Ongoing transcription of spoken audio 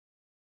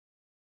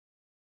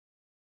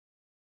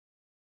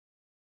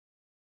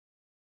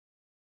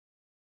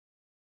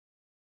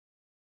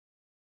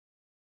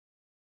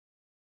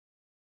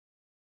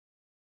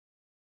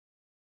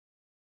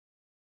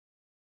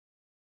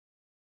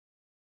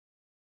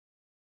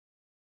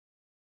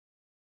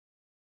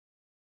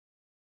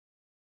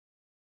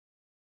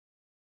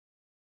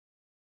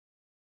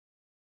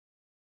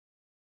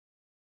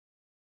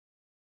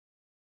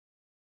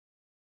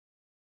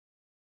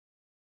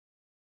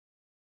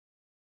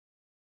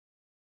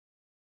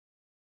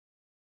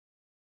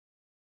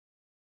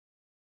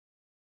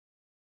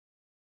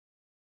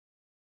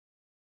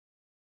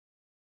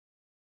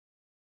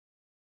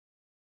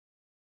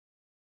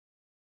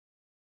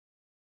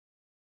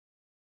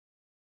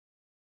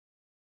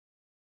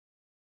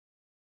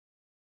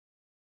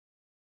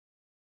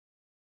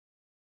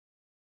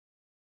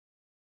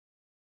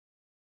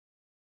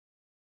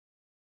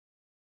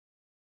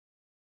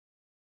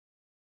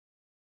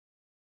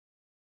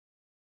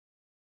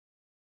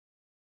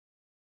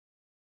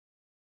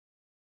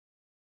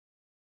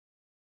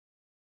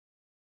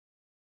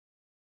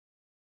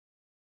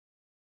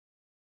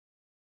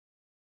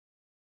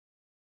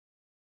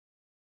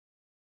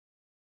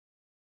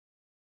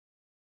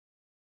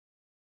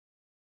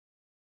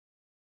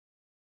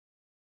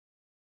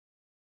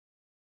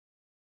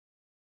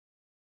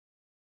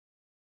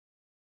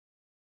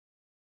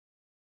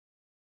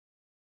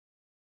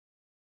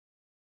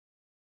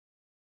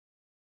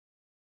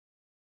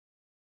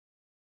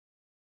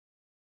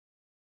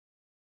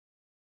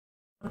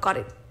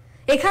করেন।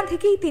 এখান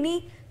থেকেই তিনি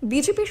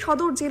বিজেপি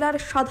সদর জেলার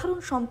সাধারণ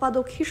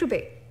সম্পাদক হিসেবে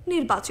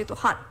নির্বাচিত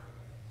হন।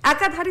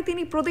 একাধারে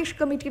তিনি প্রদেশ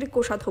কমিটির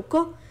কোষাধ্যক্ষ,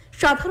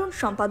 সাধারণ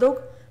সম্পাদক,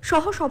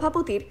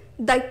 সহসভাপতির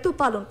দায়িত্ব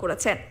পালন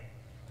করেছেন।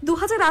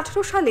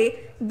 2018 সালে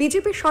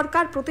বিজেপি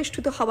সরকার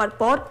প্রতিষ্ঠিত হওয়ার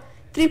পর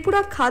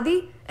Tripura khadi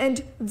and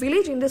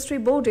village industry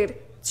বোর্ডের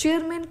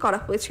চেয়ারম্যান করা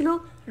হয়েছিল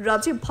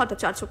রাজীব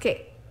ভট্টাচার্যকে।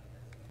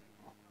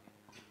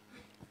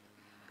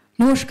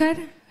 নমস্কার,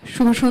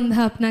 শুভ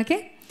সন্ধ্যা আপনাকে।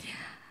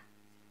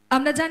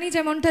 আমরা জানি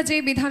যেমনটা যে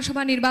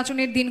বিধানসভা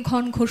নির্বাচনের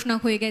দিনক্ষণ ঘোষণা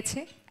হয়ে গেছে।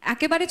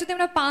 একেবারে যদি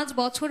আমরা 5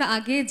 বছর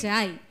আগে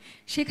যাই,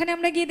 সেখানে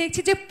আমরা গিয়ে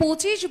দেখছি যে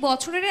 25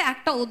 বছরের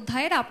একটা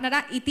অধ্যায়ের আপনারা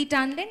ইতি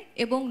টানলেন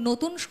এবং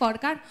নতুন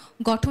সরকার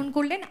গঠন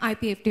করলেন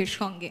আইপিএফটির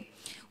সঙ্গে।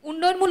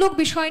 উন্নয়নমূলক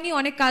বিষয় নিয়ে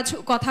অনেক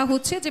কথা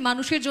হচ্ছে যে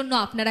মানুষের জন্য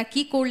আপনারা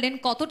কি করলেন,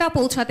 কতটা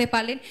পৌঁছাতে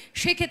পারলেন,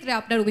 সেক্ষেত্রে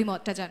আপনার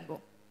অভিমতটা জানবো।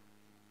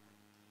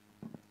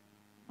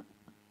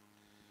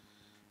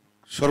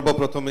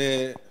 সর্বপ্রথমে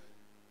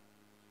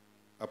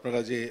আপনারা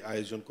যে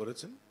আয়োজন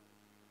করেছেন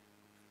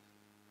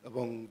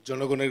এবং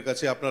জনগণের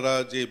কাছে আপনারা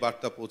যে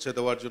বার্তা পৌঁছে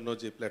দেওয়ার জন্য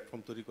যে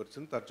প্ল্যাটফর্ম তৈরি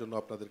করেছেন, তার জন্য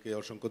আপনাদেরকে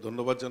অসংখ্য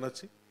ধন্যবাদ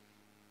জানাচ্ছি।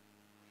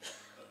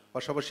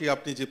 পাশাপাশি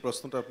আপনি যে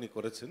প্রশ্নটা আপনি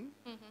করেছেন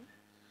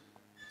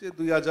যে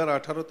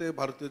 2018-তে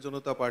ভারতীয়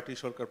জনতা পার্টি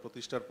সরকার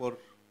প্রতিষ্ঠার পর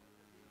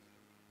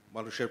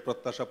মানুষের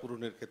প্রত্যাশা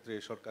পূরণের ক্ষেত্রে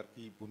সরকার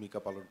কি ভূমিকা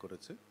পালন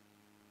করেছে।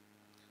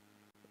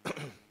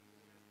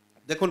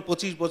 দেখুন,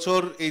 25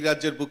 বছর এই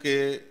রাজ্যের বুকে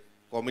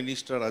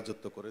কমিউনিস্টরা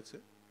রাজত্ব করেছে।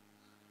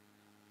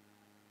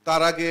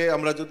 তার আগে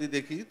আমরা যদি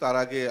দেখি, তার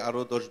আগে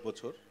আরো 10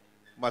 বছর,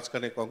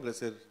 মাঝখানে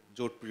কংগ্রেসের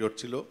জোট পিরিয়ড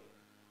ছিল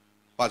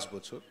 5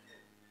 বছর।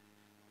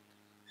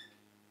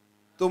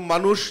 তো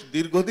মানুষ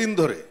দীর্ঘদিন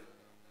ধরে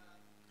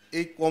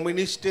এই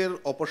কমিউনিস্টের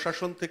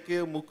অপশাসন থেকে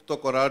মুক্ত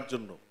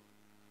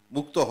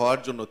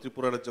হওয়ার জন্য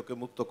ত্রিপুরা রাজ্যকে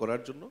মুক্ত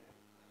করার জন্য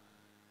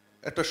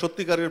একটা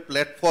সত্যিকারের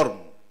প্ল্যাটফর্ম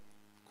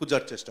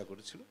খোঁজার চেষ্টা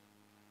করেছিল।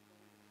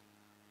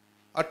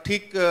 আর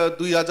ঠিক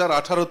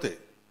 2018-তে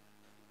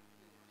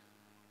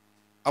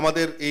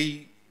আমাদের এই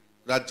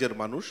রাজ্যের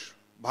মানুষ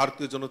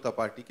ভারতীয় জনতা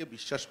পার্টিকে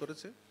বিশ্বাস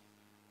করেছে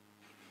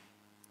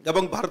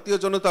এবং ভারতীয়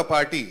জনতা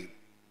পার্টি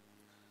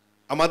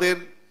আমাদের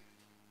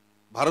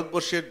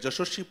ভারতবর্ষের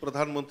যশস্বী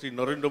প্রধানমন্ত্রী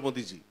নরেন্দ্র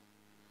মোদীজি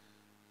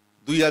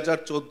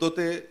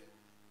 2014-তে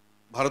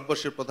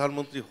ভারতবর্ষের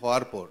প্রধানমন্ত্রী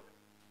হওয়ার পর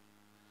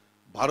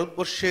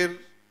ভারতবর্ষের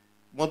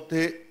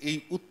মধ্যে এই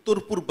উত্তর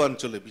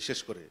পূর্বাঞ্চলে, বিশেষ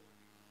করে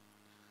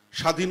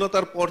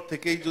স্বাধীনতার পর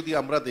থেকেই যদি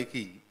আমরা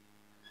দেখি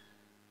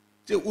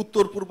যে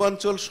উত্তর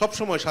পূর্বাঞ্চল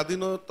সবসময়,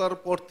 স্বাধীনতার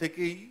পর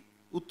থেকেই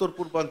উত্তর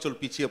পূর্বাঞ্চল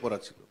পিছিয়ে পড়া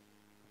ছিল।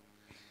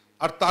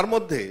 আর তার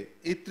মধ্যে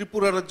এই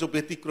ত্রিপুরা রাজ্য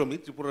ব্যতিক্রমী,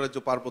 ত্রিপুরা রাজ্য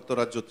পার্বত্য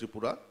রাজ্য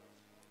ত্রিপুরা,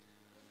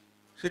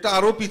 সেটা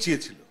আরো পিছিয়ে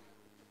ছিল।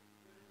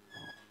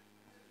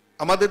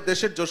 আমাদের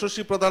দেশের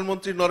যশস্বী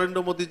প্রধানমন্ত্রী নরেন্দ্র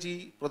মোদীজি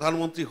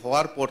প্রধানমন্ত্রী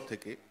হওয়ার পর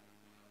থেকে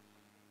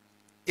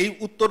এই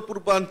উত্তর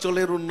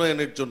পূর্বাঞ্চলের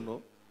উন্নয়নের জন্য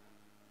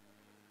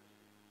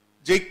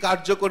যেই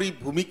কার্যকরী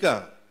ভূমিকা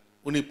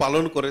উনি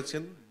পালন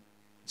করেছেন,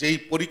 যেই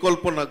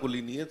পরিকল্পনাগুলি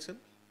নিয়েছেন,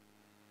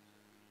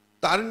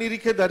 তার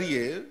নিরিখে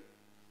দাঁড়িয়ে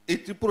এই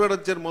ত্রিপুরা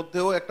রাজ্যের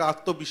মধ্যেও একটা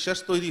আত্মবিশ্বাস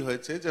তৈরি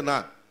হয়েছে যে না,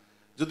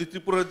 যদি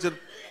ত্রিপুরা রাজ্যের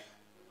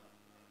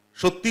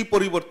সত্যি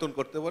পরিবর্তন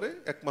করতে পারে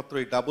একমাত্র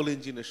এই ডাবল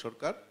ইঞ্জিনের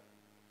সরকার,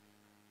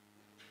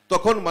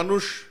 তখন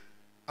মানুষ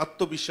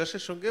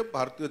আত্মবিশ্বাসের সঙ্গে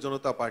ভারতীয়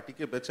জনতা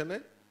পার্টিকে বেছে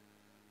নেয়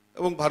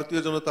এবং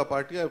ভারতীয় জনতা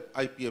পার্টি আর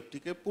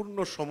আইপিএফটিকে পূর্ণ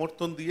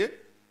সমর্থন দিয়ে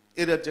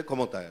এ রাজ্যে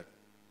ক্ষমতায় আসে।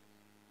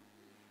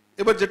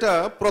 এবার যেটা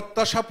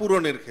প্রত্যাশা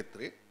পূরণের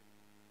ক্ষেত্রে,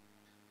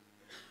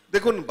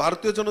 দেখুন,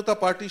 ভারতীয় জনতা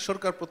পার্টি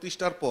সরকার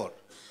প্রতিষ্ঠার পর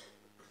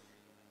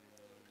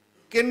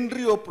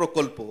কেন্দ্রীয়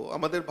প্রকল্প,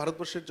 আমাদের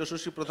ভারতবর্ষের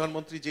যশস্বী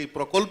প্রধানমন্ত্রী যে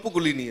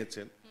প্রকল্পগুলি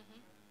নিয়েছেন,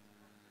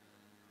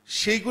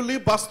 সেইগুলি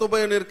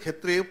বাস্তবায়নের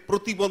ক্ষেত্রে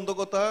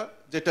প্রতিবন্ধকতা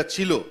যেটা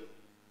ছিল,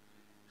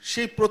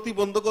 সেই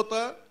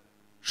প্রতিবন্ধকতা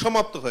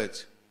সমাপ্ত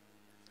হয়েছে,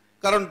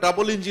 কারণ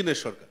ডাবল ইঞ্জিনের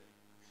সরকার।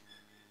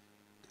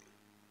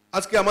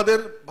 আজকে আমাদের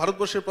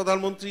ভারতবর্ষের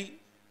প্রধানমন্ত্রী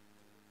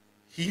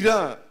হীরা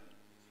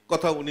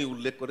কথা উনি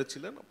উল্লেখ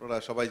করেছিলেন, আপনারা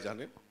সবাই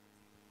জানেন,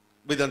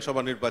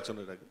 বিধানসভা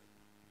নির্বাচনের আগে।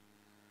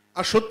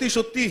 আর সত্যি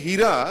সত্যি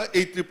হীরা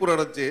এই ত্রিপুরা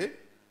রাজ্যে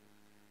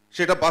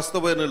সেটা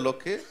বাস্তবায়নের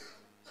লক্ষ্যে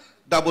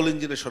ডাবল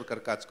ইঞ্জিনের সরকার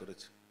কাজ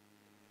করেছে।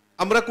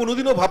 আমরা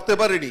কোনোদিনও ভাবতে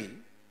পারিনি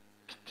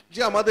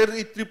যে আমাদের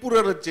এই ত্রিপুরা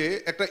রাজ্যে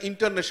একটা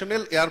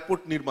ইন্টারন্যাশনাল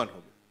এয়ারপোর্ট নির্মাণ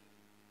হবে।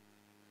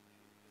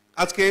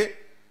 আজকে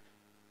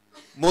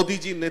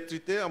মোদিজির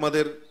নেতৃত্বে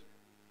আমাদের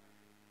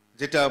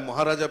যেটা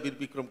মহারাজা বীর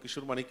বিক্রম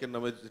কিশোর মানিকের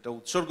নামে যেটা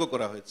উৎসর্গ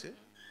করা হয়েছে,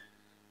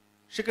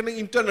 সেখানে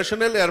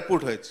ইন্টারন্যাশনাল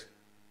এয়ারপোর্ট হয়েছে।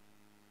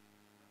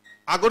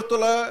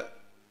 আগরতলা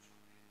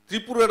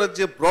ত্রিপুরা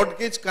রাজ্যে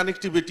ব্রডগেজ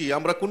কানেক্টিভিটি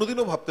আমরা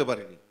কোনোদিনও ভাবতে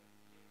পারিনি।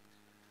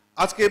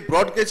 আজকে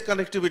ব্রডগেজ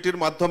কানেক্টিভিটির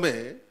মাধ্যমে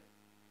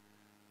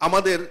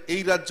আমাদের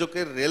এই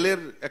রাজ্যকে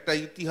রেলের একটা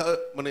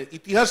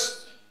ইতিহাস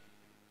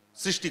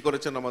সৃষ্টি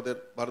করেছেন আমাদের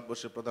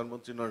ভারতবর্ষের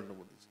প্রধানমন্ত্রী নরেন্দ্র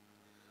মোদী।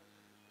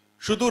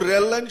 শুধু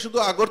রেল লাইন, শুধু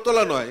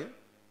আগরতলা নয়,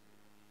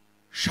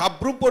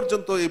 সাব্রুম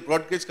পর্যন্ত এই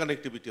ব্রডগেজ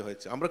কানেক্টিভিটি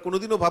হয়েছে। আমরা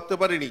কোনোদিনও ভাবতে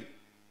পারিনি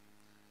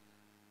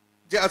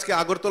যে আজকে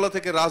আগরতলা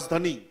থেকে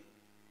রাজধানী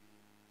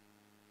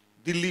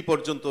দিল্লি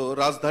পর্যন্ত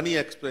রাজধানী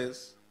এক্সপ্রেস,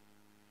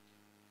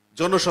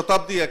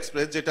 জনশতাব্দী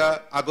এক্সপ্রেস, যেটা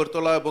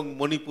আগরতলা এবং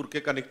মণিপুরকে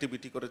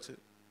কানেক্টিভিটি করেছে,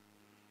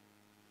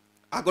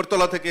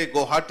 আগরতলা থেকে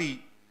গুয়াহাটি,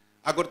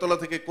 আগরতলা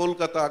থেকে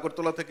কলকাতা,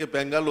 আগরতলা থেকে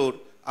বেঙ্গালোর,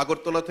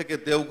 আগরতলা থেকে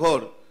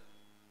দেওঘর,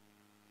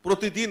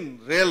 প্রতিদিন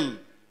রেল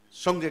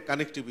সঙ্গে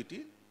কানেক্টিভিটি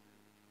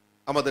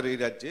আমাদের এই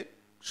রাজ্যে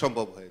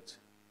সম্ভব হয়েছে।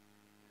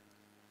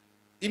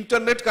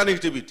 ইন্টারনেট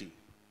কানেক্টিভিটি,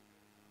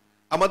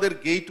 আমাদের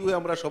গেটওয়ে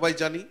আমরা সবাই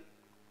জানি,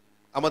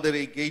 আমাদের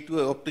এই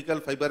গেটওয়ে অপটিক্যাল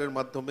ফাইবারের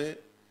মাধ্যমে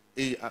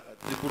এই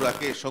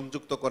ত্রিপুরাকে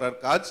সংযুক্ত করার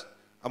কাজ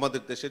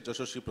আমাদের দেশের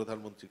যশস্বী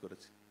প্রধানমন্ত্রী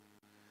করেছে।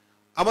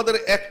 আমাদের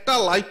একটা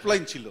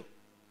লাইফলাইন ছিল,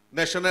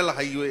 ন্যাশনাল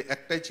হাইওয়ে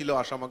একটাই ছিল,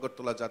 আসাম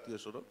আগরতলা জাতীয়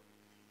সড়ক।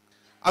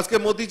 আজকে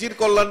মোদিজির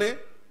কল্যাণে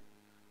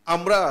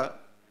আমরা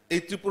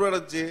এই ত্রিপুরা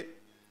রাজ্যে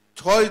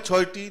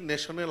ছয়টি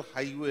ন্যাশনাল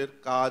হাইওয়ের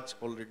কাজ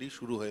অলরেডি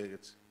শুরু হয়ে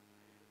গেছে।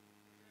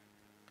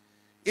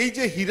 এই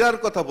যে হীরার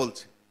কথা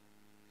বলছে,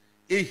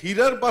 এই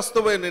হীরার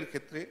বাস্তবায়নের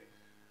ক্ষেত্রে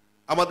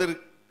আমাদের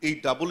এই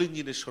ডাবল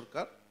ইঞ্জিনের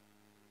সরকার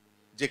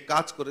যে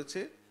কাজ করেছে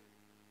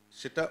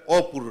সেটা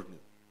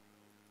অপূরণীয়।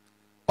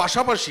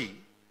 পাশাপাশি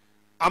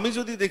আমি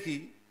যদি দেখি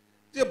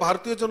যে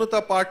ভারতীয় জনতা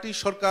পার্টি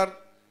সরকার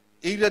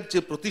এই রাজ্যে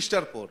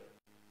প্রতিষ্ঠার পর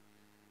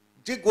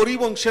যে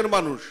গরিব অংশের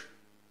মানুষ,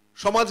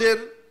 সমাজের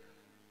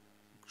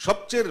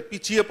সবচেয়ে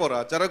পিছিয়ে পড়া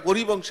যারা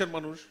গরিব অংশের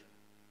মানুষ,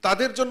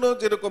 তাদের জন্য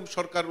যেরকম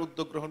সরকার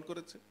উদ্যোগ গ্রহণ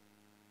করেছে,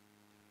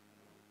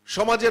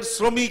 সমাজের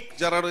শ্রমিক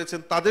যারা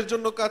রয়েছেন তাদের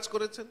জন্য কাজ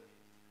করেছেন,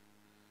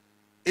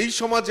 এই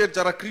সমাজের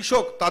যারা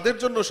কৃষক তাদের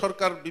জন্য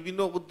সরকার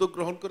বিভিন্ন উদ্যোগ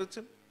গ্রহণ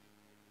করেছেন।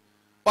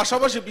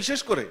 পাশাপাশি বিশেষ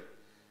করে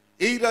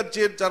এই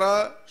রাজ্যের যারা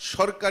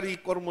সরকারি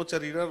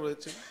কর্মচারীরা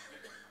রয়েছেন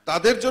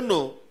তাদের জন্য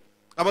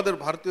আমাদের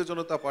ভারতীয়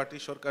জনতা পার্টি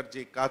সরকার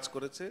যে কাজ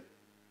করেছে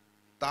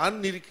তার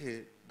নিরিখে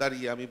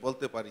দাঁড়িয়ে আমি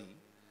বলতে পারি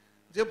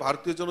যে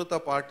ভারতীয় জনতা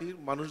পার্টির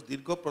মানুষ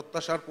দীর্ঘ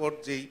প্রত্যাশার পর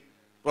যেই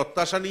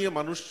প্রত্যাশা নিয়ে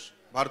মানুষ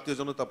ভারতীয়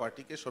জনতা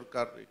পার্টিকে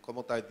সরকার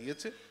ক্ষমতায়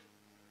দিয়েছে,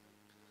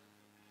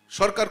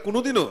 সরকার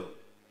কোনোদিনও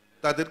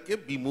তাদেরকে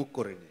বিমুখ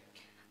করেনি।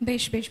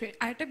 বেশ বেশ বেশ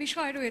আরেকটা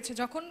বিষয় রয়েছে,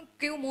 যখন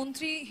কেউ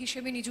মন্ত্রী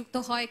হিসেবে নিযুক্ত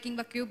হয়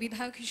কিংবা কেউ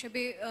বিধায়ক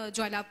হিসেবে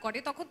জয়লাভ করে,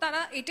 তখন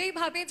তারা এটাই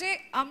ভাবে যে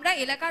আমরা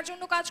এলাকার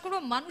জন্য কাজ করব,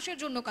 মানুষের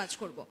জন্য কাজ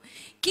করব।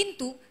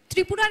 কিন্তু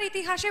ত্রিপুরার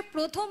ইতিহাসে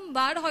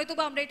প্রথমবার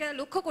হয়তোবা আমরা এটা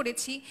লক্ষ্য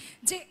করেছি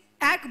যে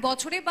এক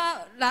বছরে বা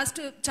লাস্ট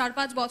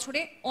 4-5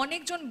 বছরে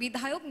অনেকজন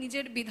বিধায়ক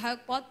নিজের বিধায়ক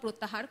পদ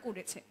প্রত্যাহার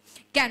করেছে।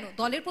 কেন?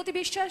 দলের প্রতি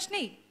বিশ্বাস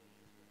নেই?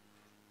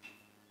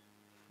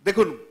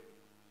 দেখুন,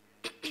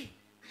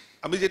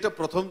 আমি যেটা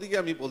প্রথম দিকে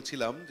আমি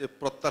বলছিলাম যে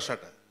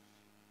প্রত্যাশাটা,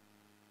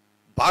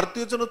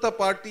 ভারতীয় জনতা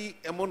পার্টি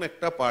এমন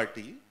একটা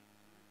পার্টি,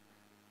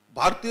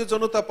 ভারতীয়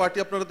জনতা পার্টি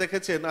আপনারা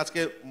দেখেছেন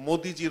আজকে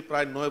মোদিজির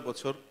প্রায় 9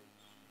 বছর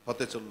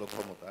হতে চলল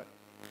ক্ষমতায়,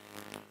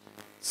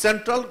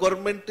 সেন্ট্রাল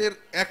গভর্নমেন্টের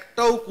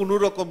একটাও কোনো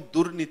রকম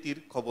দুর্নীতির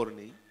খবর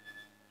নেই।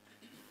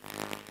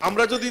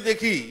 আমরা যদি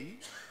দেখি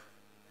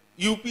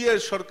ইউপিএ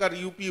সরকার,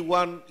 ইউপি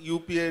 1,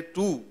 ইউপিএ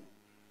 2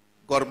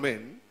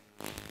 গভর্নমেন্ট,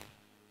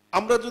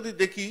 আমরা যদি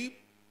দেখি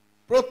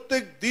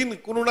প্রত্যেক দিন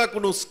কোনো না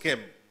কোনো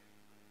স্ক্যাম।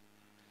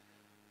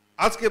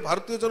 আজকে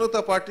ভারতীয় জনতা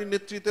পার্টির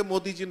নেতৃত্বে,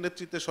 মোদিজির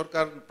নেতৃত্বে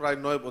সরকার প্রায়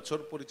 9 বছর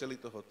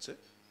পরিচালিত হচ্ছে,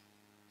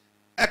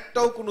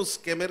 একটাও কোনো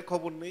স্ক্যামের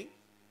খবর নেই।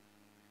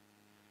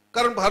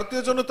 কারণ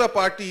ভারতীয় জনতা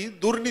পার্টি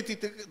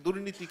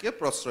দুর্নীতিকে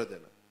প্রশ্রয়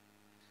দেয় না।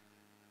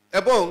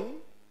 এবং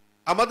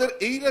আমাদের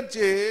এই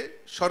রাজ্যে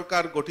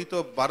সরকার গঠিত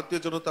ভারতীয়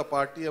জনতা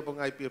পার্টি এবং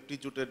আইপিএফটি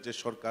জোটের যে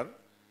সরকার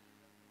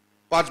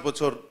 5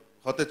 বছর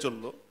হতে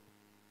চলল,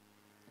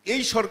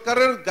 এই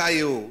সরকারের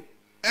গায়েও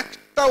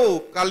একটাও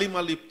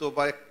কালিমা লিপ্ত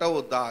বা একটাও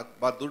দাগ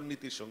বা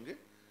দুর্নীতির সঙ্গে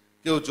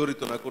কেউ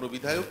জড়িত না, কোনো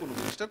বিধায়ক, কোনো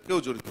মিনিস্টার কেউ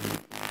জড়িত না।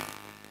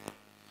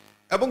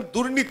 এবং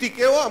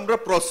দুর্নীতিকেও আমরা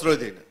প্রশ্রয়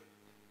দেই না।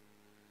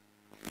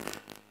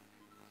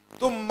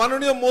 তো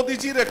মাননীয়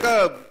মোদিজির একটা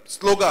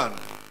স্লোগান,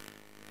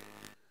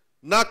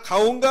 না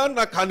খাউঙ্গা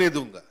না খানে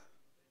দুঙ্গা।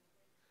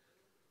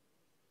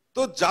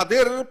 তো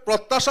যাদের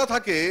প্রত্যাশা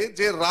থাকে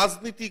যে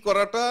রাজনীতি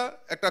করাটা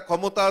একটা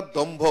ক্ষমতার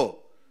দম্ভ,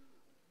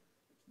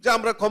 যে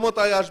আমরা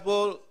ক্ষমতায় আসব,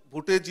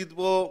 ভোটে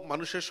জিতবো,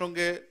 মানুষের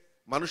সঙ্গে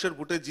মানুষের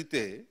ভোটে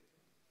জিতে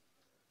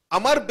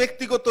আমার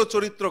ব্যক্তিগত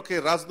চরিত্রকে,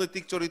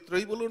 রাজনৈতিক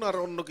চরিত্রই বলুন আর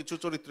অন্য কিছু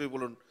চরিত্রই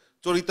বলুন,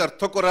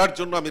 চরিতার্থ করার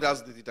জন্য আমি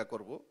রাজনীতিটা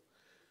করব,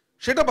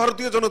 সেটা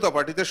ভারতীয় জনতা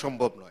পার্টিতে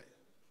সম্ভব নয়।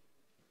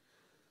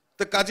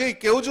 তো কাজেই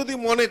কেউ যদি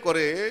মনে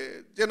করে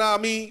যে না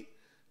আমি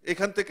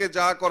এখান থেকে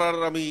যা করার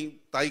আমি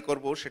তাই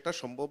করব, সেটা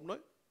সম্ভব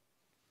নয়।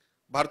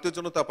 ভারতীয়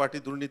জনতা পার্টি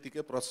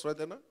দুর্নীতিকে প্রশ্রয়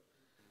দেয় না।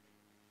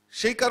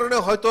 সেই কারণে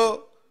হয়তো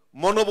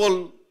মনোবল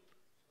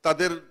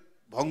তাদের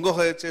ভঙ্গ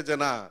হয়েছে যে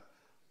না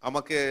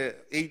আমাকে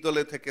এই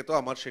দলে থেকে তো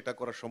আমার সেটা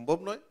করা সম্ভব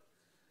নয়।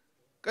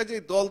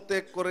 কাজেই দল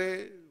ত্যাগ করে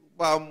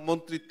বা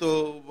মন্ত্রিত্ব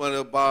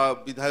বা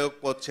বিধায়ক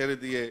পদ ছেড়ে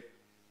দিয়ে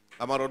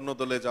আমার অন্য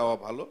দলে যাওয়া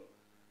ভালো,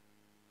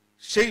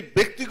 সেই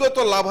ব্যক্তিগত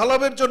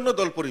লাভালাভের জন্য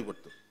দল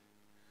পরিবর্তন।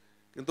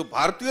 কিন্তু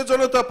ভারতীয়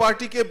জনতা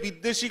পার্টিকে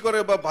বিদ্বেষী করে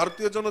বা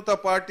ভারতীয় জনতা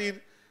পার্টির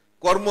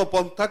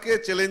কর্মপন্থাকে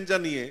চ্যালেঞ্জ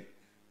জানিয়ে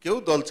কেউ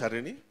দল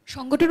ছাড়েনি।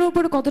 সংগঠনের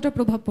উপর কতটা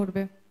প্রভাব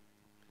পড়বে?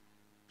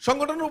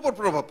 সংগঠনের উপর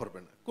প্রভাব পড়বে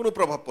না, কোনো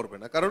প্রভাব পড়বে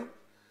না। কারণ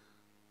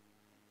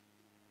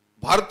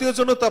ভারতীয়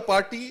জনতা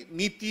পার্টি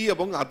নীতি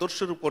এবং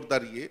আদর্শের উপর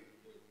দাঁড়িয়ে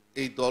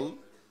এই দল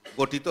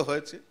গঠিত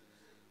হয়েছে।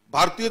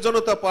 ভারতীয়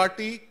জনতা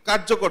পার্টি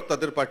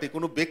কার্যকর্তাদের পার্টি,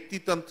 কোনো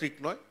ব্যক্তিতান্ত্রিক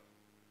নয়।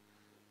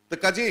 তো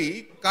কাজেই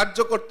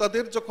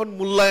কার্যকর্তাদের যখন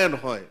মূল্যায়ন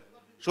হয়,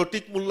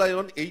 সঠিক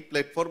মূল্যায়ন এই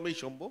প্ল্যাটফর্মেই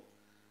সম্ভব।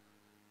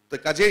 তো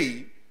কাজেই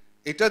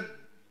এটা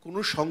কোনো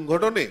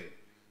সংগঠনে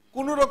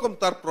কোনো রকম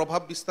তার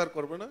প্রভাব বিস্তার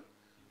করবে না,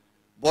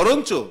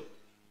 বরঞ্চ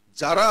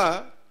যারা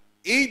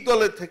এই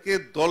দলে থেকে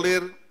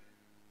দলের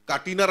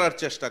কাটি নাড়ার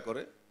চেষ্টা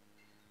করে,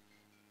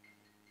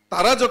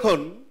 তারা যখন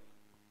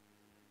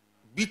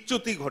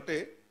বিচ্যুতি ঘটে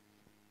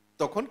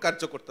তখন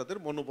কার্যকর্তাদের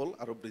মনোবল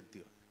আরো বৃদ্ধি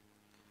হয়।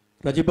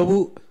 রাজীববাবু,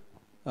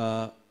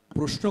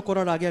 প্রশ্ন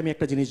করার আগে আমি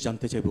একটা জিনিস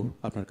জানতে চাইব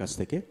আপনার কাছ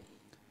থেকে।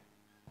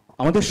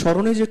 আমাদের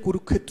স্মরণে যে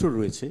কুরুক্ষেত্র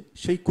রয়েছে,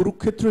 সেই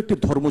কুরুক্ষেত্র একটি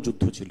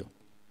ধর্মযুদ্ধ ছিল।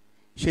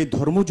 সেই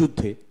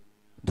ধর্মযুদ্ধে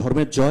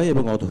ধর্মের জয়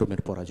এবং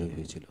অধর্মের পরাজয়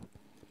হয়েছিল।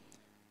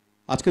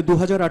 আজকে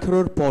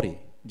 2018-র পরে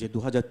যে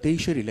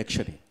 2023-এর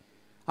ইলেকশনে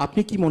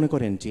আপনি কি মনে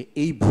করেন যে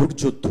এই ভোট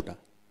যুদ্ধটা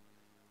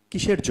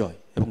কিসের জয়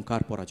এবং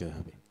কার পরাজয়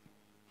হবে?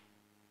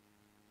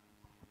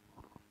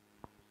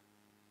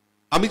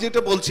 আমি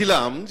যেটা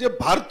বলছিলাম যে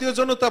ভারতীয়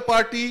জনতা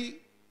পার্টি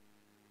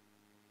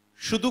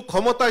শুধু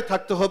ক্ষমতায়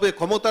থাকতে হবে,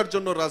 ক্ষমতার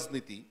জন্য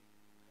রাজনীতি,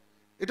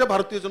 এটা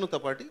ভারতীয় জনতা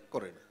পার্টি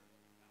করে না।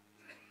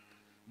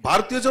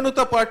 ভারতীয়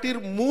জনতা পার্টির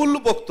মূল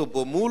বক্তব্য,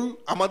 মূল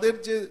আমাদের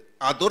যে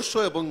আদর্শ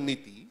এবং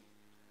নীতি,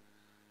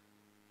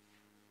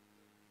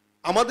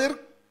 আমাদের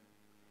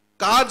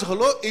কাজ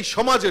হলো এই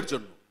সমাজের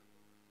জন্য।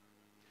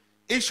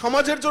 এই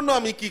সমাজের জন্য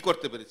আমি কি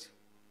করতে পেরেছি?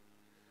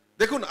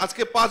 দেখুন,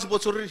 আজকে 5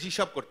 বছরের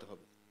হিসাব করতে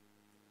হবে।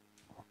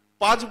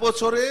 5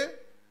 বছরে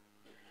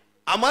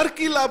আমার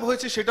কি লাভ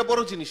হয়েছে সেটা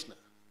বড় জিনিস না,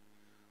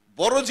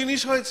 বড়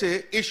জিনিস হয়েছে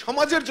এই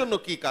সমাজের জন্য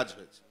কি কাজ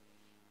হয়েছে।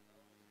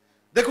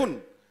 দেখুন,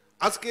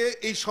 আজকে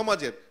এই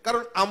সমাজের,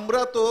 কারণ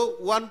আমরা তো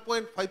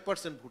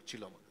 1.5% ভোট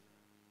ছিল আমাদের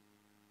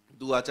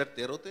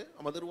 2013-তে,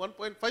 আমাদের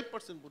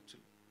 1.5% ভোট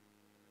ছিল।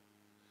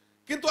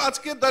 কিন্তু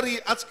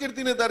আজকের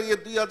দিনে দাঁড়িয়ে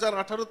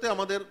 2018-তে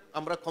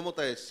আমরা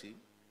ক্ষমতায় এসেছি।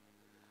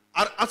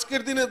 আর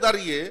আজকের দিনে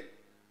দাঁড়িয়ে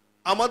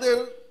আমাদের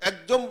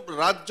একদম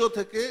রাজ্য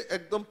থেকে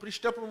একদম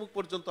পৃষ্ঠা প্রমুখ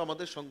পর্যন্ত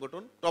আমাদের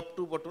সংগঠন টপ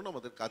টু বটন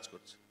আমাদের কাজ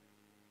করছে।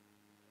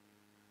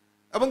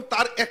 এবং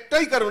তার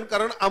একটাই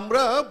কারণ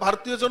আমরা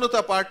ভারতীয়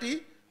জনতা পার্টি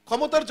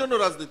ক্ষমতার জন্য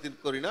রাজনীতি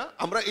করি না,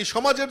 আমরা এই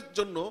সমাজের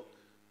জন্য,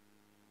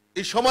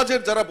 এই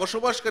সমাজের যারা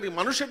বসবাসকারী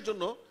মানুষের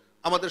জন্য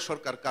আমাদের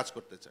সরকার কাজ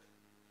করতে চায়।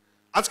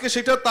 আজকে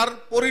সেটা তার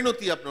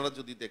পরিণতি আপনারা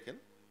যদি দেখেন,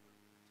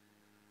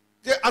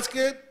 যে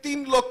আজকে 3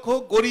 লক্ষ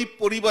গরিব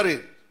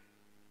পরিবারের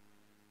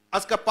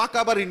আজকে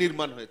পাকা বাড়ি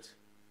নির্মাণ হয়েছে।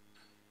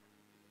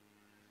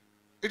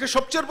 এটা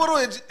সবচেয়ে বড়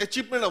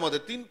অ্যাচিভমেন্ট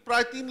আমাদের।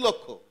 প্রায় 3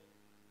 লক্ষ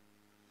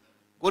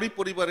গরিব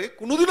পরিবারে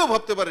কোনোদিনও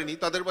ভাবতে পারেনি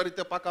তাদের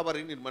বাড়িতে পাকা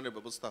বাড়ি নির্মাণের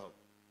ব্যবস্থা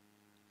হবে।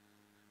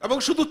 এবং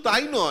শুধু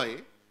তাই নয়,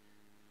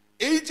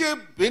 এই যে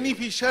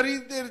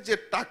বেনিফিশিয়ারিদের যে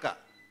টাকা,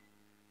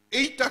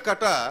 এই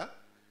টাকাটা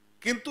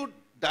কিন্তু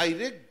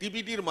ডাইরেক্ট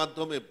ডিবিডির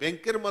মাধ্যমে,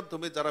 ব্যাংকের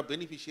মাধ্যমে যারা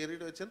বেনিফিশিয়ারি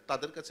রয়েছেন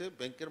তাদের কাছে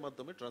ব্যাংকের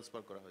মাধ্যমে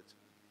ট্রান্সফার করা হয়েছে।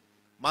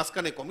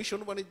 মাঝখানে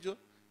কমিশন বাণিজ্য,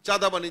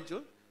 চাঁদা বাণিজ্য,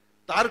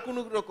 তার কোন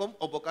রকম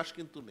অবকাশ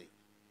কিন্তু নেই।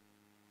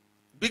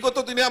 বিগত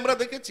দিনে আমরা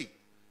দেখেছি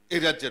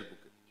এই রাজ্যের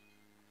বুকে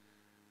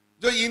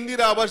যে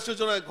ইন্দিরা আবাস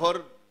যোজনায় ঘর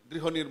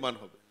গৃহ নির্মাণ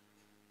হবে,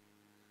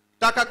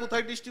 টাকা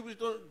কোথায়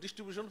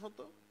ডিস্ট্রিবিউশন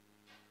হতো?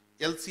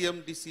 এলসিএম,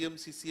 ডিসিএম,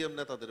 সিসিএম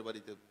নেতাদের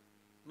বাড়িতে,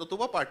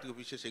 নতুবা পার্টি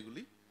অফিসে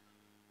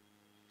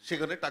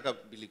সেখানে টাকা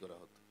বিলি করা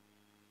হতো।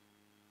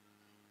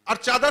 আর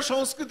চাঁদা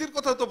সংস্কৃতির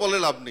কথা তো বলে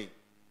লাভ নেই,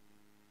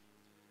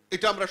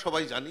 এটা আমরা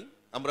সবাই জানি,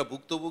 আমরা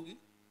ভুক্তভোগী।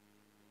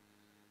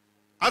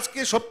 আজকে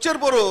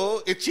সবচেয়ে বড়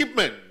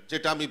অ্যাচিভমেন্ট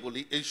যেটা আমি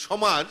বলি, এই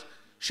সমাজ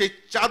সেই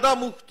চাঁদা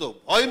মুক্ত,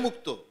 ভয়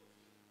মুক্ত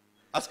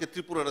আজকে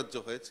ত্রিপুরা রাজ্য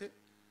হয়েছে।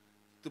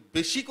 তো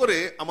বেশি করে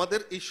আমাদের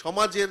এই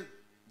সমাজের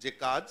যে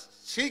কাজ,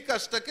 সেই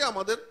কাজটাকে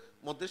আমাদের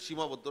মধ্যে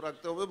সীমাবদ্ধ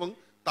রাখতে হবে এবং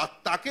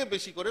তাকে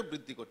বেশি করে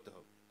বৃদ্ধি করতে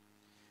হবে।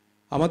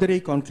 আমাদের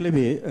এই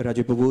কনক্লেভে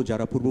রাজীববাবু,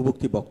 যারা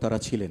পূর্ববর্তী বক্তারা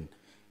ছিলেন,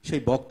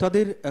 সেই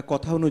বক্তাদের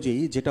কথা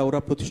অনুযায়ী যেটা ওরা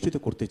প্রতিষ্ঠিত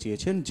করতে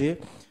চেয়েছেন, যে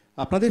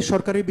আপনাদের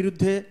সরকারের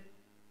বিরুদ্ধে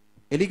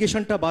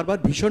এলিগেশনটা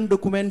বারবার ভীষণ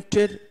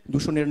ডকুমেন্টের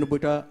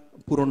 299টা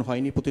পূরণ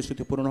হয়নি,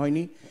 প্রতিশ্রুতি পূরণ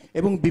হয়নি,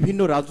 এবং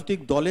বিভিন্ন রাজনৈতিক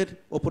দলের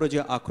ওপরে যে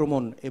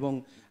আক্রমণ এবং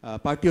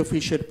পার্টি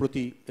অফিসের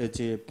প্রতি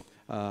যে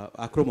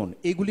আক্রমণ,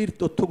 এইগুলির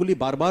তথ্যগুলি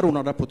বারবার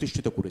ওনারা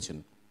প্রতিষ্ঠিত করেছেন।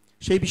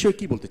 সেই বিষয়ে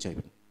কি বলতে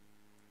চাইবেন?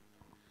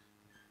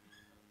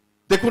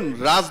 দেখুন,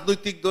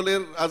 রাজনৈতিক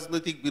দলের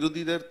রাজনৈতিক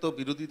বিরোধীদের তো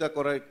বিরোধিতা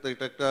করা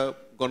এটা একটা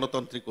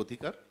গণতান্ত্রিক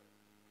অধিকার,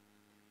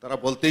 তারা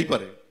বলতেই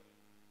পারে।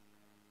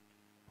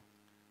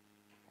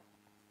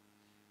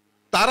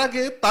 তার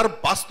আগে তার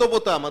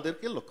বাস্তবতা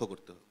আমাদেরকে লক্ষ্য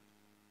করতে হবে।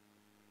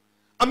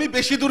 আমি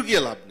বেশি দূর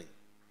গিয়ে লাভ নেই,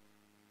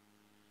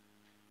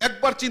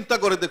 একবার চিন্তা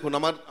করে দেখুন,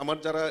 আমার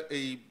যারা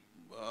এই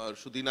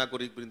সুধী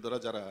নাগরিক বৃন্দরা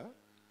যারা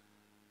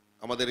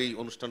আমাদের এই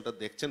অনুষ্ঠানটা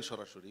দেখছেন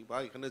সরাসরি, বা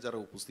এখানে যারা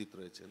উপস্থিত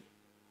রয়েছেন,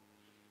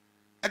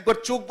 একবার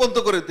চোখ বন্ধ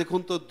করে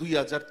দেখুন তো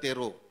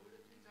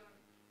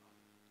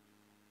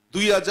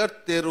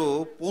 2013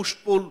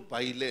 পোস্টপোল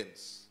ভাইলেন্স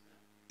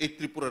এই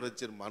ত্রিপুরা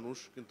রাজ্যের মানুষ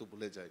কিন্তু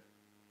ভুলে যায়।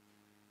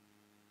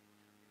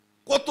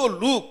 কত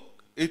লোক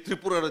এই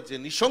ত্রিপুরা রাজ্যে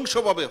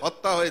নৃশংসভাবে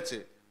হত্যা হয়েছে,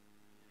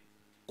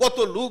 কত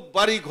লোক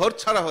বাড়ি ঘর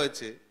ছাড়া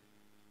হয়েছে,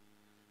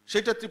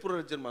 সেটা ত্রিপুরা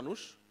রাজ্যের মানুষ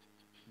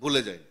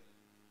ভুলে যায়নি।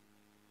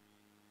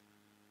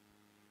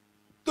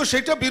 তো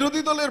সেটা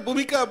বিরোধী দলের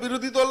ভূমিকা,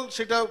 বিরোধী দল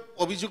সেটা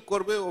অভিযোগ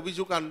করবে,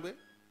 অভিযোগ আনবে,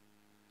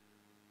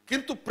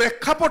 কিন্তু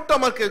প্রেক্ষাপটটা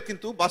আমাকে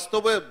কিন্তু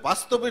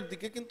বাস্তবের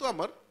দিকে কিন্তু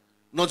আমার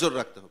নজর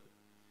রাখতে হবে।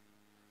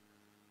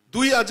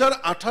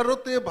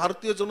 2018-তে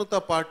ভারতীয় জনতা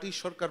পার্টি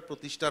সরকার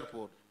প্রতিষ্ঠার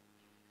পর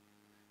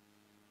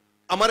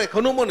আমার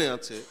এখনো মনে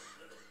আছে,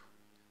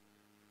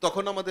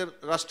 তখন আমাদের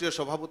রাষ্ট্রীয়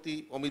সভাপতি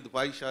অমিত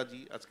ভাই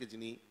শাহজি, আজকে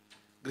যিনি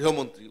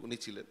গৃহমন্ত্রী, উনি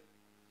ছিলেন,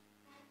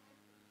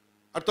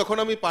 আর তখন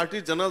আমি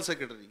পার্টির জেনারেল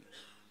সেক্রেটারি।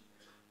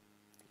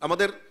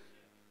 আমাদের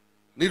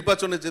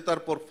নির্বাচনে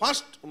জেতার পর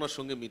ফার্স্ট ওনার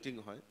সঙ্গে মিটিং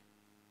হয়,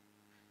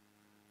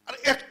 আর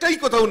একটাই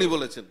কথা উনি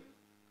বলেছেন,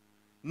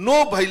 no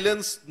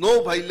violence, no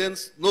violence,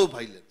 no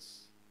violence.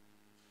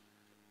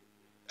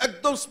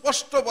 একদম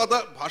স্পষ্ট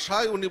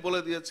ভাষায় উনি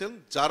বলে দিয়েছেন,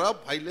 যারা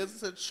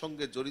ভাইলেন্সের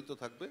সঙ্গে জড়িত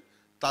থাকবে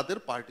তাদের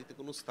পার্টিতে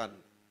কোনো স্থান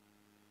নেই।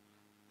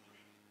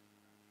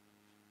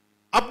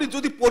 আপনি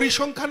যদি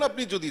পরিসংখ্যান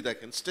আপনি যদি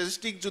দেখেন,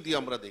 স্ট্যাটিস্টিক যদি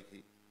আমরা দেখি,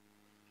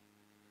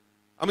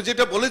 আমি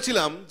যেটা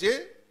বলেছিলাম যে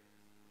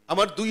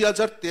আমার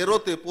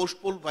 2013-তে পোস্ট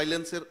পোল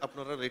ভাইলেন্সের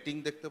আপনারা রেটিং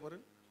দেখতে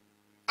পারেন,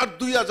 আর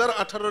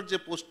 2018-র যে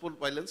পোস্ট পোল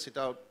ভাইলেন্স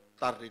সেটা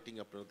তার রেটিং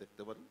আপনারা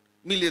দেখতে পারেন,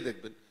 মিলিয়ে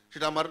দেখবেন।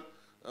 সেটা আমার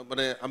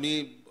মানে আমি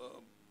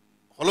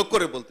হলক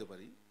করে বলতে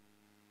পারি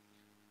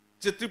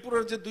যে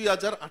ত্রিপুরার যে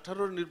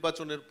 2018-র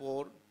নির্বাচনের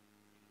পর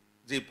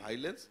যে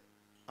ভাইলেন্স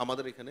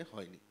আমাদের এখানে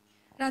হয়নি।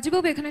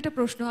 রাজীববাবু, এখানে একটা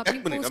প্রশ্ন,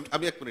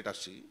 আমি এক মিনিট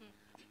আসছি,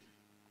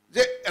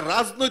 যে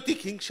রাজনৈতিক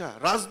হিংসা,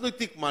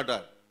 রাজনৈতিক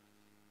মার্ডার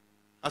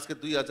আজকে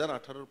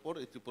 2018-র পর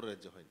এই ত্রিপুরা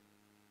রাজ্যে হয়নি।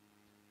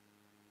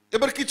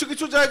 এবার কিছু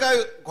কিছু জায়গায়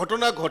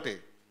ঘটনা ঘটে,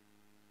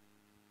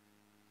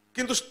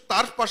 কিন্তু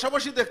তার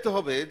পাশাপাশি দেখতে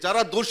হবে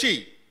যারা দোষী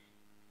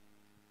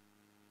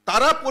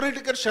তারা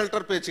পলিটিক্যাল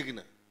শেল্টার পেয়েছে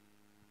কিনা।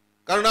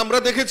 কারণ আমরা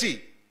দেখেছি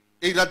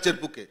এই রাজ্যের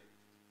বুকে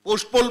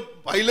পোস্ট পোল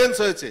ভাইলেন্স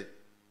হয়েছে,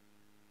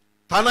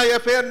 থানায়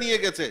এফআইআর নিয়ে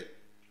গেছে,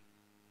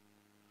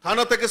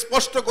 থানা থেকে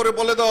স্পষ্ট করে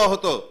বলে দেওয়া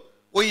হতো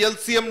ওই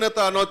এলসিএম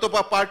নেতা নয়তো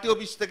বা পার্টি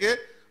অফিস থেকে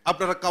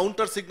আপনারা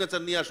কাউন্টার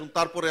সিগনেচার নিয়ে আসুন,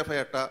 তারপরে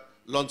এফআইআরটা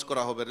লঞ্চ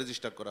করা হবে,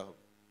 রেজিস্টার করা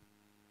হবে।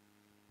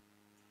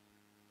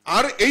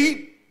 আর এই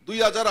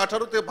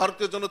 2018-তে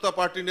ভারতীয় জনতা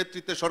পার্টির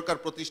নেতৃত্বে সরকার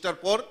প্রতিষ্ঠার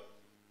পর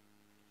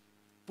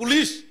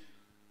পুলিশ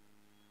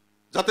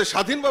যাতে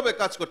স্বাধীনভাবে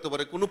কাজ করতে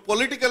পারে, কোনো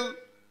পলিটিক্যাল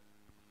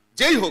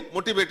যেই হোক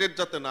মোটিভেটেড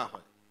যাতে না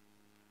হয়,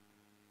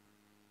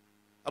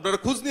 আপনারা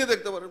খোঁজ নিয়ে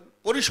দেখতে পারেন,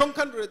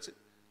 পরিসংখ্যান রয়েছে,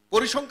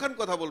 পরিসংখ্যান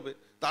কথা বলবে।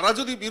 তারা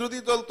যদি বিরোধী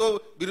দল, তো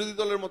বিরোধী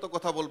দলের মতো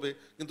কথা বলবে,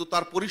 কিন্তু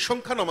তার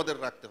পরিসংখ্যান আমাদের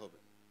রাখতে হবে।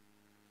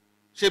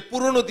 সেই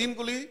পুরনো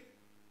দিনগুলি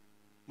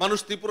মানুষ,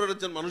 ত্রিপুরা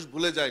রাজ্যের মানুষ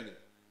ভুলে যায়নি।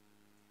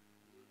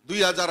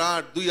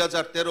 2008,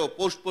 2013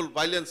 পোস্ট পোল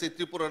ভাইলেন্স এই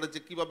ত্রিপুরা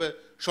রাজ্যে কিভাবে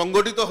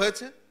সংগঠিত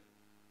হয়েছে,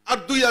 আর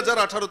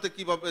 2018-তে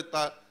কিভাবে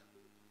তা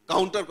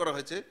কাউন্টার করা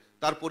হয়েছে,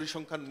 তার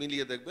পরিসংখ্যান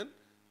মিলিয়ে দেখবেন।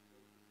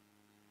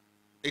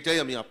 এটাই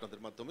আমি আপনাদের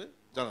মাধ্যমে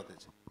জানাতে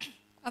চাই।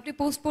 আপনি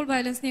পোস্ট পোল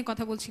ভায়োলেন্স নিয়ে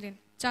কথা বলছিলেন,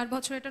 4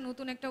 বছর এটা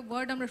নতুন একটা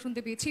ওয়ার্ড আমরা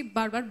শুনতে পেয়েছি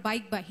বারবার,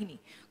 বাইক বাহিনী।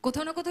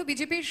 কোথাও না কোথাও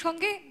বিজেপির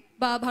সঙ্গে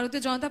বা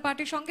ভারতীয় জনতা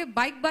পার্টির সঙ্গে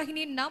বাইক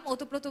বাহিনীর নাম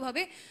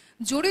ওতপ্রোতভাবে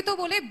জড়িত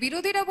বলে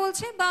বিরোধীরা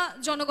বলছে, বা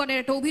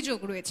জনগণের একটা অভিযোগ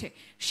রয়েছে।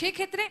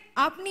 সেক্ষেত্রে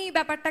আপনি এই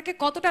ব্যাপারটাকে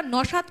কতটা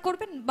নস্যাৎ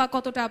করবেন বা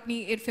কতটা আপনি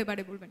এর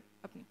ফেভারে বলবেন?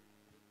 আপনি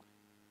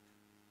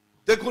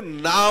দেখুন,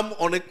 নাম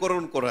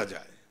অনেককরণ করা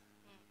যায়,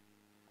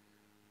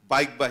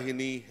 বাইক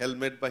বাহিনী,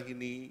 হেলমেট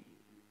বাহিনী,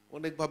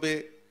 অনেকভাবে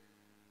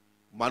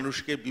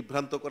মানুষকে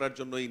বিভ্রান্ত করার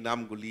জন্য এই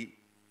নামগুলি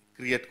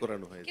ক্রিয়েট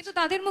করানো হয়েছে। কিন্তু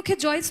তাদের মুখে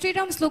জয়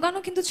শ্রীরাম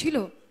স্লোগানও কিন্তু ছিল,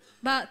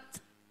 বা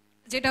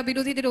যেটা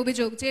বিরোধীদের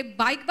অভিযোগ যে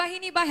বাইক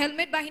বাহিনী বা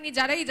হেলমেট বাহিনী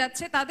যারাই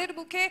যাচ্ছে তাদের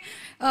মুখে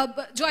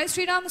জয়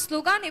শ্রীরাম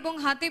স্লোগান এবং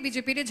হাতে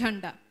বিজেপির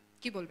ঝান্ডা।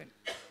 কি বলবেন?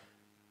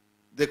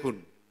 দেখুন,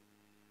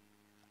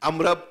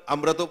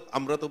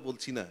 আমরা তো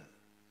বলছি না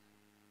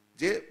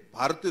যে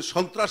ভারতীয়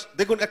সন্ত্রাস।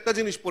 দেখুন, একটা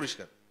জিনিস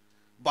পরিষ্কার,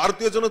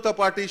 ভারতীয় জনতা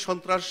পার্টি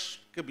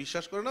সন্ত্রাসকে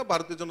বিশ্বাস করে না,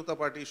 ভারতীয় জনতা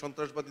পার্টি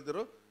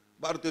সন্ত্রাসবাদীদেরও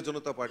ভারতীয়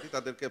জনতা পার্টি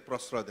তাদেরকে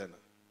প্রশ্রয় দেয় না।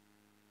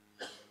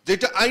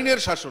 যেটা আইনের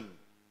শাসন,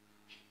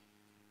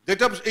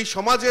 যেটা এই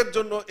সমাজের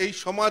জন্য, এই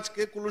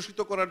সমাজকে কলুষিত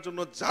করার জন্য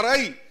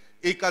যারাই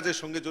এই কাজের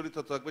সঙ্গে জড়িত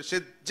থাকবে, সে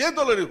যে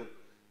দলেরই হোক,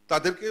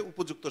 তাদেরকে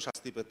উপযুক্ত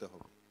শাস্তি পেতে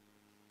হবে।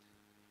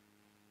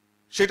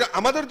 সেটা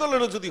আমাদের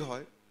দলেরও যদি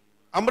হয়,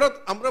 আমরা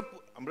আমরা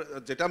আমরা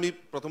যেটা আমি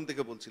প্রথম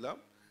থেকে বলছিলাম,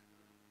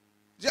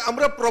 যে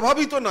আমরা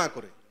প্রভাবিত না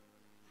করে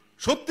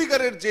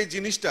সত্যিকারের যে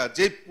জিনিসটা,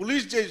 যে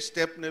পুলিশ যে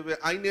স্টেপ নেবে,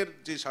 আইনের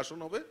যে শাসন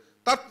হবে,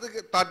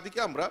 তার দিকে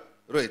আমরা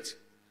রয়েছি।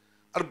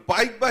 আর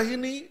বাইক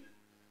বাহিনী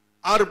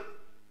আর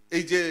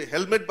এই যে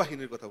হেলমেট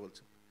বাহিনীর কথা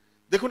বলছেন,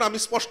 দেখুন আমি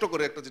স্পষ্ট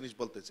করে একটা জিনিস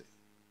বলতে চাই।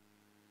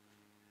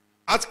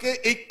 আজকে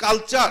এই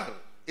কালচার,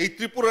 এই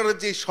ত্রিপুরার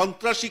যে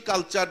সন্ত্রাসী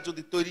কালচার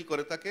যদি তৈরি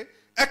করে থাকে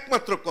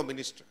একমাত্র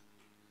কমিউনিস্টরা,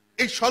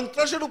 এই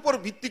সন্ত্রাসের উপর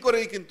ভিত্তি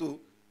করেই কিন্তু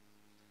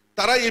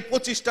তারা এই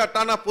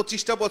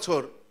 25টা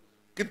বছর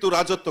কিন্তু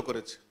রাজত্ব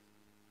করেছে।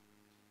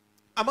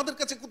 আমাদের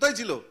কাছে কোথায়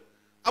ছিল?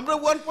 আমরা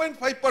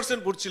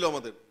 1.5% ভোট ছিল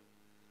আমাদের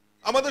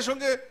আমাদের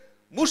সঙ্গে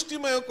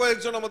মুষ্টিমেয়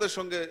কয়েকজন আমাদের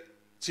সঙ্গে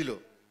ছিল,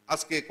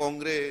 আজকে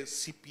কংগ্রেস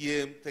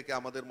সিপিএম থেকে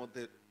আমাদের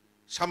মধ্যে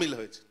সামিল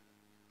হয়েছে,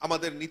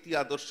 আমাদের নীতি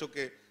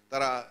আদর্শকে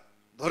তারা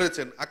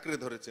ধরেছেন, আঁকড়ে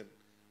ধরেছেন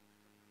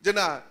যে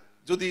না,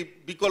 যদি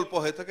বিকল্প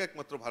হয়ে থাকে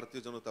একমাত্র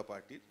ভারতীয় জনতা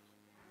পার্টির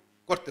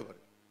করতে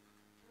পারে।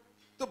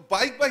 তো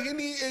বাইক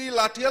বাহিনী, এই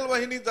লাঠিয়াল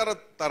বাহিনী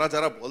তারা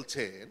যারা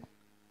বলছেন,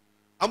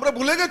 আমরা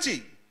ভুলে গেছি।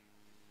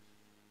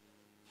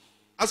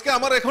 আজকে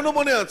আমার এখনো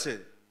মনে আছে,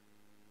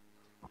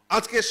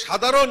 আজকে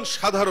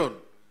সাধারণ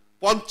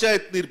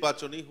পঞ্চায়েত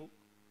নির্বাচনই হোক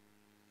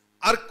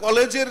আর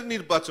কলেজের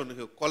নির্বাচনই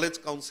হোক, কলেজ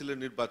কাউন্সিলের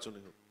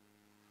নির্বাচনই হোক,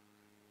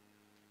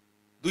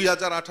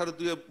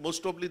 2018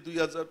 most অফলি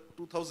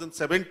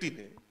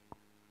 2017-এ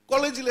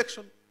college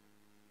election,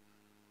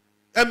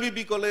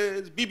 এমবিবি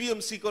college,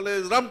 BBMC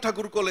college, Ram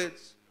ঠাকুর কলেজ,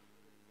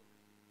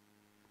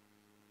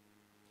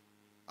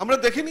 আমরা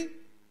দেখিনি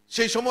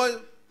সেই সময়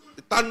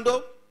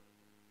তাণ্ডব।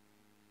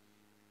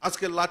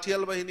 আজকে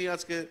লাঠিয়াল বাহিনী,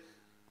 আজকে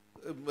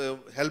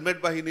হেলমেট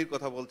বাহিনীর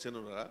কথা বলছেন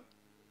ওনারা।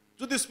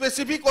 যদি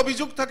স্পেসিফিক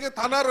অভিযোগ থাকে,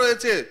 থানা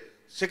রয়েছে,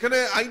 সেখানে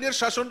আইনের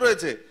শাসন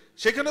রয়েছে,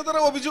 সেখানে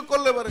তারা অভিযোগ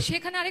করলে পারে।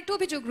 সেখানে আরেকটা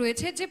অভিযোগ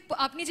রয়েছে যে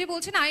আপনি যে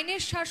বলছেন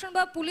আইনের শাসন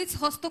বা পুলিশ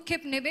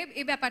হস্তক্ষেপ নেবে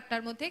এই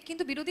ব্যাপারটার মধ্যে,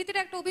 কিন্তু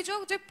বিরোধীদের একটা অভিযোগ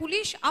যে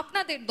পুলিশ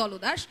আপনাদের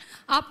দলদাস,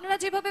 আপনারা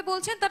যেভাবে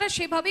বলছেন তারা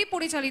সেভাবেই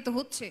পরিচালিত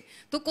হচ্ছে।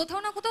 তো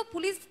কোথাও না কোথাও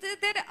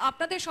পুলিশদের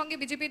আপনাদের সঙ্গে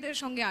বিজেপিদের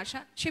সঙ্গে আসা,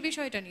 সে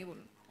বিষয়টা নিয়ে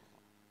বলুন।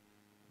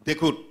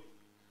 দেখুন,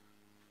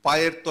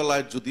 পায়ের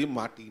তলায় যদি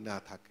মাটি না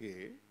থাকে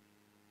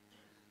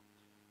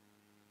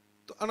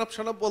তো আনাপ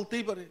শানাপ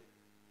বলতেই পারে।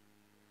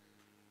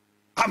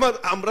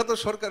 আমরা তো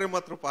সরকারে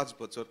মাত্র 5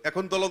 বছর,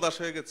 এখন দলদাস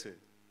হয়ে গেছে।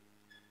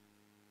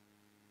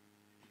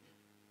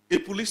 এই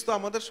পুলিশ তো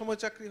আমাদের সময়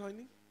চাকরি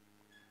হয়নি,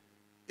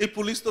 এই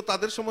পুলিশ তো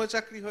তাদের সময়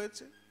চাকরি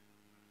হয়েছে।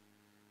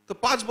 তো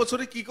 5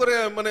 বছরে কি করে,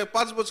 মানে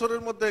 5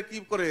 বছরের মধ্যে কি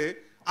করে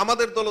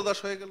আমাদের দলদাস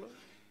হয়ে গেল?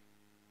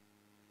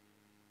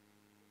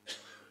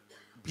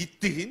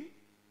 ভিত্তিহীন,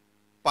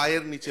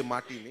 পায়ের নিচে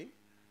মাটি নেই,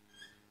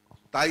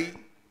 তাই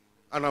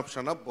আনাপ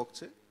শানাপ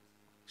বকছে।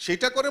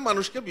 সেটা করে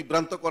মানুষকে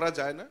বিভ্রান্ত করা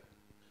যায় না।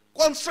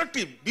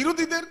 কনস্ট্রাকটিভ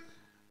বিরোধীদের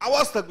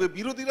আওয়াজ থাকবে।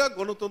 বিরোধীরা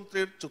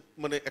গণতন্ত্রের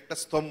মানে একটা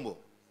স্তম্ভ।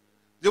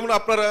 যেমন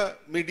আপনারা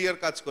মিডিয়ার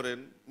কাজ করেন,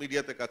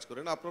 মিডিয়াতে কাজ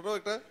করেন, আপনারাও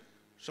একটা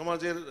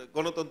সমাজের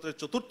গণতন্ত্রের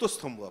চতুর্থ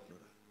স্তম্ভ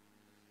আপনারা।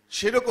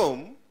 সেরকম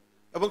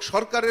এবং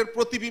সরকারের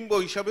প্রতিবিম্ব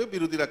হিসাবে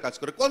বিরোধীরা কাজ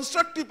করে।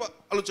 কনস্ট্রাকটিভ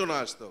আলোচনা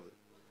আসতে হবে।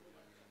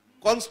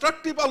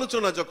 কনস্ট্রাকটিভ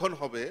আলোচনা যখন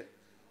হবে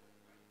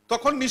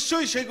তখন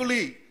নিশ্চয়ই সেগুলি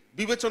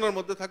বিবেচনার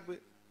মধ্যে থাকবে।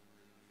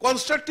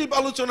 কনস্ট্রাকটিভ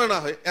আলোচনা না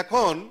হয়,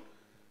 এখন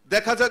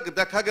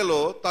দেখা গেল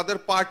তাদের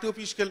পার্টি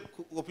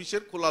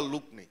অফিসের খোলা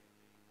লুক নেই।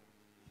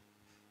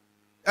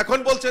 এখন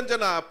বলছেন যে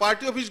না,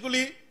 পার্টি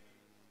অফিসগুলি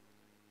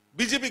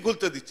বিজেপি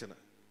খুলতে দিচ্ছে না।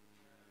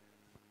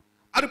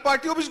 আর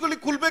পার্টি অফিসগুলি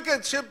খুলবে কে?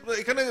 সে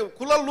এখানে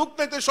খোলা লুক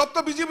নেই, তো সব তো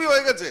বিজেপি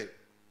হয়ে গেছে।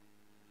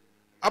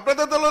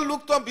 আপনাদের দলের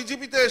লোক তো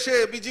বিজেপিতে এসে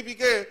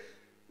বিজেপিকে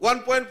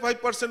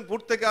 1.5%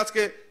 ভোট থেকে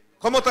আজকে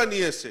ক্ষমতা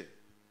নিয়ে এসে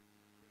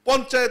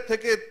পঞ্চায়েত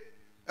থেকে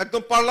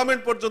একদম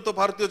পার্লামেন্ট পর্যন্ত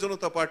ভারতীয়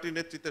জনতা পার্টির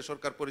নেতৃত্বে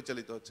সরকার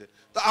পরিচালিত হচ্ছে।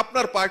 তো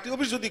আপনার পার্টি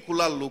অফিস যদি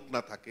খোলার লোক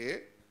না থাকে,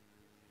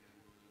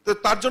 তো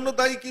তার জন্য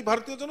দায়ী কি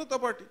ভারতীয় জনতা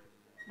পার্টি?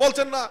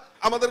 বলছেন না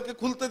আমাদেরকে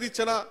খুলতে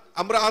দিচ্ছে না,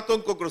 আমরা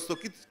আতঙ্কগ্রস্ত।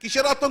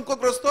 কিসের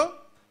আতঙ্কগ্রস্ত?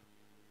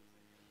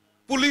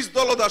 পুলিশ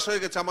দলদাস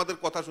হয়ে গেছে, আমাদের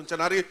কথা শুনছেন।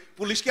 আরে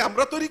পুলিশকে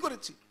আমরা তৈরি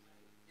করেছি?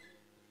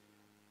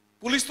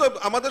 পুলিশ তো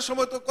আমাদের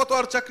সময় তো কত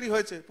আর চাকরি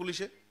হয়েছে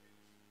পুলিশে,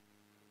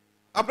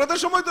 আপনাদের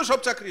সময় তো সব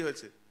চাকরি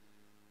হয়েছে।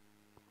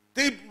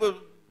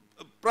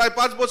 প্রায়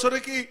 5 বছরে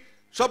কি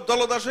সব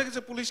দলদাস হয়ে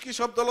গেছে? পুলিশ কি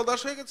সব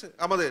দলদাস হয়ে গেছে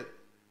আমাদের?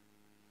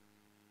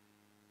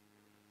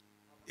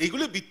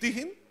 এইগুলি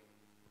ভিত্তিহীন।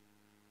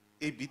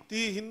 এই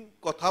ভিত্তিহীন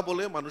কথা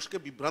বলে মানুষকে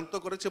বিভ্রান্ত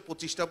করেছে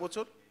 25টা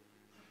বছর।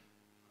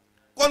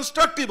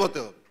 কনস্ট্রাকটিভ হতে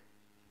হবে।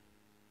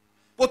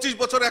 25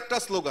 বছর একটা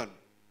স্লোগান,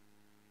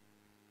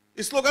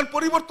 এই স্লোগান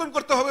পরিবর্তন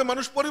করতে হবে।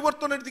 মানুষ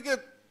পরিবর্তনের দিকে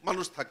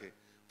মানুষ থাকে।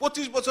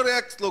 25 বছরে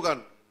এক স্লোগান,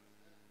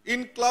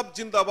 ইনকলাব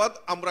জিন্দাবাদ,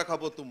 আমরা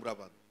খাবো তোমরা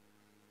বাদ।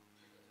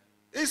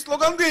 এই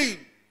স্লোগান দিয়েই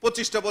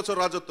 25টা বছর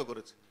রাজত্ব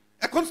করেছে।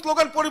 এখন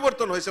স্লোগান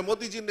পরিবর্তন হয়েছে,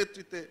 মোদিজির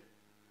নেতৃত্বে,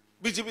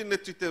 বিজেপির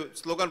নেতৃত্বে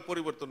স্লোগান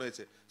পরিবর্তন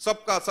হয়েছে।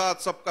 সবকা সাথ,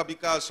 সবকা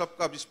বিকাশ,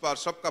 সবকা বিশ্বাস,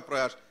 সবকা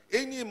প্রয়াস,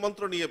 এই নিয়ে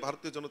মন্ত্র নিয়ে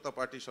ভারতীয় জনতা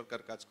পার্টি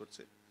সরকার কাজ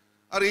করছে।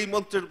 আর এই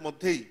মন্ত্রের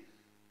মধ্যেই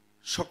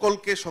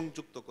সকলকে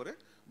সংযুক্ত করে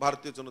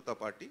ভারতীয় জনতা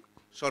পার্টি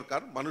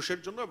সরকার মানুষের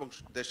জন্য এবং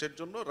দেশের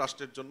জন্য,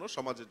 রাষ্ট্রের জন্য,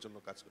 সমাজের জন্য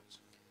কাজ করছে।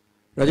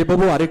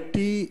 রাজীববাবু,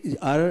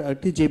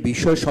 আরেকটি যে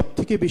বিষয় সব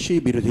থেকে বেশি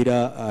বিরোধীরা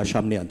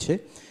সামনে আনছে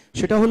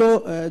সেটা হলো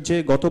যে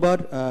গতবার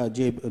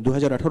যে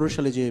 2018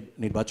 সালে যে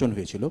নির্বাচন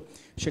হয়েছিল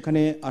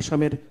সেখানে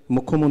আসামের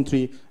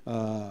মুখ্যমন্ত্রী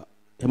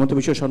হেমন্ত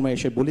বিশ্ব শর্মা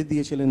এসে বলে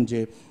দিয়েছিলেন যে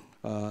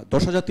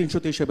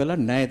 10,323 বেলা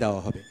ন্যায়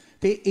দেওয়া হবে।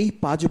 তো এই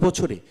 5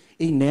 বছরে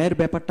এই ন্যায়ের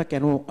ব্যাপারটা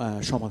কেন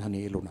সমাধানে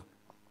এলো না?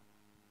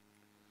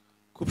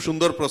 খুব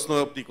সুন্দর প্রশ্ন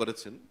আপনি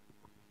করেছেন।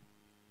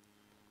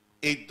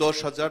 এই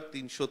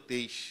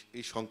 10,323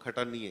 এই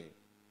সংখ্যাটা নিয়ে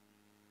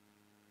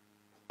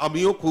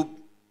আমিও খুব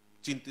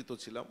চিন্তিত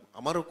ছিলাম,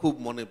 আমারও খুব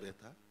মনে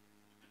ব্যথা।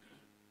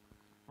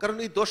 কারণ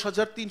এই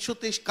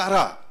 10,323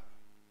 কারা?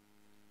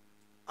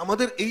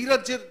 আমাদের এই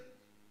রাজ্যের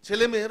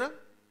ছেলে মেয়েরা,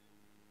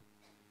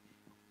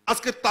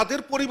 আজকে তাদের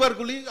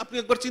পরিবারগুলি আপনি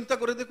একবার চিন্তা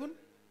করে দেখুন,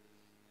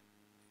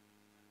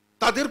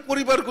 তাদের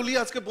পরিবারগুলি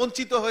আজকে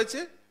বঞ্চিত হয়েছে।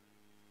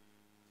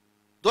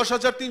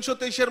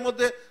 10,323-এর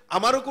মধ্যে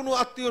আমারও কোনো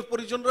আত্মীয়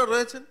পরিজনরা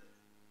রয়েছেন,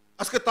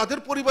 আজকে তাদের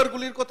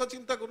পরিবারগুলির কথা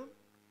চিন্তা করুন।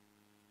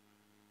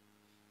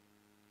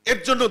 এর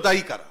জন্য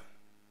দায়ী কারা?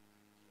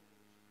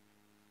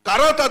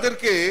 কারা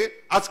তাদেরকে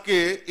আজকে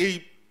এই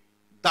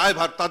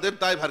দায়ভার, তাদের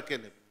দায়ভার কে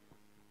নেবে?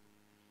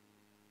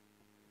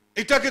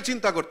 এটাকে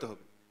চিন্তা করতে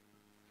হবে।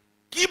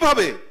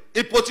 কিভাবে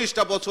এই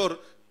 25টা বছর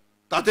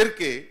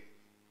তাদেরকে,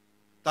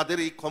 তাদের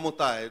এই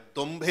ক্ষমতায়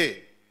দম্ভে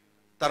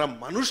তারা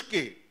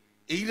মানুষকে,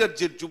 এই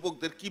রাজ্যের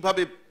যুবকদের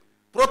কিভাবে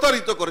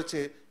প্রতারিত করেছে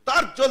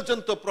তার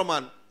জ্বলজ্বন্ত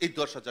প্রমাণ এই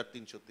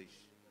 10,323।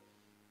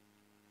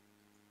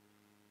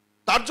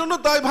 তার জন্য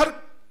দায়ভার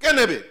কে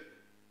নেবে?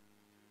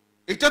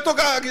 এটা তো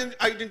আগে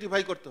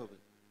আইডেন্টিফাই করতে হবে।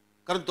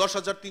 কারণ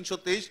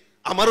 10,323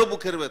 আমারও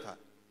বুকের ব্যথা,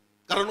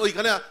 কারণ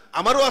ওইখানে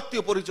আমারও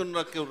আত্মীয়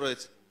পরিজনরা কেউ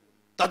রয়েছে,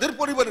 তাদের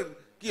পরিবারের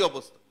কি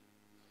অবস্থা।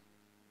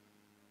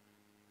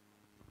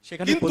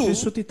 কিন্তু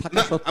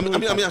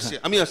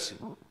আমি আসছি,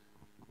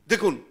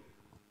 দেখুন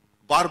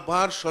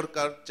বারবার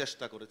সরকার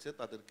চেষ্টা করেছে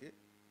তাদেরকে,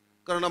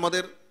 কারণ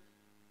আমাদের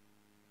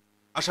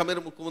আসামের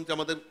মুখ্যমন্ত্রী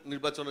আমাদের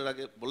নির্বাচনের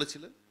আগে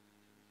বলেছিলেন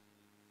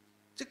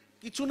যে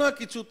কিছু না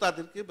কিছু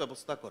তাদেরকে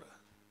ব্যবস্থা করা।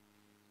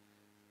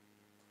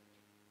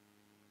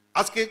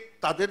 আজকে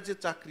তাদের যে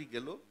চাকরি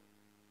গেল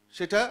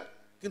সেটা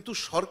কিন্তু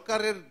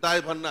সরকারের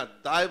দায়ভার না,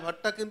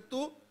 দায়ভারটা কিন্তু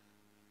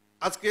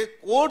আজকে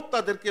কোর্ট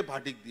তাদেরকে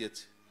ভার্ডিক্ট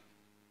দিয়েছে।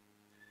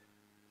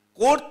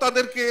 কোর্ট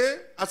তাদেরকে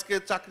আজকে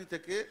চাকরি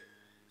থেকে,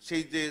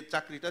 সেই যে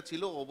চাকরিটা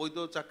ছিল অবৈধ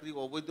চাকরি,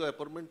 অবৈধ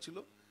অ্যাপয়েন্টমেন্ট ছিল,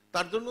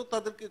 তার জন্য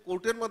তাদেরকে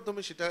কোর্টের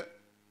মাধ্যমে সেটা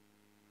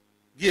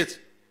গিয়েছে।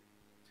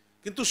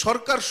 কিন্তু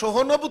সরকার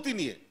সহানুভূতি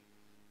নিয়ে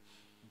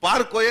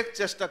বার কয়েক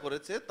চেষ্টা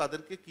করেছে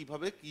তাদেরকে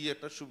কিভাবে কি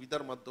একটা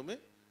সুবিধার মাধ্যমে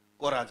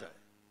করা যায়।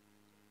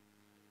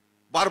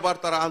 বারবার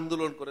তারা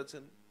আন্দোলন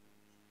করেছেন।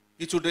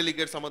 কিছু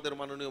ডেলিগেটস আমাদের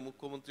মাননীয়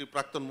মুখ্যমন্ত্রী,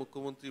 প্রাক্তন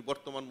মুখ্যমন্ত্রী,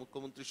 বর্তমান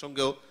মুখ্যমন্ত্রীর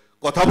সঙ্গেও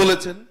কথা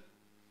বলেছেন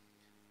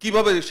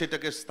কিভাবে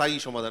সেটাকে স্থায়ী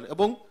সমাধান।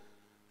 এবং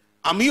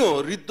আমিও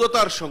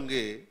হৃদ্যতার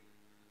সঙ্গে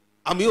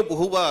আমিও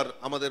বহুবার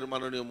আমাদের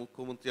মাননীয়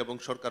মুখ্যমন্ত্রী এবং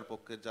সরকার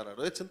পক্ষের যারা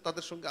রয়েছেন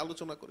তাদের সঙ্গে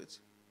আলোচনা করেছি।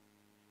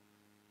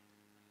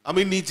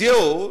 আমি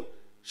নিজেও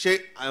সে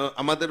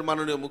আমাদের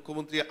মাননীয়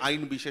মুখ্যমন্ত্রী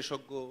আইন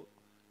বিশেষজ্ঞ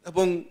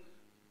এবং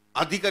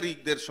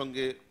আধিকারিকদের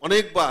সঙ্গে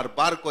অনেকবার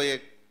বার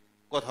কয়েক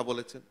কথা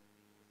বলেছেন,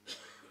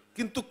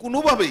 কিন্তু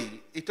কোনোভাবেই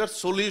এটার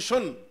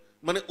সলিউশন,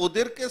 মানে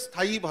ওদেরকে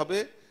স্থায়ীভাবে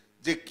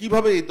যে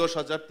কিভাবে এই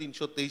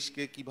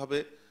 10,323-কে কিভাবে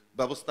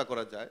ব্যবস্থা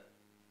করা যায়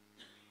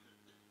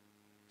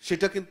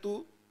সেটা কিন্তু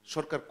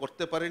সরকার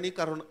করতে পারেনি,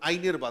 কারণ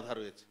আইনের বাধা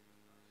রয়েছে।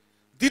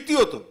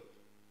 দ্বিতীয়ত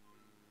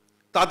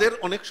তাদের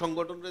অনেক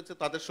সংগঠন রয়েছে,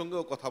 তাদের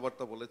সঙ্গেও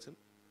কথাবার্তা বলেছেন।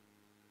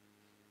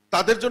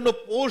 তাদের জন্য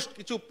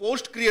কিছু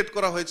পোস্ট ক্রিয়েট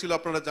করা হয়েছিল,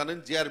 আপনারা জানেন,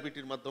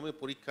 জেআরবিটির মাধ্যমে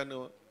পরীক্ষা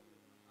নেওয়া।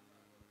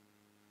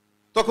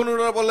 তখন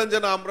ওনারা বললেন যে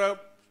না, আমরা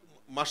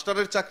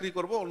মাস্টারের চাকরি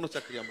করব, অন্য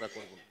চাকরি আমরা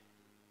করব না।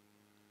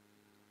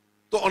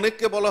 তো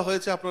অনেককে বলা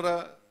হয়েছে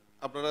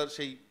আপনারা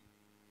সেই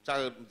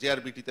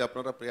জেআরবিটিতে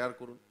আপনারা প্রেয়ার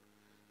করুন,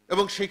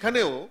 এবং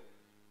সেখানেও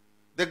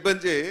দেখবেন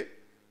যে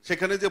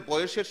সেখানে যে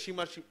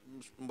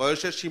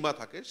বয়সের সীমা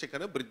থাকে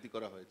সেখানে বৃদ্ধি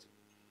করা হয়েছে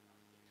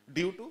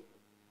ডিউ টু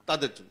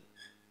তাদের জন্য।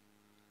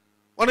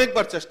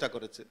 অনেকবার চেষ্টা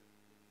করেছে।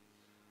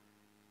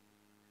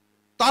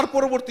 তার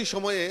পরবর্তী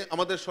সময়ে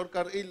আমাদের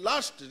সরকার এই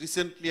লাস্ট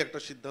রিসেন্টলি একটা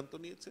সিদ্ধান্ত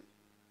নিয়েছে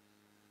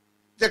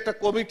যে একটা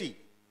কমিটি,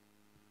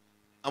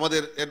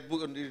 আমাদের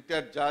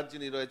রিটায়ার্ড জাজ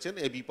যিনি রয়েছেন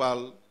এবি পাল,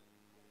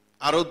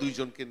 আরো 2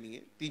 জনকে নিয়ে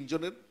 3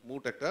 জনের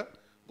মোট একটা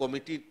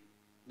কমিটি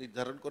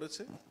নির্ধারণ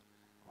করেছে,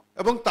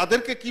 এবং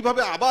তাদেরকে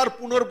কিভাবে আবার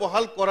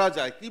পুনর্বহাল করা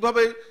যায়,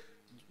 কিভাবে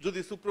যদি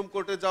সুপ্রিম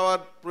কোর্টে যাওয়ার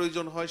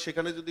প্রয়োজন হয়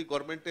সেখানে যদি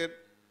গভর্নমেন্টের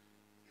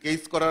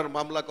কেস করার,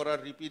 মামলা করার,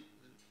 রিপিট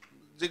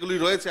যেগুলি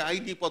রয়েছে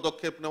আইনি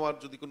পদক্ষেপ নেওয়ার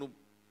যদি কোনো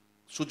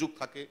সুযোগ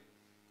থাকে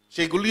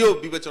সেগুলিও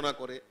বিবেচনা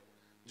করে,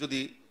 যদি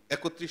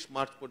 31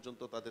 মার্চ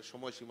পর্যন্ত তাদের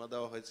সময়সীমা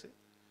দেওয়া হয়েছে,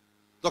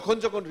 তখন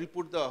যখন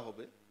রিপোর্ট দেওয়া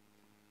হবে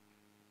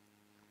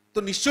তো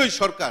নিশ্চয়ই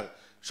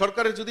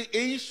সরকারের যদি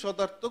এই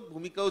সদার্থক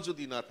ভূমিকাও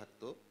যদি না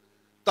থাকতো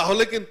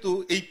তাহলে কিন্তু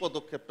এই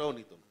পদক্ষেপটাও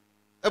নিত না।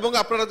 এবং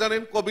আপনারা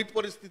জানেন কোভিড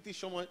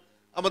পরিস্থিতির সময়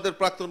আমাদের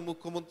প্রাক্তন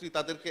মুখ্যমন্ত্রী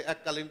তাদেরকে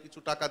এককালীন কিছু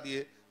টাকা দিয়ে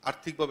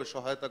আর্থিকভাবে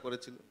সহায়তা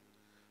করেছিল।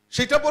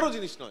 সেটা বড়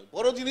জিনিস নয়,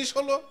 বড় জিনিস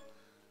হলো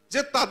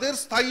যে তাদের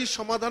স্থায়ী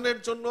সমাধানের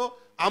জন্য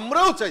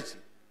আমরাও চাইছি,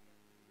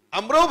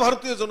 আমরাও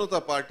ভারতীয় জনতা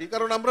পার্টি,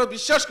 কারণ আমরা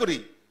বিশ্বাস করি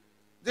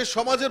যে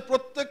সমাজের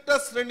প্রত্যেকটা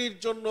শ্রেণীর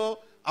জন্য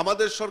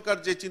আমাদের সরকার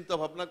যে চিন্তা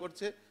ভাবনা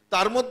করছে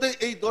তার মধ্যে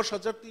এই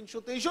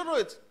 10,323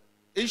 রয়েছে,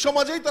 এই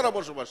সমাজেই তারা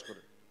বসবাস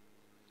করে।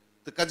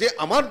 কাজে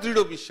আমার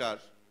দৃঢ় বিশ্বাস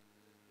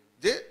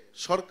যে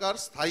সরকার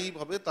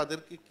স্থায়ীভাবে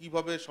তাদেরকে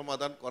কিভাবে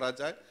সমাধান করা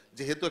যায়,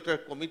 যেহেতু একটা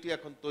কমিটি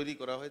এখন তৈরি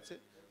করা হয়েছে,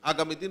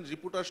 আগামী দিন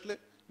রিপোর্ট আসলে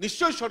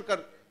নিশ্চয়ই সরকার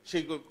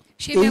সেই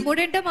সেই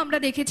মেমোরেন্ডাম আমরা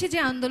দেখেছি যে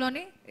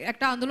আন্দোলনে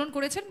একটা আন্দোলন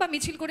করেছেন বা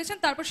মিছিল করেছেন,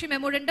 তারপর সেই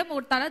মেমোরেন্ডাম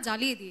তারা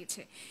জ্বালিয়ে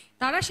দিয়েছে।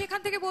 তারা সেখান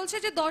থেকে বলছে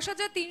যে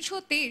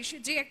 10,323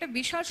 যে একটা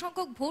বিশাল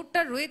সংখ্যক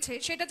ভোটার রয়েছে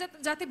সেটা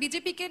যাতে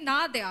বিজেপিকে না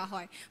দেওয়া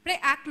হয়, প্রায়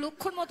 1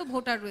 লক্ষর মতো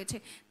ভোটার রয়েছে,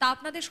 তা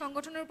আপনাদের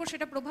সংগঠনের উপর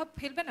সেটা প্রভাব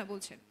ফেলবে না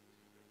বলছেন?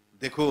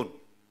 দেখুন,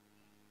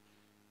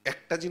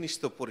 একটা জিনিস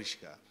তো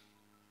পরিষ্কার,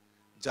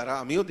 যারা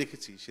আমিও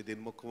দেখেছি সেদিন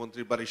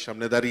মুখ্যমন্ত্রীর বাড়ির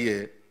সামনে দাঁড়িয়ে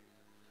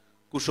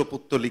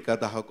কুশপুত্তলিকা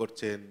দাহ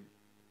করছেন,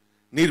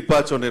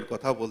 নির্বাচনের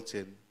কথা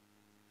বলছেন,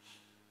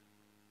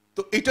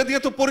 তো এটা দিয়ে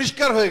তো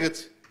পরিষ্কার হয়ে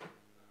গেছে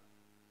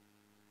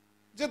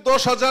যে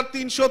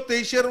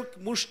 10,323-এর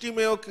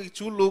মুষ্টিমেয়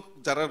কিছু লোক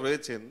যারা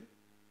রয়েছেন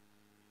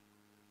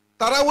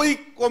তারা ওই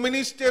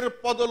কমিউনিস্টের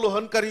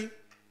পদলোহনকারী।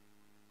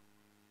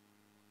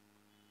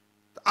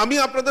 আমি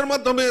আপনাদের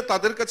মাধ্যমে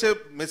তাদের কাছে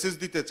মেসেজ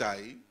দিতে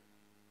চাই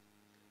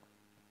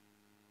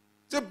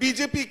যে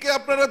বিজেপিকে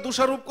আপনারা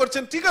দোষারোপ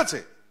করছেন, ঠিক আছে,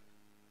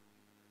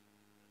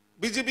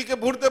 বিজেপিকে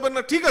ভোট দেবেন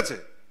না, ঠিক আছে,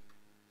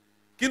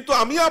 কিন্তু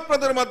আমি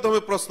আপনাদের মাধ্যমে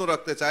প্রশ্ন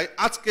রাখতে চাই,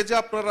 আজকে যে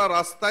আপনারা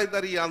রাস্তায়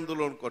দাঁড়িয়ে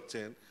আন্দোলন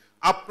করছেন,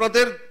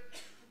 আপনাদের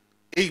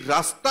এই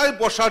রাস্তায়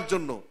বসার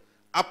জন্য,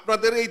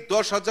 আপনাদের এই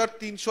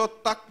 10,300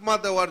 তাকমা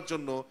দেওয়ার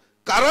জন্য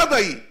কারা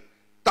দায়ী?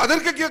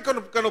 তাদেরকে কি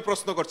কেন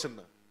প্রশ্ন করছেন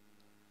না?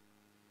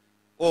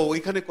 ও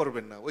ওইখানে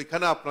করবেন না,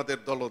 ওইখানে আপনাদের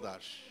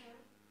দলদাস,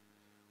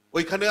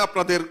 ওইখানে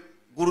আপনাদের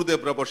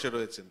গুরুদেবরা বসে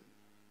রয়েছেন।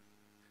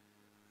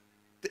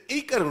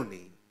 এই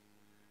কারণেই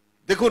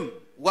দেখুন,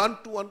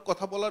 1-to-1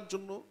 কথা বলার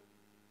জন্য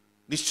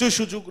নিশ্চয়ই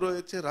সুযোগ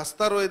রয়েছে,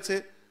 রাস্তা রয়েছে,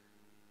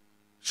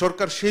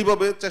 সরকার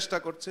সেইভাবে চেষ্টা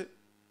করছে,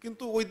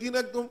 কিন্তু ওই দিন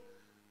একদম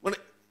মানে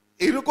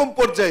এইরকম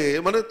পর্যায়ে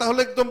মানে তাহলে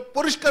একদম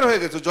পরিষ্কার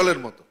হয়ে গেছে জলের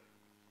মতো।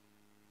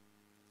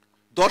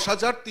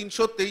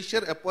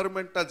 10,323-এর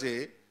অ্যাপয়েন্টমেন্টটা যে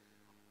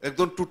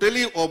একদম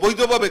টোটালি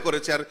অবৈধভাবে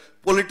করেছে আর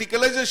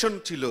পলিটিক্যালাইজেশন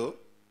ছিল,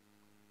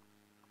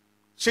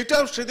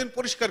 সেটাও সেদিন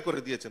পরিষ্কার করে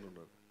দিয়েছেন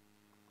ওনারা।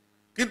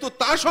 কিন্তু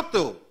তা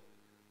সত্ত্বেও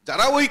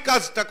যারা ওই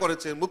কাজটা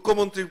করেছেন,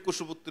 মুখ্যমন্ত্রীর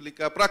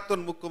কুশপুত্তলিকা, প্রাক্তন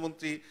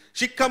মুখ্যমন্ত্রী,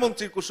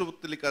 শিক্ষামন্ত্রীর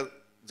কুশপুত্তলিকা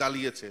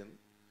জ্বালিয়েছেন,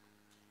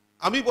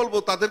 আমি বলবো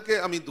তাদেরকে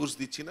আমি দোষ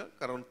দিচ্ছি না,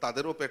 কারণ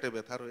তাদেরও পেটে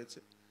ব্যথা রয়েছে।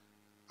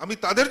 আমি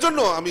তাদের জন্য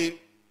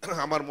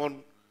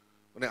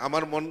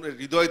আমার মন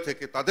হৃদয়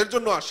থেকে তাদের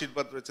জন্য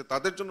আশীর্বাদ রয়েছে,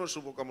 তাদের জন্য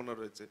শুভকামনা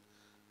রয়েছে,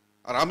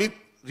 আর আমি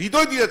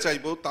হৃদয় দিয়ে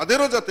চাইবো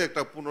তাদেরও যাতে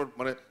একটা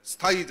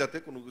স্থায়ী যাতে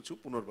কোনো কিছু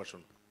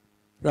পুনর্বাসন।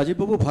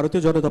 রাজীববাবু,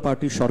 ভারতীয় জনতা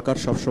পার্টির সরকার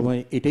সবসময়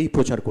এটাই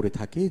প্রচার করে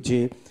থাকে যে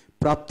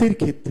প্রাপ্তির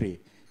ক্ষেত্রে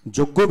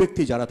যোগ্য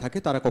ব্যক্তি যারা থাকে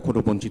তারা কখনো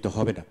বঞ্চিত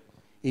হবে না,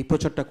 এই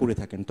প্রচারটা করে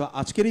থাকেন। তো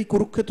আজকের এই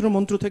কুরুক্ষেত্র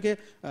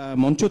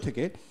মঞ্চ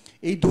থেকে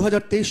এই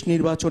 2023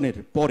 নির্বাচনের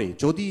পরে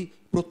যদি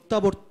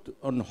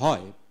প্রত্যাবর্তন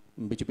হয়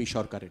বিজেপি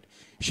সরকারের,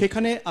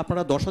 সেখানে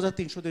আপনারা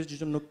 10,300-দের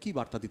জন্য কি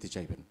বার্তা দিতে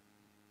চাইবেন?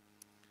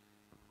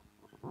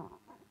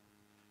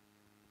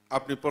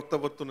 আপনি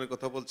প্রত্যাবর্তনের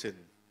কথা বলছেন,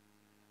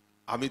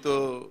 আমি তো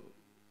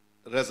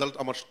রেজাল্ট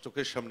আমার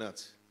চোখের সামনে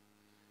আছে।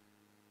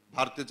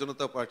 ভারতীয়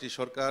জনতা পার্টি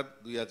সরকার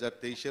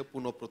 2023-এ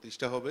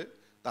পুনঃপ্রতিষ্ঠা হবে,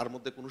 তার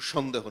মধ্যে কোনো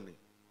সন্দেহ নেই।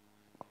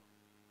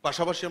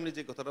 পাশাপাশি আপনি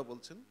যে কথাটা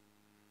বলছেন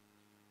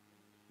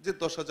যে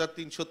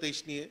 10,323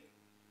 নিয়ে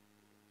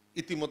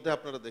ইতিমধ্যে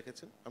আপনারা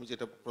দেখেছেন, আমি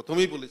যেটা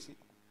প্রথমেই বলেছি,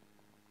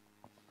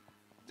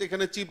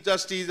 যেখানে চিফ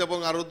জাস্টিস এবং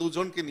আরো 2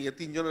 জনকে নিয়ে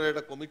 3 জনের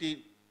একটা কমিটি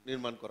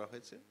নির্মাণ করা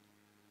হয়েছে।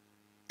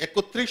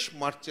 31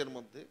 মার্চের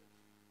মধ্যে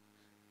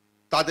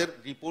তাদের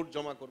রিপোর্ট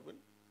জমা করবেন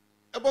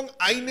এবং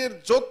আইনের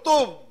যত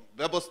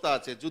ব্যবস্থা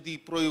আছে যদি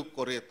প্রয়োগ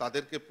করে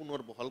তাদেরকে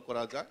পুনর্বহাল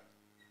করা যায়,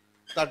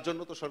 তার জন্য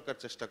তো সরকার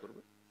চেষ্টা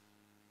করবে।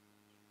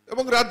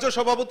 এবং রাজ্য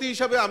সভাপতি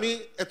হিসাবে আমি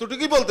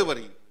এতটুকুই বলতে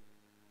পারি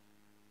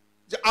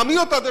যে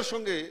আমিও তাদের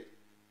সঙ্গে,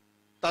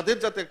 তাদের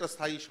যাতে একটা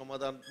স্থায়ী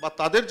সমাধান বা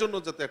তাদের জন্য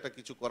যাতে একটা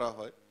কিছু করা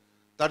হয়,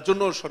 তার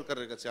জন্য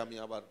সরকারের কাছে আমি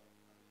আবার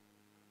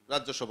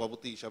রাজ্য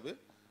সভাপতি হিসাবে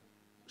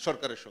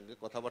সরকারের সঙ্গে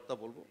কথাবার্তা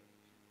বলবো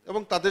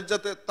এবং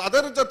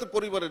তাদের যাতে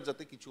পরিবারের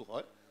যাতে কিছু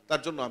হয়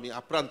তার জন্য আমি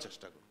আপ্রাণ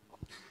চেষ্টা করব।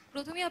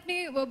 প্রথমে আপনি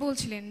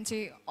বলছিলেন যে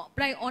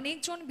প্রায়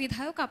অনেকজন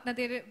বিধায়ক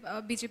আপনাদের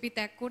বিজেপি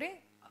ত্যাগ করে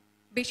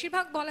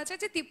বেশিরভাগ বলা যায়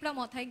যে তিপ্রা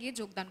মথায় গিয়ে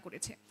যোগদান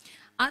করেছে।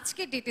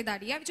 আজকে ডেটে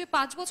দাঁড়িয়ে আমি যদি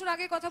 5 বছর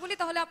আগে কথা বলি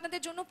তাহলে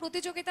আপনাদের জন্য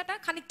প্রতিযোগিতাটা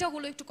খানিকটা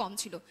হলো একটু কম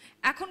ছিল,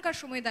 এখনকার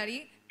সময়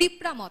দাঁড়িয়ে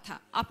তিপ্রা মথা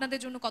আপনাদের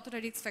জন্য কতটা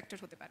রিস্ক ফ্যাক্টর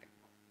হতে পারে?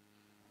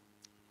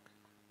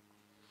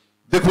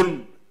 দেখুন,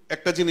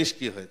 একটা জিনিস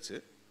কি হয়েছে,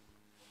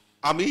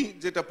 আমি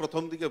যেটা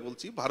প্রথম দিকে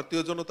বলছি,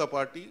 ভারতীয় জনতা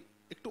পার্টি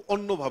একটু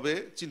অন্যভাবে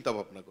চিন্তা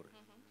ভাবনা করে।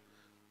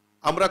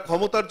 আমরা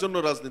ক্ষমতার জন্য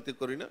রাজনীতি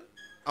করি না,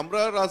 আমরা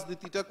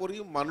রাজনীতিটা করি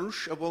মানুষ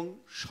এবং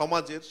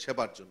সমাজের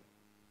সেবার জন্য।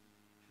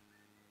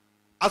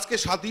 আজকে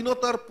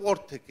স্বাধীনতার পর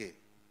থেকে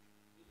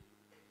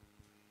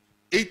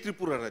এই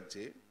ত্রিপুরা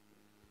রাজ্যে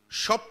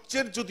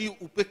সবচেয়ে যদি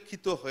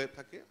উপেক্ষিত হয়ে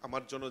থাকে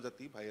আমার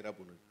জনজাতি ভাইয়েরা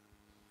বোনেরা।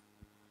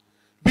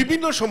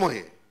 বিভিন্ন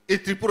সময়ে এই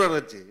ত্রিপুরা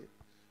রাজ্যে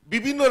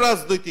বিভিন্ন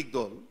রাজনৈতিক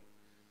দল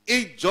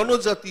এই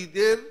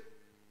জনজাতিদের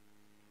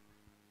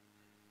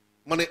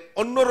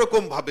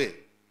অন্যরকম ভাবে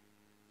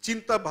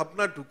চিন্তা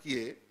ভাবনা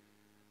ঢুকিয়ে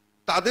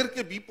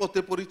তাদেরকে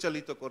বিপথে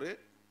পরিচালিত করে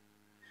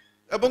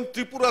এবং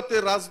ত্রিপুরাতে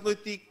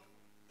রাজনৈতিক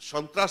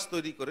সন্ত্রাস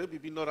তৈরি করে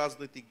বিভিন্ন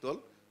রাজনৈতিক দল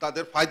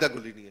তাদের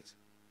ফায়দাগুলি নিয়েছে।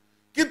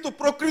 কিন্তু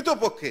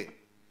প্রকৃতপক্ষে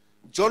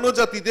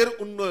জনজাতিদের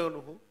উন্নয়ন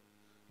হোক,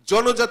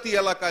 জনজাতি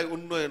এলাকায়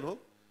উন্নয়ন হোক,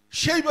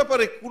 সেই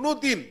ব্যাপারে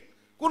কোনোদিন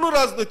কোনো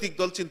রাজনৈতিক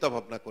দল চিন্তা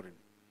ভাবনা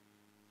করেনি।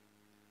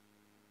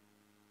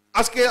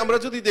 আজকে আমরা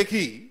যদি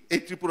দেখি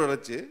এই ত্রিপুরা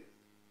রাজ্যে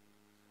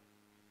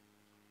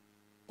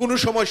কোন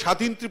সময়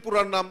স্বাধীন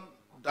ত্রিপুরার নাম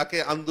ডাকে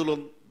আন্দোলন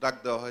ডাক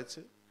দেওয়া হয়েছে,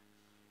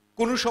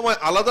 কোন সময়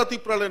আলাদা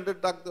ত্রিপুরাল্যান্ডের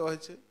ডাক দেওয়া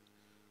হয়েছে,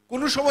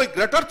 কোন সময়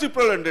গ্রেটার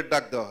ত্রিপুরাল্যান্ডের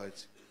ডাক দেওয়া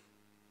হয়েছে।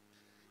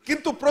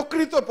 কিন্তু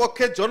প্রকৃত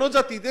পক্ষে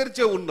জনজাতিদের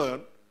যে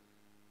উন্নয়ন,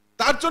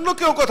 তার জন্য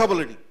কেউ কথা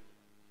বলেনি।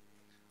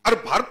 আর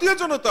ভারতীয়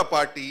জনতা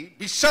পার্টি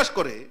বিশ্বাস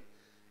করে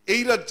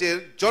এই রাজ্যের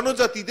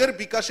জনজাতিদের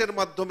বিকাশের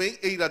মাধ্যমেই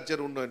এই রাজ্যের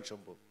উন্নয়ন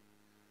সম্ভব।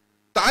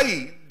 তাই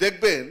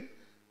দেখবেন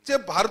যে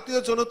ভারতীয়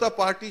জনতা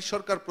পার্টি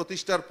সরকার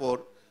প্রতিষ্ঠার পর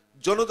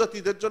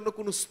জনজাতিদের জন্য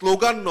কোনো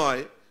স্লোগান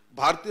নয়,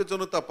 ভারতীয়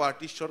জনতা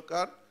পার্টি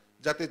সরকার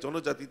যাতে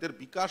জনজাতিদের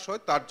বিকাশ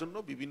হয় তার জন্য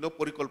বিভিন্ন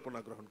পরিকল্পনা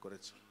গ্রহণ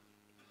করেছে।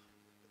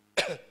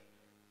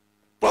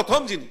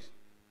 প্রথম জিনিস,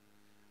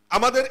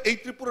 আমাদের এই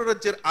ত্রিপুরা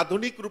রাজ্যের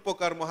আধুনিক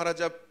রূপকার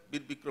মহারাজা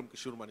বীর বিক্রম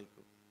কিশোর মানিক্য,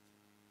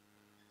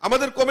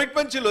 আমাদের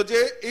কমিটমেন্ট ছিল যে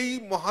এই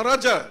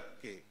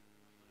মহারাজাকে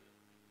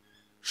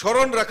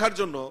স্মরণ রাখার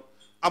জন্য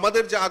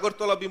আমাদের যে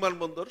আগরতলা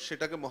বিমানবন্দর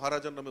সেটাকে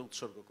মহারাজার নামে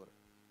উৎসর্গ করে।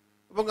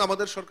 এবং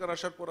আমাদের সরকার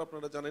আসার পর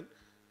আপনারা জানেন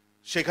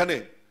সেখানে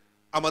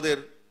আমাদের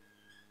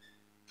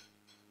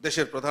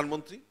দেশের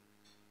প্রধানমন্ত্রী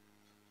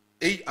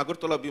এই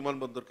আগরতলা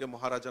বিমানবন্দরকে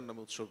মহারাজার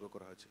নামে উৎসর্গ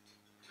করা হয়েছে।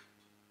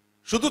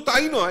 শুধু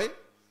তাই নয়,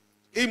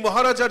 এই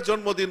মহারাজার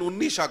জন্মদিন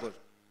 19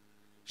 আগস্ট,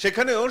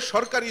 সেখানেও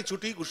সরকারি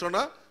ছুটি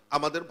ঘোষণা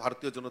আমাদের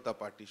ভারতীয় জনতা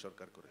পার্টি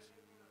সরকার করেছে।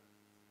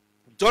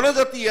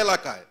 জনজাতি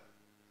এলাকায়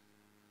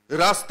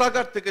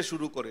রাস্তাঘাট থেকে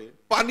শুরু করে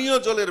পানীয়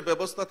জলের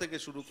ব্যবস্থা থেকে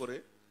শুরু করে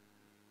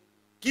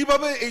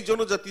কিভাবে এই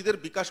জনজাতিদের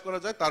বিকাশ করা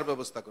যায় তার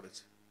ব্যবস্থা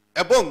করেছে।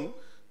 এবং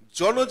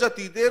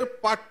জনজাতিদের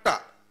পাট্টা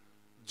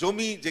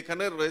জমি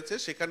যেখানে রয়েছে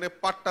সেখানে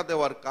পাট্টা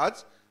দেওয়ার কাজ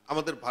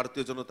আমাদের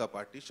ভারতীয় জনতা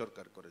পার্টি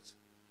সরকার করেছে।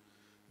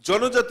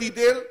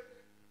 জনজাতিদের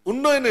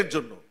উন্নয়নের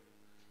জন্য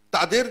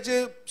তাদের যে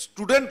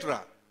স্টুডেন্টরা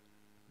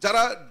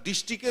যারা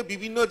ডিস্ট্রিক্টে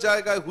বিভিন্ন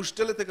জায়গায়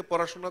হোস্টেলে থেকে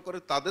পড়াশোনা করে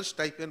তাদের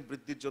স্টাইপেন্ড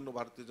বৃদ্ধির জন্য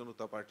ভারতীয়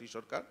জনতা পার্টি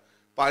সরকার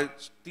প্রায়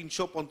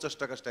 350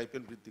 টাকা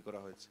স্টাইপেন্ড বৃদ্ধি করা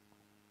হয়েছে।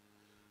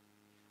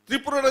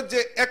 ত্রিপুরা রাজ্যে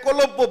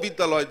একলব্য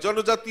বিদ্যালয়,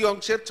 জনজাতি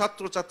অংশের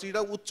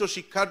ছাত্রছাত্রীরা উচ্চ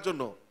শিক্ষার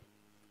জন্য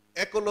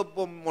একলব্য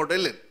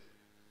মডেলের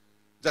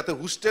যাতে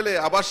হোস্টেলে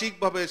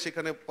আবাসিকভাবে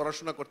সেখানে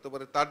পড়াশোনা করতে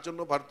পারে তার জন্য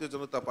ভারতীয়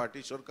জনতা পার্টি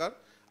সরকার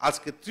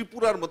আজকে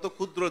ত্রিপুরার মতো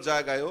ক্ষুদ্র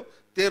জায়গায়ও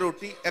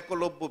 13টি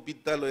একলব্য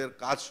বিদ্যালয়ের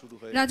কাজ শুরু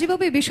হয়েছে।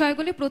 রাজীববাবু, এই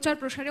বিষয়গুলি প্রচার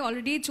প্রসারে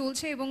অলরেডি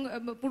চলছে এবং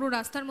পুরো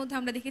রাস্তার মধ্যে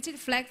আমরা দেখেছি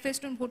ফ্ল্যাগ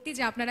ফেস্টুন ভর্তি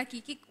যে আপনারা কি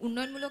কি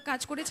উন্নয়নমূলক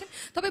কাজ করেছেন।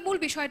 তবে মূল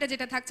বিষয়টা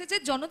যেটা থাকছে যে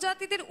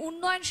জনজাতিদের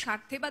উন্নয়ন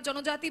স্বার্থে বা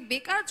জনজাতি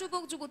বেকার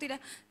যুবক যুবতীরা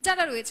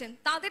যারা রয়েছেন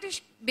তাদের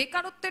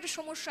বেকারত্বের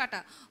সমস্যাটা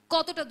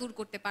কতটা দূর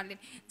করতে পারলেন?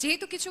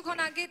 যেহেতু কিছুক্ষণ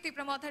আগে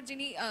তীব্রমাথার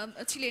যিনি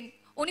ছিলেন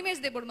অনিমেষ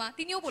দেববর্মা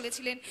তিনিও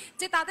বলেছিলেন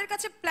যে তাদের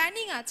কাছে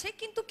প্ল্যানিং আছে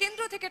কিন্তু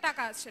কেন্দ্র থেকে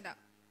টাকা আসছে না,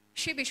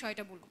 সে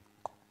বিষয়টা বলুন।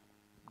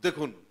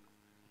 দেখুন,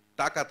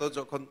 টাকা তো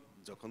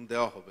যখন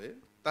দেওয়া হবে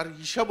তার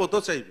হিসাবও তো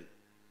চাইবে।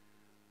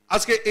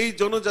 আজকে এই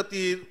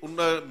জনজাতির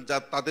উন্নয়ন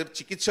তাদের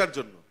চিকিৎসার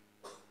জন্য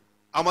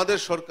আমাদের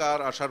সরকার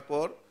আসার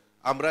পর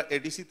আমরা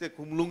এডিসিতে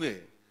কুমলুঙে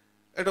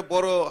একটা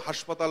বড়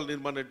হাসপাতাল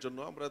নির্মাণের জন্য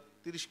আমরা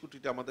 30 কোটি,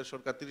 আমাদের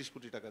সরকার 30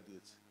 কোটি টাকা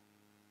দিয়েছে।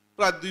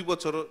 প্রায় 2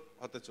 বছর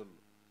হতে চলল,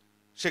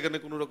 সেখানে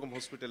কোনো রকম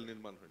হসপিটাল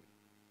নির্মাণ হয়নি।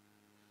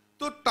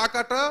 তো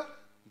টাকাটা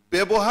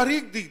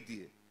ব্যবহারিক দিক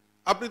দিয়ে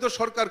আপনি তো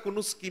সরকার কোন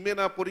স্কিমে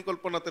না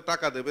পরিকল্পনাতে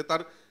টাকা দেবে,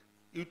 তার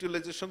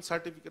ইউটিলাইজেশন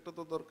সার্টিফিকেটও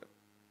তো দরকার।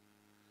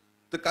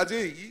 তো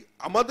কাজেই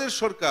আমাদের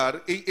সরকার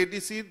এই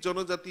এডিসির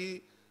জনজাতি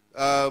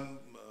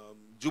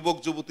যুবক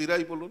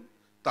যুবতীরাই বলুন,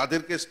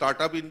 তাদেরকে স্টার্ট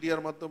আপ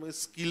ইন্ডিয়ার মাধ্যমে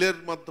স্কিলের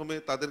মাধ্যমে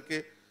তাদেরকে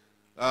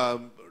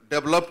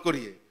ডেভেলপ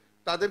করিয়ে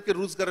তাদেরকে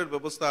রোজগারের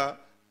ব্যবস্থা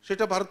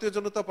সেটা ভারতীয়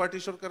জনতা পার্টি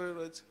সরকারের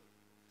রয়েছে।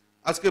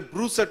 আজকে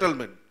ব্রু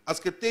সেটেলমেন্ট,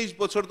 আজকে 23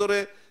 বছর ধরে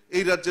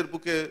এই রাজ্যের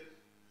বুকে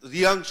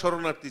রিয়াং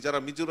শরণার্থী যারা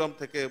মিজোরাম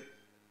থেকে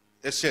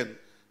এসেন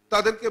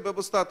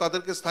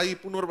তাদেরকে স্থায়ী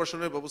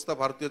পুনর্বাসনের ব্যবস্থা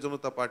ভারতীয়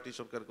জনতা পার্টি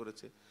সরকার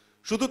করেছে।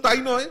 শুধু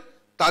তাই নয়,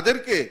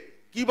 তাদেরকে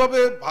কিভাবে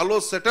ভালো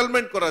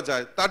সেটেলমেন্ট করা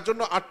যায় তার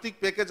জন্য আর্থিক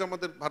প্যাকেজ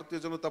আমাদের ভারতীয়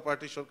জনতা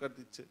পার্টি সরকার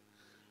দিচ্ছে।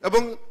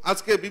 এবং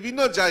আজকে বিভিন্ন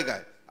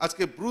জায়গায়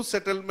আজকে ব্রু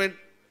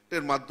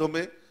সেটেলমেন্টের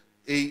মাধ্যমে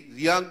এই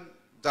রিয়াং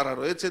যারা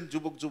রয়েছেন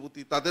যুবক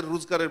যুবতী তাদের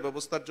রোজগারের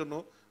ব্যবস্থার জন্য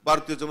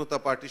ভারতীয় জনতা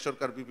পার্টি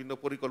সরকার বিভিন্ন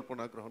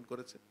পরিকল্পনা গ্রহণ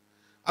করেছে।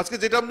 আজকে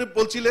যেটা আপনি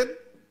বলছিলেন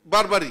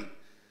বারবারই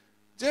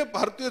যে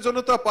ভারতীয়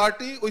জনতা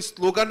পার্টি ওই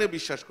স্লোগানে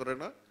বিশ্বাস করে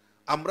না।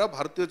 আমরা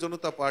ভারতীয়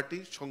জনতা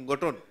পার্টির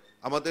সংগঠন,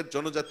 আমাদের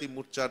জনজাতি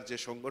মোর্চার যে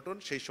সংগঠন,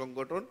 সেই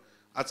সংগঠন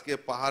আজকে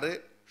পাহাড়ে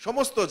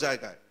সমস্ত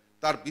জায়গায়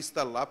তার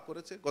বিস্তার লাভ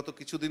করেছে। গত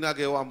কিছুদিন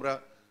আগেও আমরা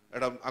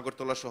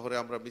আগরতলা শহরে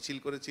আমরা মিছিল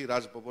করেছি,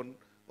 রাজভবন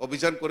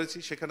অভিযান করেছি,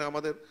 সেখানে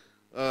আমাদের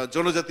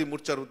জনজাতি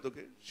মোর্চার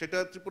উদ্যোগে। সেটা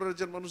ত্রিপুরা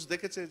রাজ্যের মানুষ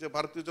দেখেছে যে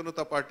ভারতীয়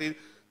জনতা পার্টির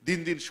দিন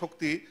দিন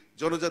শক্তি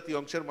জনজাতি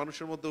অংশের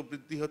মানুষের মধ্যেও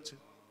বৃদ্ধি হচ্ছে।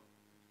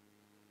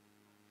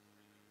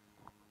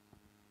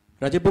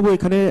 রাজীববাবু,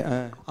 এখানে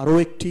আরও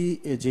একটি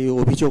যে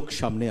অভিযোগ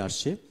সামনে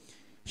আসছে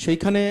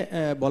সেইখানে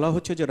বলা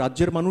হচ্ছে যে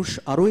রাজ্যের মানুষ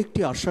আরও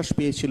একটি আশ্বাস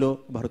পেয়েছিল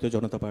ভারতীয়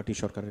জনতা পার্টি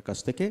সরকারের কাছ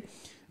থেকে,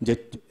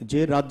 যে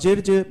রাজ্যের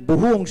যে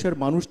বহু অংশের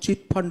মানুষ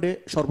চিটফান্ডে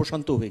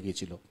সর্বশান্ত হয়ে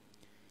গিয়েছিল,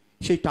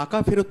 সেই টাকা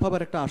ফেরত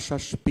পাবার একটা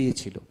আশ্বাস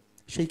পেয়েছিল।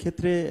 সেই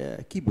ক্ষেত্রে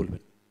কি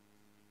বলবেন?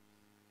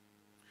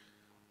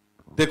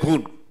 দেখুন,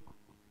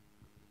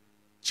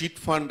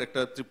 চিটফান্ড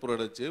একটা ত্রিপুরা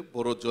রাজ্যে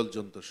বড়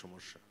জলজন্ত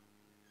সমস্যা।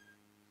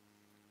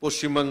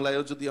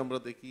 পশ্চিমবাংলায়ও যদি আমরা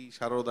দেখি,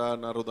 সারদা,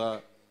 নারদা,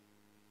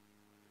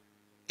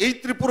 এই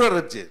ত্রিপুরা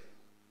রাজ্যে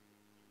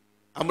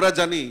আমরা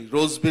জানি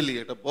রোজভ্যালি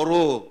একটা বড়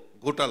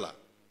ঘোটালা।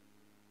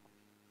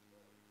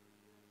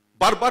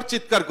 বারবার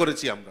চিৎকার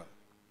করেছি আমরা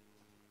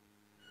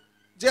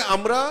যে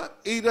আমরা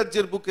এই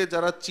রাজ্যের বুকে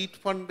যারা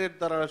চিটফান্ডের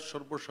দ্বারা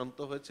সর্বশান্ত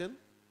হয়েছেন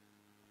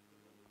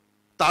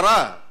তারা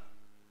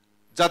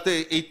যাতে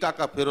এই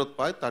টাকা ফেরত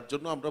পায় তার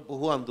জন্য আমরা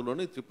বহু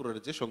আন্দোলনে ত্রিপুরা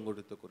রাজ্যে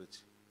সংগঠিত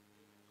করেছি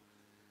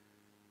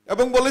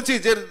এবং বলেছি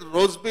যে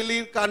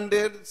রোজভ্যালির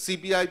কাণ্ডের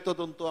সিবিআই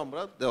তদন্ত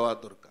আমরা দেওয়া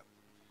দরকার।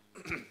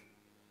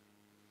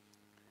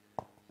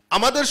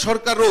 আমাদের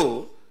সরকারও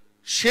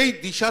সেই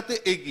দিশাতে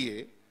এগিয়ে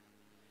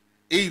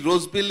এই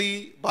রোজভ্যালি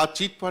বা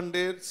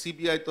চিটফান্ডের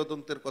সিবিআই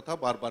তদন্তের কথা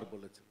বারবার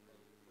বলেছে।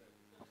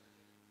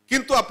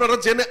 কিন্তু আপনারা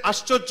জেনে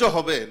আশ্চর্য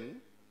হবেন,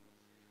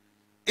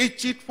 এই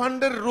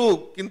চিটফান্ডের রোগ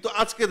কিন্তু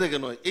আজকে থেকে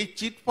নয়। এই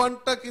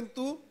চিটফান্ডটা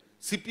কিন্তু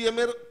সিপিএম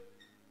এর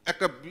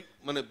একটা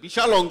মানে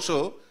বিশাল অংশ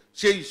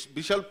সেই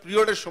বিশাল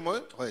পিরিয়ডের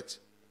সময় হয়েছে।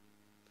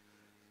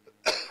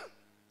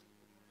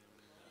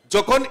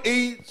 যখন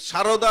এই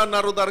সারদা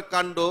নারদার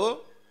কাণ্ড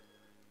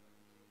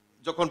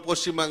যখন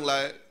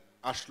পশ্চিমবাংলায়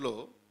আসলো,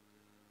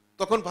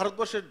 তখন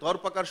ভারতবর্ষের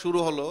ধরপাকড় শুরু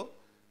হলো,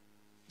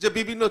 যে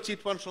বিভিন্ন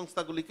চিটফান্ড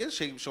সংস্থাগুলিকে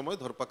সেই সময়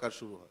ধরপাকড়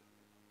শুরু হয়।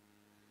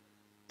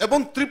 এবং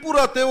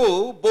ত্রিপুরাতেও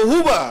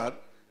বহুবার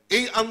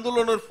এই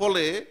আন্দোলনের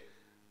ফলে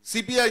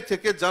সিবিআই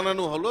থেকে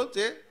জানানো হলো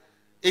যে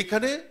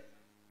এইখানে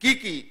কি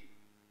কি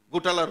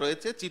ঘোটালা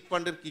রয়েছে,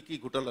 চিটফান্ডের কি কি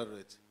ঘোটালা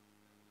রয়েছে।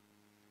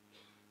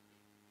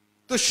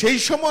 তো সেই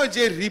সময়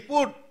যে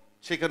রিপোর্ট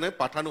সেখানে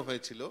পাঠানো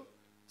হয়েছিল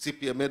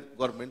সিপিএম এর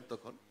গভর্নমেন্ট,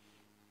 তখন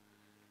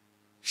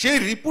সেই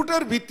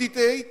রিপোর্টের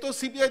ভিত্তিতেই তো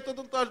সিবিআই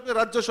তদন্ত আসবে,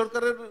 রাজ্য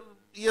সরকারের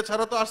ইয়ে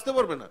ছাড়া তো আসতে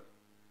পারবে না।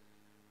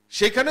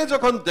 সেখানে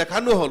যখন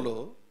দেখানো হলো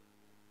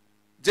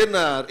যে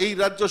না, এই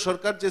রাজ্য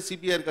সরকার যে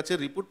সিবিআই এর কাছে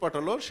রিপোর্ট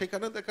পাঠালো,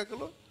 সেখানে দেখা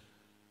গেল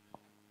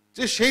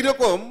যে সেই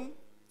রকম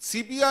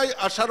সিবিআই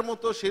আসার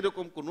মতো সেই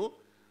রকম কোনো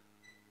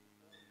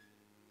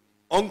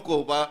অঙ্ক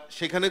বা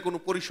সেখানে কোনো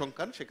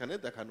পরিসংখ্যান সেখানে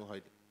দেখানো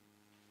হয়নি।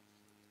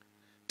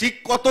 ঠিক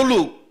কত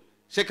লোক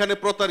সেখানে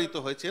প্রতারিত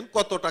হয়েছেন,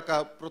 কত টাকা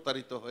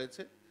প্রতারিত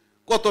হয়েছে,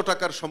 কত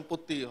টাকার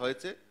সম্পত্তি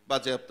হয়েছে,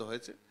 বাজেয়াপ্ত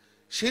হয়েছে,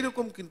 সেই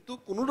রকম কিন্তু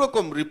কোন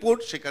রকম রিপোর্ট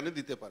সেখানে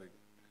দিতে পারেনি।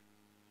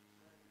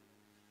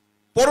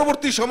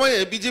 পরবর্তী সময়ে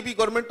বিজেপি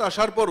গভর্নমেন্ট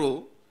আসার পরও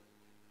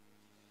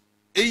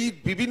এই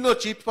বিভিন্ন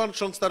চিটফান্ড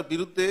সংস্থার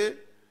বিরুদ্ধে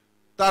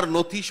তার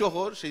নথি সহ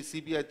সেই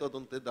সিবিআই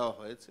তদন্তে দেওয়া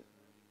হয়েছে।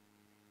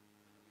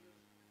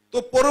 তো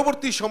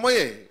পরবর্তী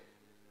সময়ে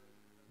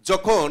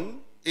যখন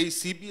এই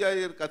সিবিআই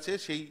এর কাছে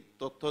সেই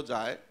তথ্য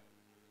যায়,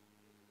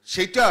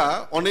 সেটা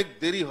অনেক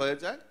দেরি হয়ে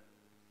যায়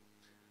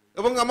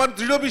এবং আমার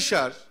দৃঢ়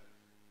বিশ্বাস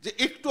যে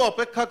একটু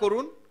অপেক্ষা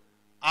করুন,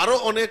 আরো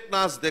অনেক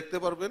নাচ দেখতে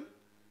পারবেন।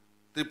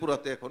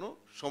 ত্রিপুরাতে এখনো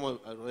সময়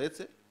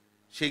রয়েছে,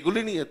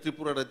 সেগুলি নিয়ে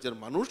ত্রিপুরা রাজ্যের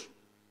মানুষ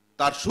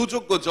তার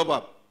সুযোগ্য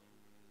জবাব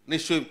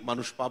নিশ্চয়ই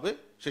মানুষ পাবে,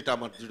 সেটা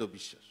আমার দৃঢ়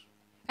বিশ্বাস।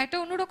 একটা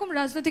অন্যরকম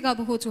রাজনৈতিক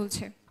আবহ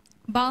চলছে,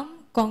 বাম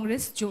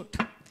কংগ্রেস জোট।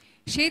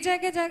 সেই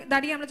জায়গায়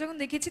দাঁড়িয়ে আমরা যখন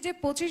দেখেছি যে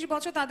 25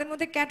 বছর তাদের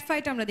মধ্যে ক্যাট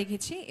ফাইট আমরা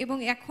দেখেছি, এবং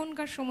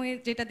এখনকার সময়ে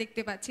যেটা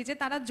দেখতে পাচ্ছি যে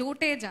তারা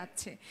জোটে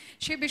যাচ্ছে,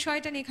 সে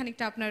বিষয়টা নিয়ে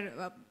খানিকটা আপনার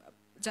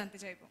জানতে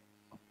চাইবো।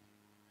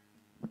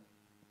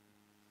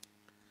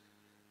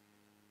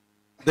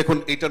 দেখুন,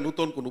 এটা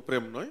নতুন কোনো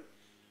প্রেম নয়,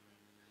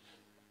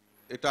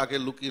 এটা আগে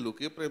লুকিয়ে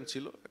লুকিয়ে প্রেম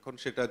ছিল, এখন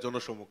সেটা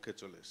জনসমক্ষে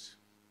চলে এসেছে।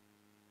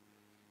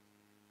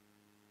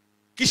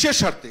 কিসের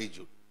স্বার্থে এই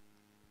জোট?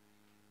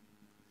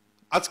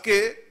 আজকে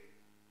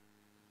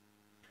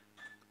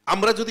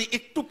আমরা যদি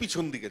একটু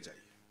পিছন দিকে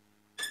যাই,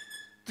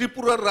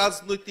 ত্রিপুরার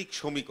রাজনৈতিক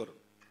সমীকরণ,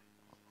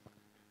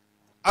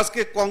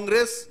 আজকে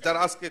কংগ্রেস, যারা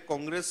আজকে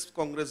কংগ্রেস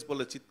কংগ্রেস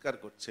বলে চিৎকার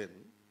করছেন,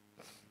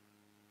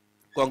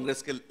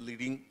 কংগ্রেসকে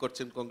লিডিং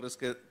করছেন,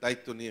 কংগ্রেসকে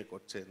দায়িত্ব নিয়ে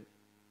করছেন,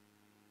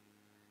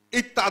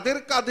 এই তাদের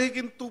কাঁধে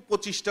কিন্তু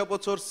 25টা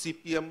বছর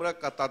সিপিএমরা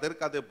তাদের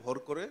কাঁধে ভর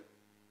করে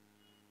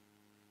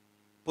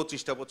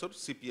 25টা বছর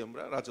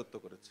সিপিএমরা রাজত্ব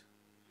করেছে।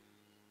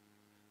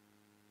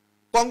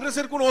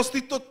 কংগ্রেসের কোনো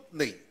অস্তিত্ব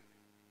নেই,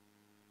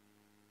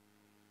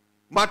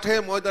 মাঠে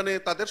ময়দানে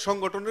তাদের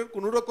সংগঠনের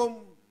কোন রকম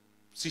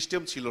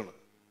সিস্টেম ছিল না।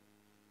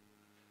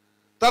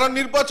 তারা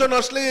নির্বাচন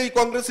আসলে এই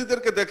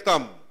কংগ্রেসীদেরকে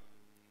দেখতাম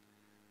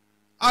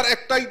আর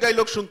একটাই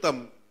ডায়লগ শুনতাম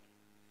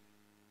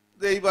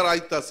যে এইবার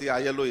আইতাছি,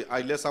 আইয়ালই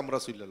আইলেস আমরা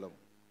চইলাম।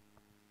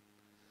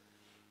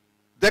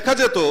 দেখা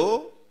যেত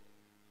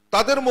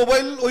তাদের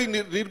মোবাইল ওই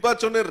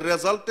নির্বাচনের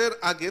রেজাল্টের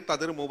আগে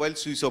তাদের মোবাইল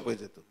সুইচ অফ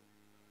হয়ে যেত।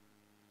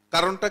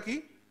 কারণটা কি?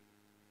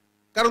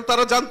 কারণ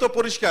তারা জানতো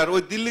পরিষ্কার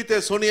ওই দিল্লিতে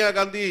সোনিয়া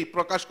গান্ধী,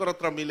 প্রকাশ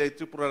করাত্রা মিলে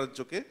ত্রিপুরা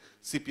রাজ্যকে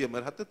সিপিএম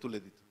এর হাতে তুলে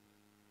দিত।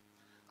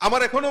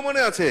 আমার এখনো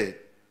মনে আছে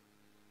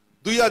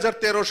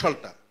 2013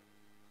 সালটা,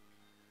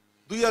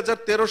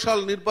 2013 সাল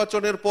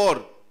নির্বাচনের পর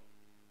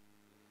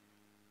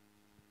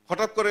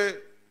হঠাৎ করে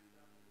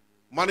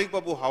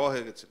মানিকবাবু হাওয়া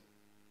হয়ে গেছেন।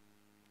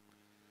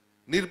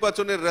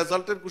 নির্বাচনের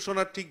রেজাল্টের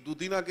ঘোষণার ঠিক 2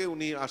 দিন আগে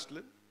উনি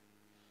আসলেন।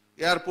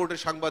 এয়ারপোর্টে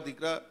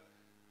সাংবাদিকরা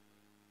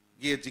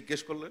গিয়ে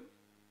জিজ্ঞেস করলেন,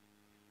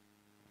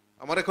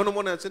 আমার এখনো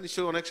মনে আছে,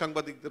 নিশ্চয়ই অনেক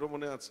সাংবাদিকদেরও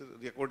মনে আছে,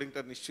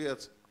 রেকর্ডিংটা নিশ্চয়ই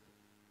আছে,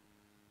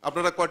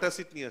 আপনারা কয়টা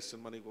সিট নিয়ে আসছেন?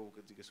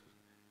 মানিকবাবুকে জিজ্ঞেস করেন,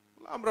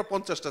 আমরা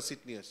 50টা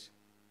সিট নিয়ে আসছি।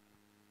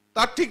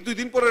 তার ঠিক 2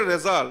 দিন পরে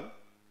রেজাল্ট,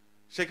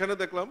 সেখানে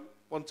দেখলাম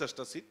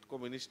 50টা সিট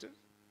কমিউনিস্টের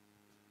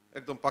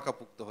একদম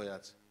পাকাপুক্ত হয়ে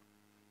আছে।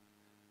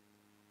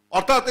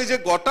 অর্থাৎ এই যে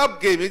গটআপ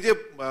গেম, এই যে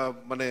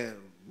মানে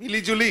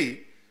মিলিজুলি,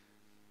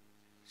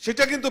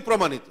 সেটা কিন্তু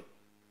প্রমাণিত।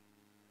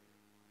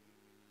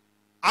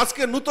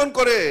 আজকে নতুন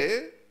করে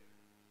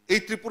এই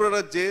ত্রিপুরা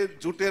রাজ্যে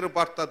জোটের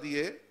বার্তা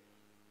দিয়ে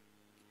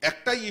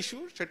একটাই ইস্যু,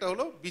 সেটা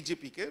হলো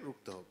বিজেপিকে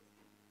রুখতে হবে।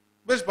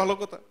 বেশ ভালো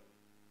কথা,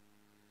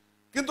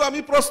 কিন্তু আমি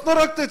প্রশ্ন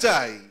রাখতে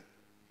চাই,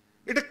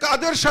 এটা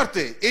কাদের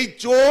স্বার্থে? এই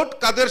জোট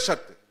কাদের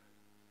স্বার্থে?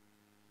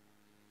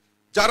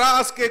 যারা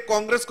আজকে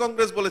কংগ্রেস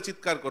কংগ্রেস বলে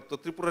চিৎকার করতো,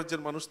 ত্রিপুরা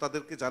রাজ্যের মানুষ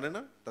তাদেরকে জানে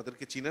না,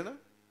 তাদেরকে চিনে না।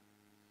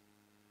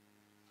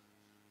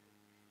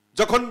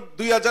 যখন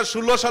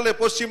 2016 সালে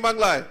পশ্চিম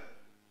বাংলায়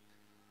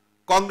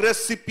কংগ্রেস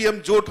সিপিএম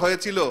জোট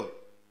হয়েছিল,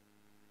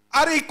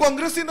 আর এই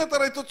কংগ্রেসই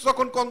নেতারাই তো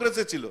তখন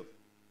কংগ্রেসে ছিল,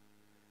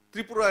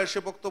 ত্রিপুরা এসে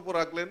বক্তব্য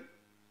রাখলেন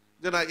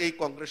যে না, এই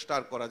কংগ্রেসটা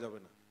আর করা যাবে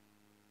না,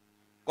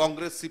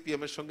 কংগ্রেস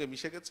সিপিএম এর সঙ্গে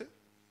মিশে গেছে,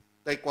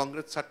 তাই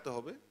কংগ্রেস ছাড়তে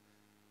হবে।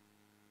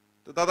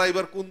 তো দাদা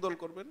এবার কোন দল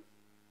করবেন?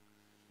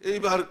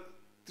 এইবার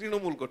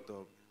তৃণমূল করতে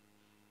হবে।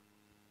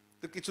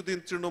 তো কিছুদিন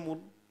তৃণমূল,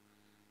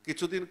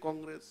 কিছুদিন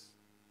কংগ্রেস,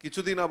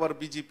 কিছুদিন আবার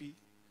বিজেপি,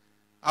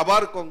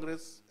 আবার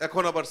কংগ্রেস,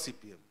 এখন আবার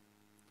সিপিএম।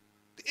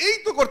 এই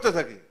তো করতে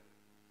থাকে,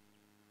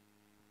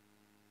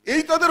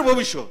 এই তাদের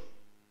ভবিষ্যৎ।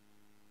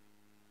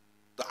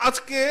 তো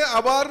আজকে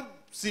আবার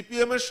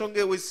সিপিএম এর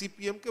সঙ্গে ওই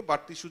সিপিএম কে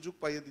বাড়তি সুযোগ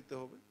পাইয়ে দিতে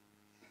হবে।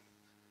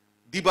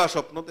 দিবা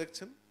স্বপ্ন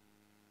দেখছেন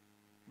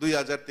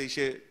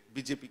 2023-এ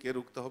বিজেপিকে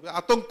রুখতে হবে,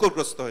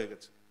 আতঙ্কগ্রস্ত হয়ে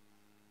গেছে।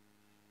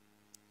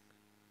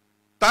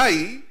 তাই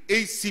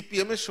এই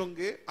সিপিএম এর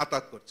সঙ্গে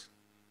আতাত করছে।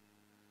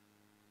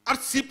 আর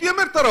সিপিএম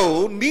এর তারাও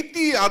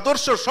নীতি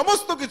আদর্শ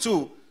সমস্ত কিছু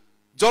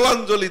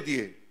জলাঞ্জলি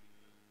দিয়ে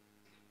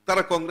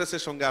তারা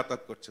কংগ্রেসের সঙ্গে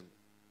আতাত করছেন।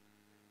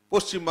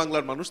 পশ্চিম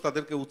বাংলার মানুষ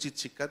তাদেরকে উচিত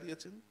শিক্ষা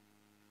দিয়েছেন।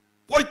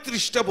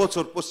 35টা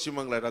বছর পশ্চিম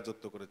বাংলায়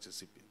রাজত্ব করেছে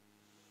সিপিএম,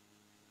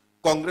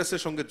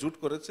 কংগ্রেসের সঙ্গে জোট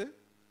করেছে,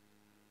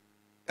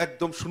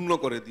 একদম শূন্য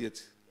করে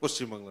দিয়েছে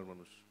পশ্চিম বাংলার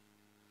মানুষ।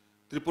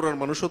 ত্রিপুরার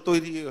মানুষও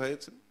তৈরি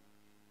হয়েছেন,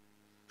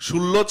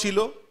 16 ছিল,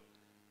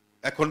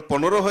 এখন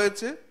 15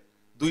 হয়েছে,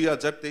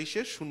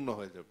 2023-এ শূন্য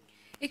হয়ে যাবে।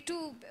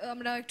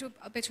 আমরা একটু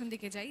পেছন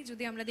দিকে যাই,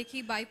 যদি আমরা দেখি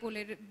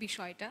বাইপোলের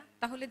বিষয়টা,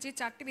 তাহলে যে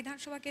 4টি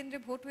বিধানসভা কেন্দ্রে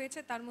ভোট হয়েছে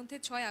তার মধ্যে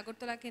 6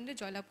 আগরতলা কেন্দ্রে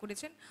জয়লাভ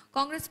করেছেন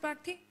কংগ্রেস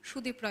প্রার্থী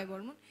সুদীপ রায়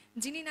বর্মন,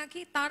 যিনি নাকি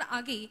তার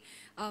আগেই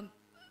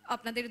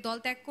আপনাদের দল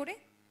ত্যাগ করে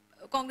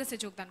কংগ্রেসে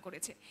যোগদান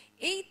করেছে।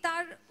 এই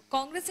তার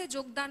কংগ্রেসে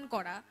যোগদান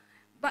করা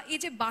বা এই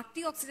যে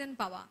বাড়তি অক্সিজেন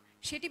পাওয়া,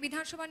 সেটি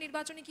বিধানসভা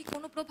নির্বাচনে কি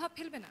কোনো প্রভাব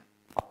ফেলবে না?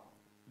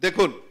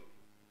 দেখুন,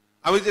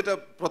 আমি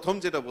প্রথম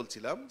যেটা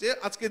বলছিলাম, যে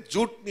আজকে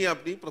জোট নিয়ে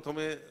আপনি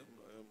প্রথমে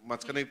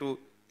মাঝখানে একটু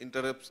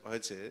ইন্টারাপ্ট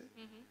হয়েছে,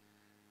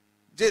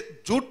 যে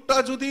জোটটা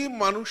যদি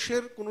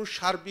মানুষের কোনো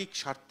সার্বিক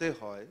স্বার্থে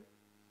হয়,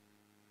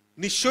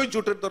 নিশ্চয়ই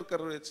জোটের দরকার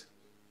রয়েছে।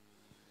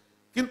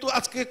 কিন্তু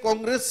আজকে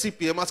কংগ্রেস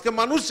সিপিএম, আজকে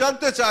মানুষ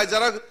জানতে চায়,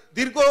 যারা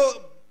দীর্ঘ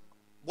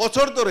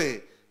বছর ধরে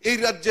এই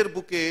রাজ্যের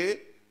বুকে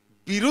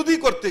বিরোধী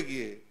করতে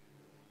গিয়ে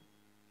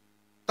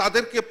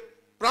তাদেরকে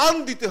প্রাণ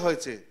দিতে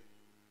হয়েছে,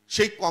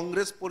 সেই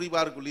কংগ্রেস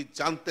পরিবারগুলি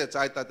জানতে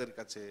চায় তাদের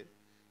কাছে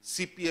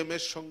সিপিএম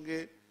এর সঙ্গে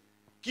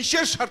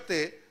কিসের স্বার্থে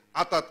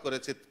আতাত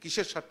করেছে,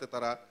 কিসের স্বার্থে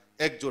তারা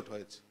একজোট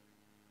হয়েছে।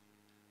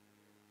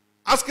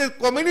 আজকে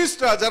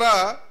কমিউনিস্টরা যারা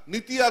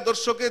নীতি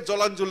আদর্শকে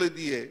জলাঞ্জলি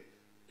দিয়ে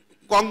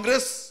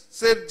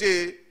কংগ্রেসের যে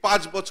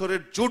 5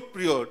 বছরের জোট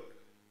পিরিয়ড,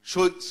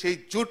 সেই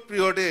জোট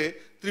পিরিয়ডে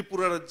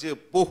ত্রিপুরা রাজ্যে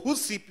বহু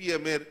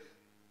সিপিএম এর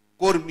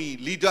কর্মী,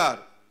 লিডার,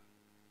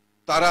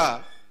 তারা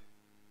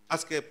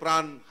আজকে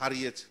প্রাণ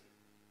হারিয়েছে।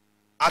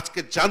 আজকে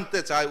জানতে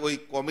চায় ওই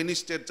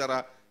কমিউনিস্টের যারা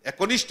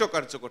একনিষ্ঠ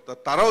কার্যকর্তা,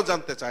 তারাও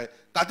জানতে চায়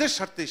তাদের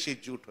স্বার্থে সেই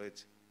জোট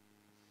হয়েছে।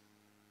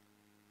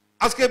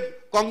 আজকে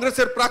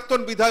কংগ্রেসের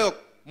প্রাক্তন বিধায়ক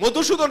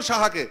মধুসূদন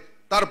সাহাকে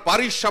তার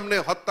বাড়ির সামনে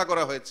হত্যা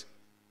করা হয়েছে।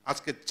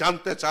 আজকে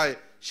জানতে চায়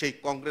সেই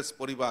কংগ্রেস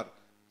পরিবার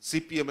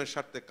সিপিএম এর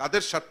স্বার্থে,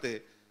 কাদের স্বার্থে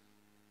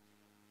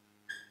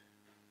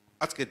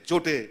আজকে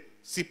জোটে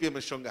সিপিএম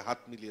এর সঙ্গে হাত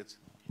মিলিয়েছে।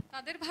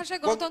 তাদের ভাষায়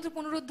গণতন্ত্র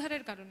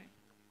পুনরুদ্ধারের কারণে।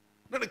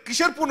 না,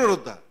 কিসের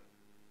পুনরুদ্ধার?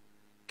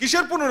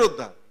 কিসের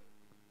পুনরুদ্ধার?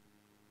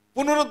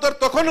 পুনরুদ্ধার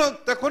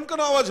তখন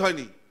কেন আওয়াজ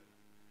হয়নি?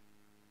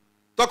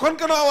 তখন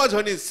কেন আওয়াজ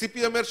হয়নি?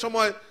 সিপিএম এর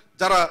সময়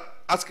যারা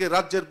আজকে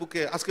রাজ্যের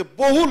বুকে, আজকে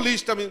বহু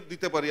লিস্ট আমি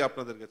দিতে পারি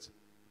আপনাদের কাছে,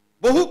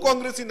 বহু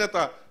কংগ্রেসী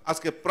নেতা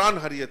আজকে প্রাণ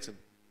হারিয়েছেন।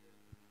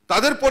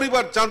 তাদের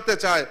পরিবার জানতে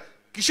চায়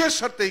কিসের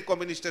স্বার্থে এই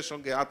কমিউনিস্টের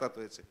সঙ্গে আঘাত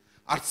হয়েছে।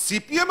 আর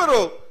সিপিএম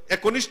এরও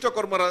একনিষ্ঠ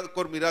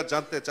কর্মীরা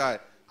জানতে চায়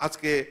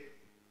আজকে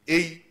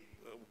এই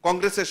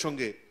কংগ্রেসের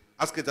সঙ্গে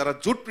আজকে যারা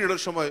জুট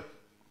পিরিয়ডের সময়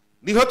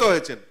নিহত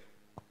হয়েছেন,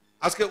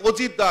 আজকে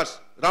অজিত দাস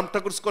রাম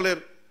ঠাকুর স্কুলের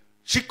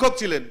শিক্ষক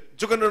ছিলেন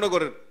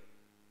যোগেন্দ্রনগরের,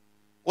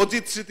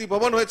 অজিত স্মৃতি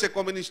ভবন হয়েছে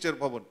কমিউনিস্টের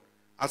ভবন,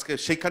 আজকে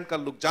সেইখানকার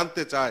লোক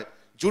জানতে চায়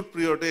জুট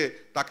পিরিয়ডে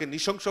তাকে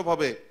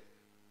নৃশংসভাবে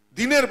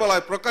দিনের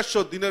বেলায়, প্রকাশ্য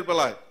দিনের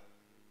বেলায়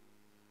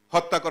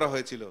হত্যা করা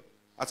হয়েছিল,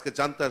 আজকে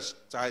জানতে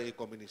চায় এই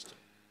কমিউনিস্ট।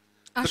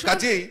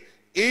 কাজেই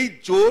এই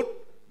জোট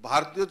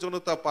ভারতীয়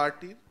জনতা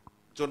পার্টির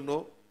জন্য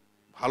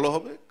ভালো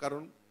হবে,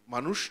 কারণ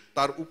মানুষ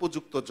তার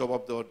উপযুক্ত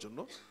জবাব দেওয়ার জন্য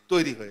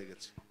তৈরি হয়ে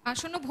গেছে।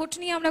 আসন্ন ভোট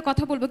নিয়ে আমরা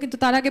কথা বলবো, কিন্তু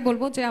তার আগে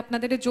বলবো যে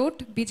আপনাদের জোট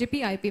বিজেপি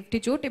আইপিএফটি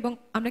জোট, এবং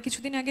আমরা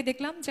কিছুদিন আগে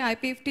দেখলাম যে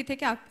আইপিএফটি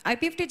থেকে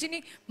আইপিএফটি যিনি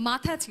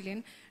মাথা ছিলেন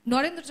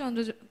নরেন্দ্র চন্দ্র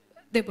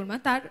দেববর্মা,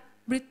 তার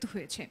মৃত্যু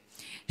হয়েছে।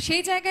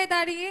 সেই জায়গায়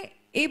দাঁড়িয়ে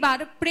এবার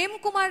প্রেম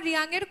কুমার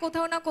রিয়াং এর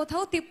কোথাও না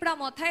কোথাও তিপ্রা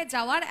মাথায়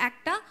যাওয়ার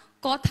একটা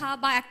কথা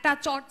বা একটা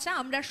চর্চা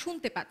আমরা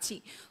শুনতে পাচ্ছি।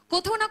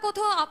 কোথাও না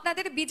কোথাও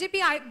আপনাদের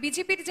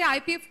বিজেপির যে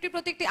আইপিএফটির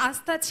প্রতি একটি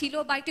আস্থা ছিল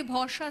বা একটি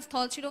ভরসা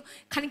স্থল ছিল,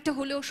 খানিকটা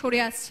হলেও সরে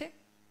আসছে।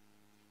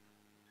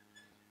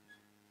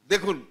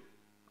 দেখুন,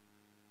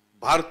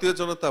 ভারতীয়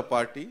জনতা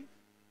পার্টি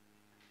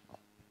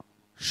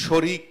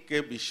শরিককে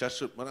বিশ্বাস,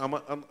 মানে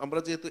আমরা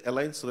যেহেতু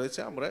অ্যালায়েন্স রয়েছে,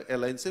 আমরা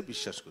অ্যালায়েন্সে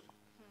বিশ্বাস করি।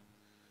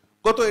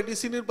 গত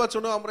এডিসি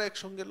নির্বাচনে আমরা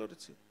একসঙ্গে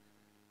লড়েছি,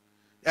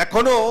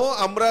 এখনো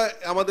আমরা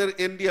আমাদের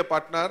এনডিএ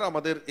পার্টনার,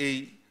 আমাদের এই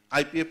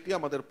আইপিএফটি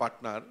আমাদের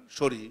পার্টনার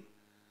শরিক,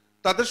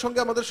 তাদের সঙ্গে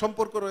আমাদের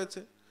সম্পর্ক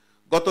রয়েছে।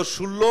 গত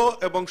 16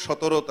 এবং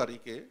 17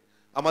 তারিখে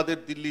আমাদের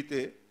দিল্লিতে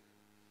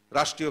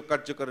রাষ্ট্রীয়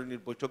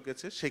কার্যকারিণীর বৈঠক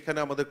গেছে, সেখানে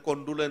আমাদের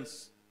কন্ডোলেন্স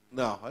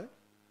নেওয়া হয়।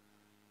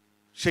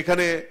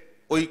 সেখানে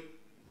ওই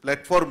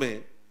প্ল্যাটফর্মে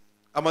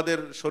আমাদের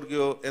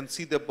স্বর্গীয়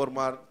এনসি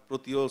দেববর্মার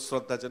প্রতিও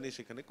শ্রদ্ধা জানিয়ে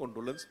সেখানে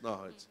কন্ডোলেন্স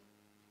নেওয়া হয়েছে।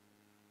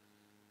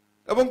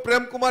 এবং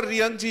প্রেম কুমার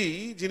রিয়াংজি,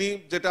 যিনি,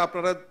 যেটা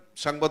আপনারা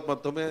সংবাদ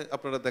মাধ্যমে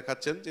আপনারা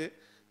দেখাচ্ছেন যে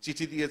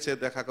চিঠি দিয়েছে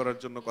দেখা করার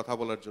জন্য, কথা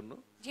বলার জন্য,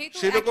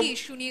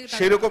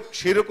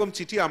 সেরকম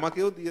চিঠি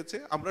আমাকেও দিয়েছে,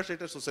 আমরা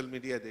সেটা সোশ্যাল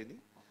মিডিয়ায় দেইনি।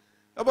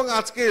 এবং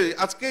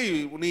আজকেই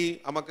উনি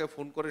আমাকে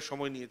ফোন করে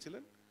সময়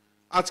নিয়েছিলেন,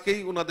 আজকেই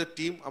উনাদের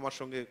টিম আমার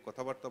সঙ্গে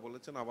কথাবার্তা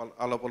বলেছেন,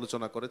 আলাপ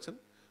আলোচনা করেছেন।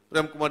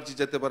 প্রেম কুমারজি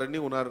যেতে পারেননি,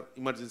 ওনার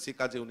ইমার্জেন্সি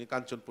কাজে উনি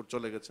কাঞ্চনপুর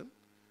চলে গেছেন,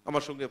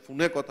 আমার সঙ্গে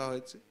ফোনে কথা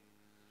হয়েছে,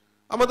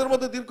 আমাদের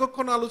মধ্যে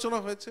দীর্ঘক্ষণ আলোচনা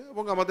হয়েছে।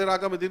 এবং আমাদের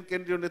আগামী দিন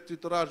কেন্দ্রীয়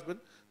নেতৃত্বরা আসবেন,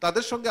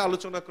 তাদের সঙ্গে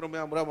আলোচনা ক্রমে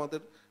আমরা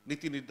আমাদের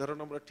নীতি নির্ধারণ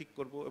আমরা ঠিক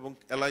করব, এবং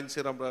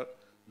অ্যালায়েন্সের আমরা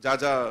যা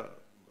যা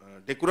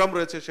ডেকুরাম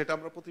রয়েছে সেটা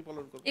আমরা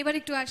প্রতিপালন করব। এবার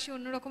একটু আসি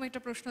অন্যরকম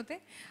একটা প্রশ্নতে।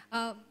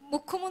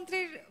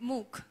 মুখ্যমন্ত্রীর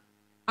মুখ,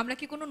 আমরা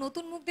কি কোনো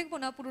নতুন মুখ দেখবো,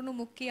 না পুরনো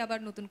মুখ কি আবার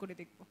নতুন করে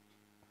দেখব?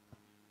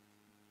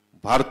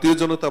 ভারতীয়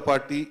জনতা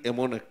পার্টি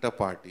এমন একটা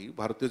পার্টি,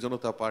 ভারতীয়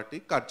জনতা পার্টি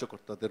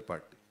কার্যকর্তাদের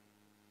পার্টি।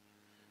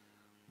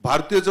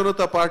 ভারতীয়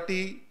জনতা পার্টি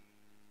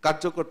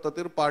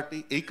কার্যকর্তাদের পার্টি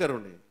এই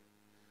কারণে,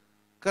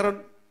 কারণ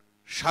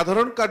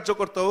সাধারণ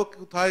কার্যকর্তাও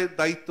কোথায়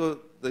দায়িত্ব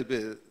দেবে,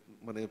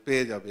 মানে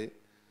পেয়ে যাবে,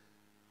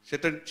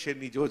 সেটা সে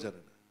নিজেও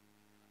জানে না।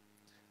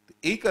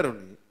 এই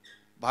কারণে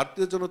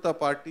ভারতীয় জনতা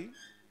পার্টি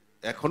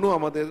এখনো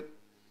আমাদের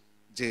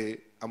যে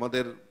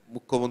আমাদের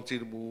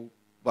মুখ্যমন্ত্রীর মুখ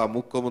বা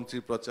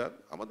মুখ্যমন্ত্রীর প্রচার,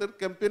 আমাদের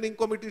ক্যাম্পেইনিং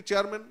কমিটির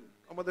চেয়ারম্যান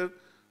আমাদের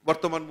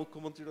বর্তমান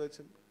মুখ্যমন্ত্রী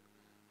রয়েছেন,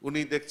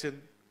 উনি দেখছেন।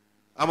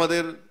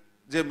 আমাদের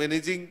যে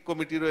ম্যানেজিং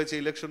কমিটি রয়েছে,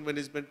 ইলেকশন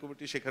ম্যানেজমেন্ট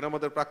কমিটি, সেখানে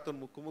আমাদের প্রাক্তন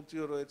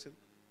মুখ্যমন্ত্রীও রয়েছেন।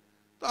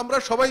 তো আমরা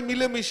সবাই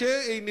মিলেমিশে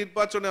এই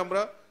নির্বাচনে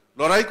আমরা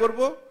লড়াই করব।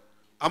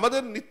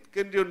 আমাদের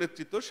কেন্দ্রীয়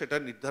নেতৃত্ব সেটা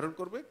নির্ধারণ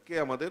করবে কে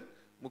আমাদের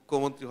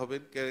মুখ্যমন্ত্রী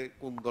হবেন, কে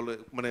কোন দলে,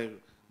 মানে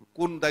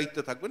কোন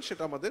দায়িত্বে থাকবেন,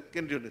 সেটা আমাদের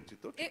কেন্দ্রীয়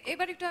নেতৃত্ব।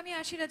 এবার একটু আমি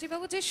আসি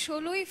রাজীববাবু, যে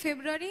 16ই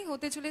ফেব্রুয়ারি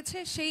হতে চলেছে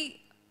সেই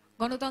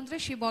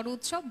গণতন্ত্রের সেই বড়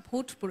উৎসব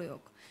ভোট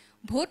প্রয়োগ।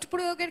 ভোট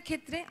প্রয়োগের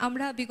ক্ষেত্রে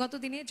আমরা বিগত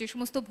দিনে যে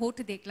সমস্ত ভোট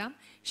দেখলাম,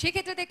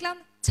 সেক্ষেত্রে দেখলাম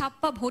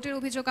ছাপ্পা ভোটের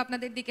অভিযোগ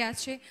আপনাদের দিকে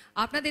আসছে,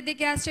 আপনাদের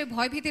দিকে আসছে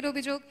ভয়ভীতির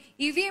অভিযোগ,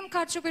 ইভিএম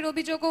কারচুপির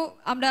অভিযোগও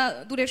আমরা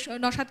দূরে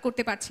নস্যাৎ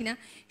করতে পারছি না।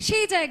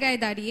 সেই জায়গায়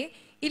দাঁড়িয়ে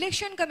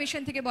ইলেকশন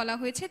কমিশন থেকে বলা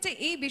হয়েছে যে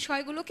এই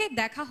বিষয়গুলোকে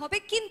দেখা হবে,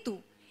 কিন্তু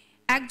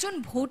একজন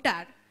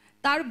ভোটার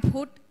তার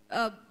ভোট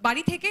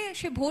বাড়ি থেকে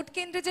সে ভোট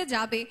কেন্দ্রে যে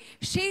যাবে,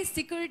 সেই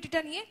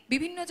সিকিউরিটিটা নিয়ে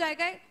বিভিন্ন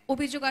জায়গায়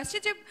অভিযোগ আসছে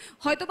যে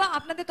হয়তোবা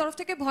আপনাদের তরফ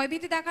থেকে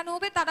ভয়ভীতি দেখানো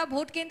হবে, তারা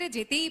ভোট কেন্দ্রে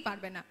যেতেই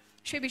পারবে না।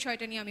 সে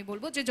বিষয়টা নিয়ে আমি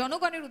বলবো যে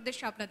জনগণের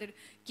উদ্দেশ্যে আপনাদের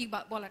কি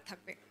বলার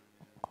থাকবে?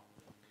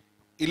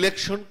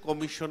 ইলেকশন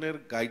কমিশনের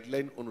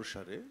গাইডলাইন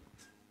অনুসারে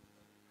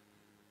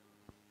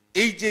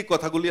এই যে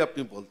কথাগুলি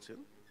আপনি বলছেন,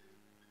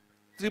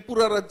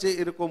 ত্রিপুরা রাজ্যে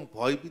এরকম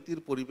ভয়ভীতির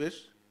পরিবেশ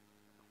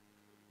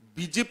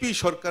বিজেপি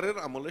সরকারের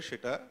আমলে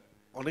সেটা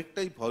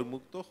অনেকটাই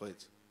ভয়মুক্ত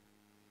হয়েছে।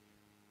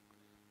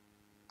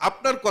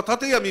 আপনার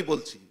কথাতেই আমি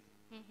বলছি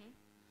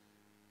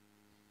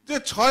যে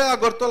 6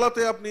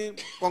 আগরতলাতে আপনি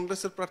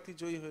কংগ্রেসের প্রার্থী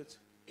জয়ী হয়েছে,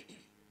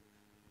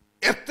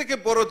 এর থেকে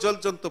বড়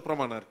জলজন্ত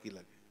প্রমাণ আর কি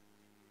লাগে?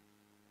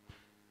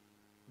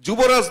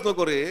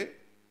 যুবরাজনগরে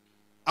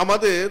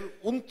আমাদের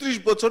 29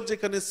 বছর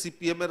যেখানে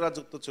সিপিএম এর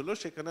রাজত্ব ছিল,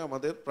 সেখানে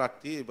আমাদের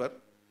প্রার্থী এবার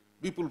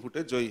বিপুল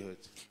ভোটে জয়ী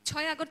হয়েছে।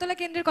 6 আগরতলা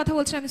কেন্দ্রের কথা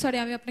বলছেন, আমি সরি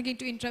আমি আপনাকে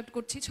একটু ইন্টারাপ্ট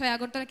করছি। 6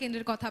 আগরতলা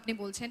কেন্দ্রের কথা আপনি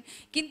বলছেন,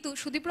 কিন্তু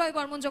সুদীপ রায়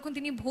বর্মন যখন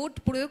তিনি ভোট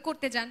প্রয়োগ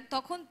করতে যান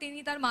তখন তিনি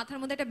তার মাথার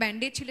মধ্যে একটা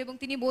ব্যান্ডেজ ছিল এবং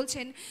তিনি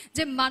বলছেন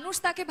যে মানুষ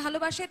তাকে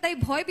ভালোবাসে, তাই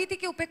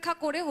ভয়ভীতিকে উপেক্ষা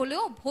করে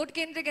হলেও ভোট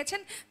কেন্দ্রে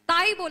গেছেন,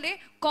 তাই বলে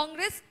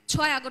কংগ্রেস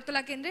 6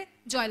 আগরতলা কেন্দ্রে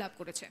জয়লাভ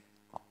করেছে।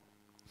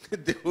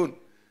 দেখুন,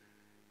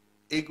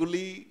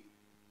 এগুলি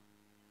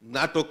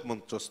নাটক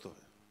মঞ্চস্থ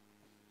হয়।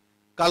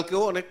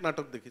 কালকেও অনেক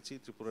নাটক দেখেছি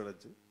ত্রিপুরা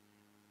রাজ্যে,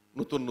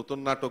 নতুন নতুন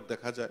নাটক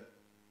দেখা যায়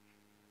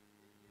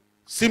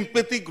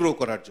সিম্পেথি গ্রো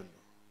করার জন্য।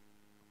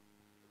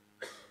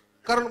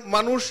 কারণ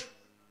মানুষ,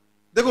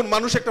 দেখুন,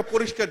 মানুষ একটা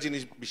পরিষ্কার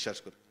জিনিস বিশ্বাস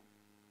করে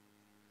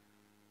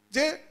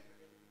যে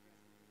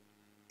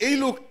এই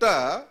লোকটা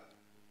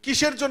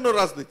কিসের জন্য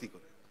রাজনীতি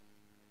করে,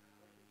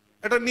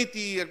 একটা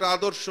নীতি, একটা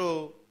আদর্শ,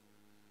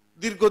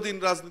 দীর্ঘদিন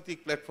রাজনৈতিক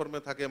প্ল্যাটফর্মে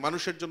থাকে,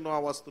 মানুষের জন্য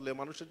আওয়াজ তুলে,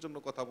 মানুষের জন্য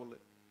কথা বলে।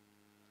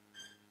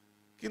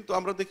 কিন্তু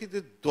আমরা দেখি যে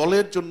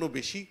দলের জন্য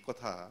বেশি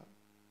কথা,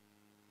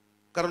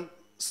 কারণ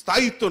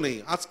স্থায়িত্ব নেই।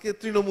 আজকে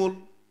তৃণমূল,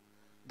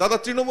 দাদা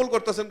তৃণমূল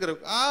করতেছেন কেন?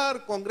 আর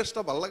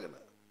কংগ্রেসটা ভাল লাগে না,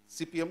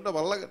 সিপিএমটা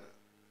ভাল লাগে না।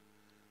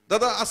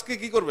 দাদা আজকে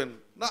কি করবেন?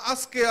 না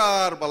আজকে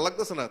আর ভাল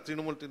লাগতেছে না,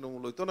 তৃণমূল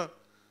হইতো না,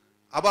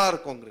 আবার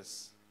কংগ্রেস।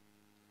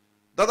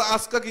 দাদা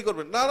আজকা কি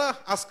করবেন? না না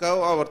আজকাও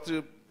আবার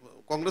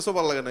কংগ্রেসও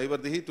ভাল লাগে না, এবার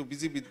দেখি একটু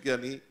বিজি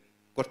বিজ্ঞানী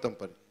করতাম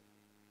পারি।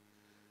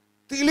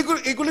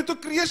 এগুলি তো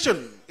ক্রিয়েশন,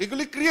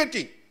 এগুলি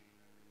ক্রিয়েটিং।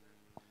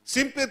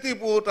 সিম্পেথি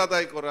ভোট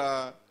আদায় করা,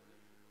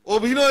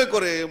 অভিনয়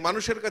করে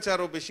মানুষের কাছে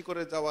আরো বেশি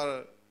করে যাওয়ার,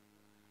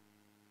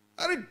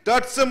 আরে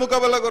डट से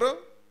মোকাবেলা করো,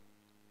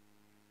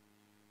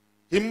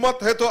 হিম্মত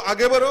है तो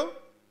আগে বাড়ো,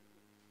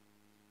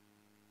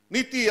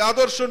 নীতি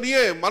আদর্শ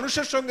নিয়ে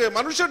মানুষের সঙ্গে,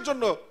 মানুষের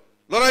জন্য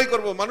লড়াই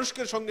করব,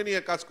 মানুষকে সঙ্গে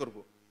নিয়ে কাজ করব।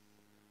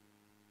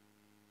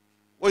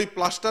 ওই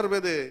প্লাস্টার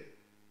বেঁধে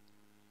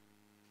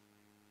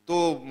তো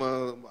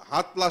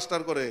হাত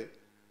প্লাস্টার করে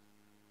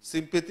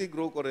সিম্পেথি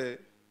গ্রো করে,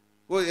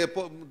 ওই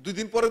 2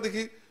 দিন পরে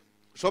দেখি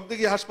সব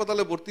দেখি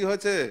হাসপাতালে ভর্তি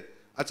হয়েছে,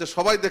 আচ্ছা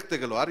সবাই দেখতে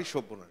গেল, আরই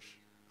সর্বনাশ।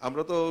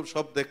 আমরা তো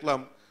সব দেখলাম,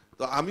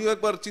 তো আমিও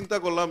একবার চিন্তা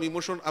করলাম,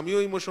 আমিও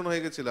ইমোশন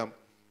হয়ে গেছিলাম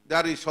যে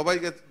আরে সবাই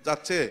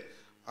যাচ্ছে,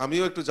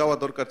 আমিও একটু যাওয়া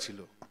দরকার ছিল।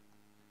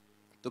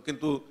 তো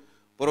কিন্তু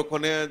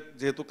পরক্ষণে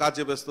যেহেতু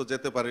কাজে ব্যস্ত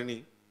যেতে পারিনি।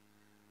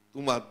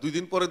 তোমার 2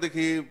 দিন পরে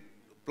দেখি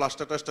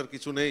প্লাস্টার টাস্টার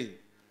কিছু নেই,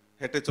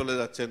 হেঁটে চলে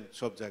যাচ্ছেন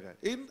সব জায়গায়।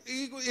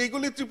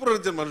 এইগুলি ত্রিপুরা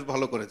রাজ্যের মানুষ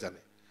ভালো করে জানে।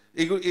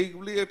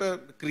 এইগুলি একটা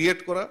ক্রিয়েট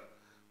করা,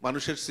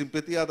 মানুষের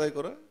সিম্পেথি আদায়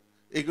করা,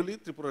 এগুলি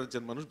ত্রিপুরা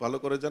রাজ্যের মানুষ ভালো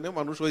করে জানে।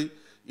 মানুষ ওই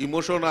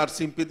ইমোশন আর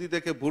সিম্পেথি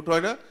দেখে ভোট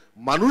হয় না,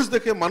 মানুষ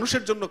দেখে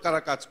মানুষের জন্য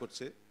কারা কাজ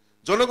করছে,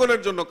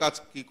 জনগণের জন্য কাজ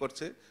কি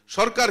করছে,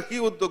 সরকার কি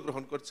উদ্যোগ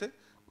গ্রহণ করছে,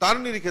 তার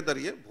নিরিখে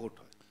দাঁড়িয়ে ভোট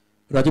হয়।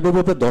 রাজীববাবু,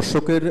 আপনার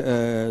দর্শকের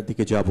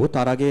দিকে যাব,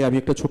 তার আগে আমি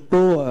একটা ছোট্ট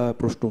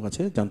প্রশ্ন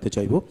আছে জানতে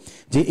চাইবো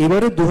যে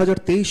এবারে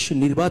 2023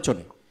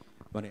 নির্বাচনে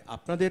মানে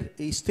আপনাদের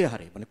এই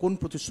ইস্তেহারে মানে কোন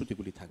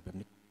প্রতিশ্রুতিগুলি থাকবে,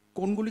 আপনি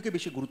কোনগুলিকে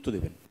বেশি গুরুত্ব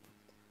দেবেন?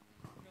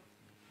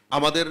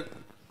 আমাদের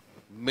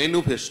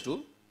ম্যানিফেস্টো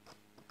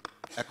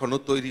এখনো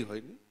তৈরি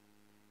হয়নি।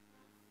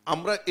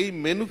 আমরা এই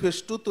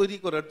ম্যানিফেস্টো তৈরি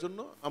করার জন্য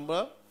আমরা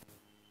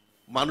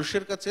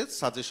মানুষের কাছে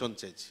সাজেশন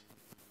চাইছি।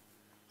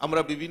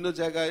 আমরা বিভিন্ন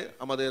জায়গায়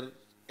আমাদের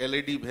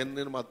এলইডি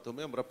ভ্যানের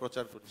মাধ্যমে আমরা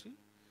প্রচার করছি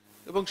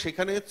এবং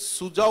সেখানে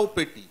সুজাও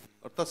পেটি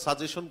অর্থাৎ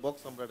সাজেশন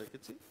বক্স আমরা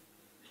রেখেছি,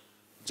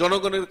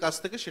 জনগণের কাছ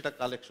থেকে সেটা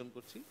কালেকশন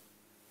করছি।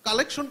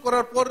 কালেকশন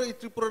করার পর এই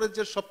ত্রিপুরা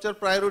রাজ্যের সবচেয়ে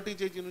প্রায়োরিটি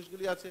যে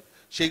জিনিসগুলি আছে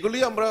সেগুলি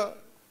আমরা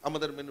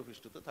আমাদের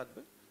ম্যানিফেস্টোতে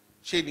থাকবে,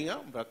 সেই নিয়ে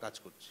আমরা কাজ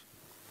করছি।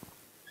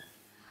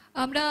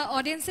 আমরা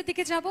অডিয়েন্সের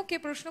দিকে যাব, কে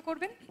প্রশ্ন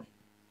করবেন?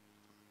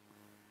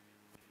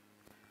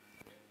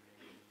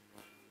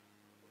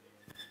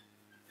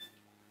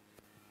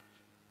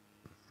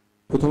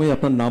 প্রথমেই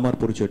আপনার নাম আর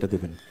পরিচয়টা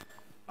দেবেন।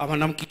 আমার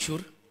নাম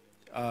কিশোর,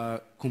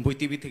 কুম্বই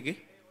টিভি থেকে।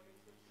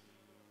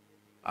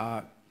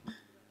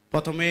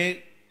 প্রথমে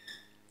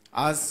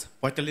আজ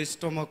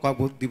 45তম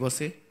ভোট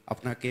দিবসে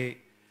আপনাকে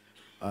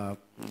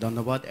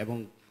ধন্যবাদ এবং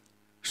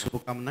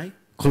শুভকামনাই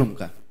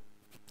খুলুমকা।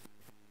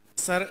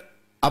 স্যার,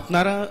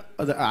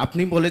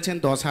 আপনি বলেছেন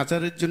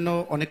 10,000-এর জন্য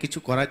অনেক কিছু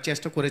করার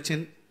চেষ্টা করেছেন,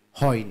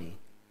 হয়নি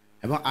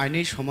এবং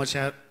আইনি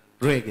সমস্যা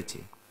রয়ে গেছে।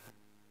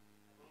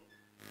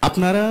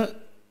 আপনারা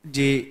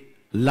যে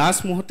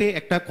লাস্ট মুহূর্তে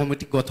একটা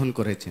কমিটি গঠন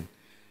করেছেন,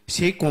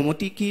 সেই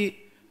কমিটি কি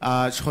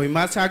 6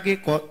 মাস আগে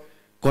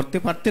করতে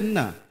পারতেন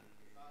না,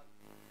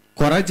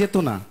 করা যেত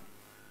না?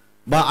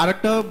 বা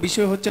আরেকটা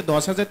বিষয় হচ্ছে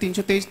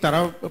 10,323, তারা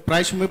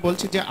প্রায় সময়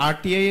বলছে যে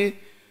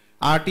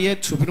আরটিআই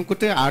সুপ্রিম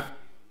কোর্টে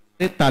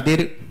তাদের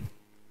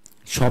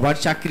সবার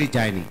চাকরি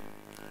যায়নি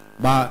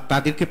বা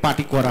তাদেরকে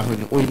পার্টি করা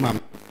হয়নি ওই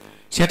মামলা,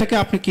 সেটাকে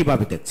আপনি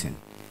কিভাবে দেখছেন?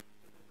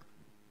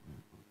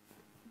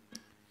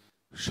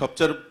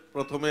 সবচেয়ে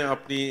প্রথমে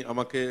আপনি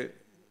আমাকে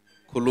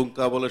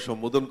খুলুঙ্কা বলে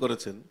সম্বোধন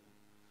করেছেন।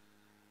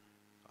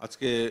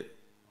 আজকে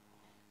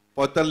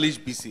 45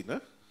 বিসি না,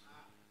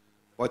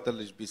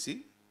 45 বিসি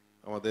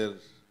আমাদের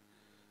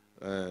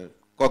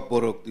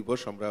ককবরক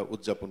দিবস আমরা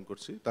উদযাপন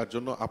করছি। তার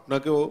জন্য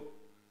আপনাকেও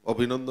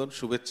অভিনন্দন,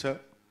 শুভেচ্ছা,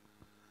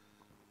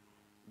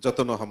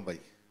 যতন হাম্বাই।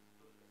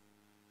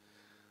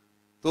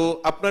 তো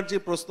আপনার যে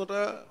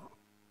প্রশ্নটা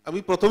আমি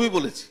প্রথমেই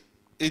বলেছি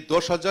এই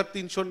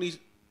 10,300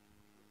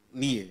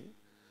 নিয়ে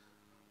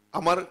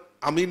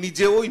আমি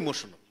নিজেও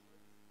ইমোশনাল,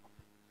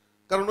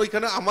 কারণ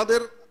ওইখানে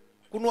আমাদের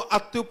কোনো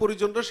আত্মীয়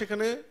পরিজনরা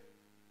সেখানে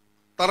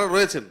তারা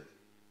রয়েছেন।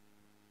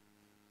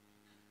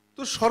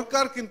 তো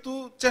সরকার কিন্তু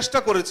চেষ্টা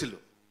করেছিল,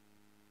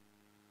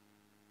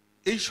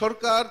 এই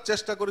সরকার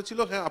চেষ্টা করেছিল।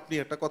 হ্যাঁ, আপনি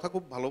একটা কথা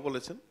খুব ভালো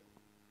বলেছেন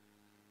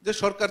যে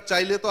সরকার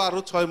চাইলে তো আরো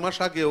 6 মাস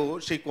আগেও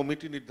সেই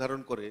কমিটি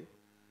নির্ধারণ করে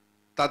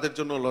তাদের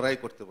জন্য লড়াই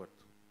করতে পারত,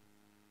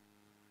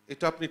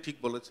 এটা আপনি ঠিক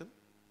বলেছেন।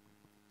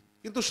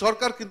 কিন্তু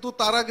সরকার কিন্তু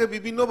তার আগে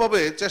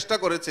বিভিন্নভাবে চেষ্টা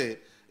করেছে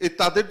এই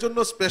তাদের জন্য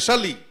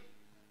স্পেশালি।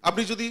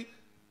 আপনি যদি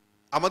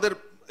আমাদের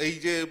এই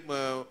যে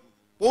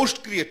পোস্ট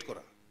ক্রিয়েট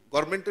করা,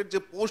 গভর্নমেন্টের যে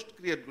পোস্ট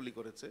ক্রিয়েটগুলি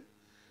করেছে,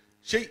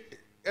 সেই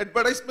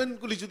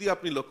অ্যাডভার্টাইজমেন্টগুলি যদি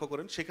আপনি লক্ষ্য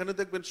করেন, সেখানে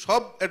দেখবেন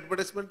সব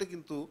অ্যাডভার্টাইজমেন্টে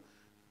কিন্তু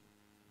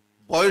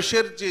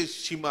বয়সের যে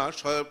সীমা,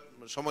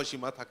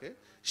 সময়সীমা থাকে,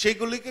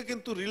 সেইগুলিকে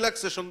কিন্তু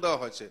রিল্যাক্সেশন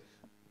দেওয়া হয়েছে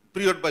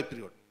পিরিয়ড বাই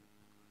পিরিয়ড।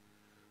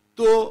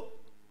 তো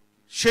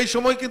সেই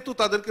সময় কিন্তু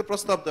তাদেরকে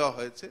প্রস্তাব দেওয়া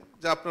হয়েছে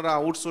যে আপনারা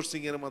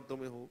আউটসোর্সিং এর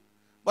মাধ্যমে হোক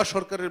বা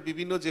সরকারের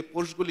বিভিন্ন যে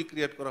পোস্টগুলি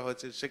ক্রিয়েট করা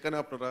হয়েছে সেখানে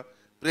আপনারা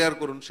প্রেয়ার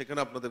করুন, সেখানে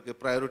আপনাদেরকে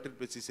প্রায়োরিটির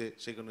বেসিসে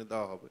সেখানে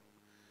দেওয়া হবে।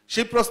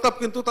 সেই প্রস্তাব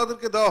কিন্তু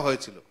তাদেরকে দেওয়া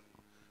হয়েছিল।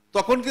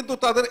 তখন কিন্তু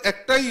তাদের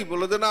একটাই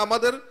বলে যে না,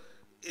 আমাদের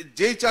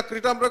যেই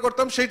চাকরিটা আমরা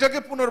করতাম সেইটাকে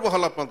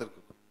পুনর্বহাল আপনাদেরকে।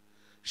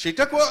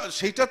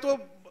 সেইটা তো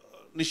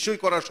নিশ্চয়ই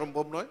করা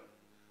সম্ভব নয়,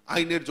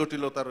 আইনের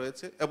জটিলতা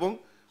রয়েছে এবং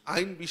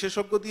আইন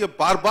বিশেষজ্ঞ দিয়ে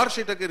বারবার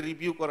সেটাকে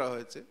রিভিউ করা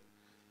হয়েছে।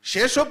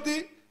 শেষ অবধি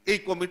এই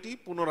কমিটি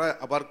পুনরায়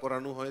আবার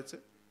করানো হয়েছে।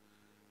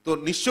 তো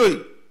নিশ্চয়ই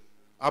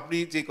আপনি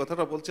যে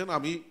কথাটা বলছেন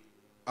আমি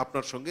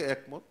আপনার সঙ্গে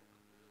একমত।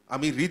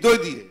 আমি হৃদয়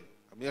দিয়ে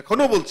আমি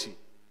এখনো বলছি,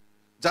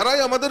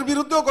 যারাই আমাদের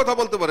বিরুদ্ধেও কথা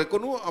বলতে পারে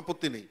কোনো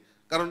আপত্তি নেই,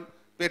 কারণ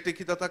পেটে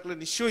খিদা থাকলে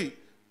নিশ্চয়ই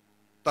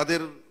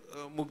তাদের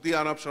মুখ দিয়ে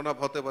আনাপ শনাপ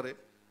হতে পারে,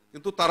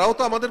 কিন্তু তারাও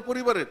তো আমাদের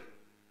পরিবারের।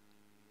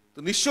 তো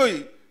নিশ্চয়ই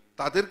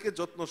তাদেরকে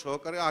যত্ন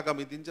সহকারে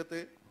আগামী দিন যাতে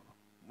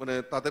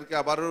তাদেরকে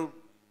আবারও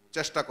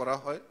চেষ্টা করা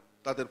হয়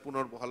তাদের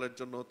পুনর্বহালের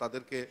জন্য,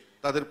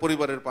 তাদের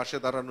পরিবারের পাশে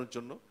দাঁড়ানোর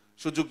জন্য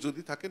সুযোগ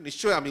যদি থাকে,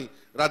 নিশ্চয়ই আমি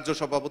রাজ্য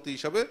সভাপতি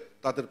হিসাবে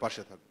তাদের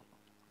পাশে থাকব।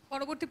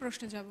 পরবর্তী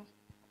প্রশ্নে যাব।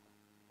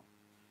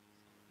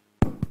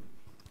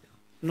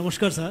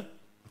 নমস্কার স্যার,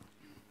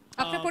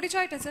 আপনার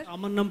পরিচয়টা স্যার?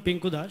 আমার নাম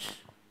পিঙ্কু দাস,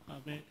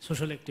 আমি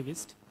সোশ্যাল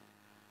অ্যাক্টিভিস্ট।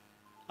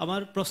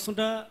 আমার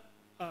প্রশ্নটা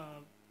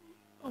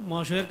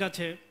মহাশয়ের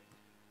কাছে,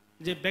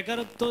 যে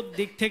বেকারত্বর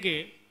দিক থেকে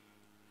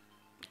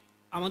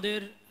আমাদের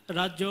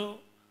রাজ্য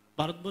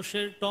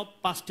ভারতবর্ষের টপ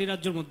 5টি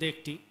রাজ্যের মধ্যে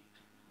একটি,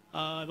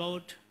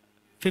 অ্যাবাউট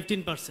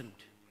 15%,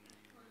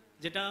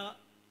 যেটা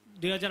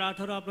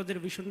 2018 আপনাদের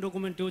ভিশন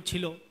ডকুমেন্টেও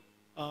ছিল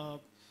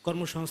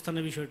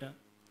কর্মসংস্থানের বিষয়টা।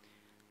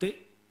 তো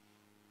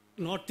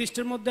নর্থ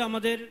ইস্টের মধ্যে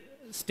আমাদের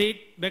স্টেট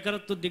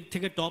বেকারত্বর দিক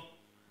থেকে টপ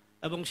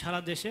এবং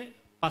সারা দেশে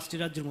 5টি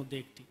রাজ্যের মধ্যে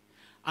একটি।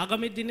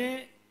 আগামী দিনে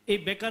এই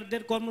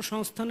বেকারদের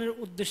কর্মসংস্থানের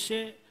উদ্দেশ্যে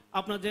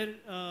আপনাদের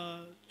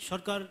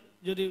সরকার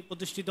যদি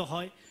প্রতিষ্ঠিত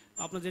হয়,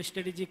 আপনাদের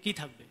স্ট্র্যাটেজি কি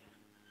থাকবে?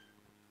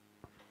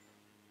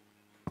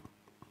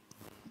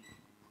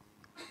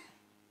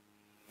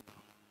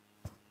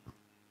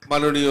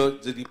 মাননীয়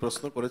যিনি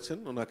প্রশ্ন করেছেন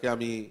ওনাকে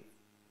আমি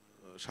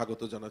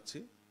স্বাগত জানাচ্ছি।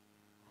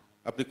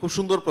 আপনি খুব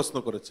সুন্দর প্রশ্ন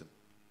করেছেন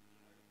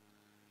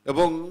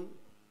এবং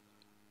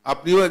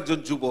আপনিও একজন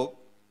যুবক,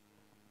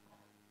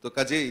 তো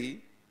কাজেই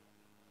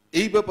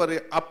এই ব্যাপারে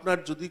আপনার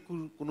যদি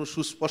কোনো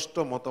সুস্পষ্ট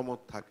মতামত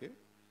থাকে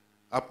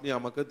আপনি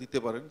আমাকে দিতে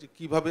পারেন যে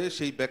কিভাবে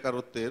সেই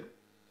বেকারত্বের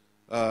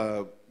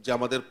যে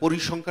আমাদের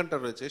পরিসংখ্যানটা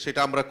রয়েছে সেটা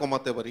আমরা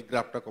কমাতে পারি,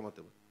 গ্রাফটা কমাতে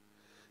পারি।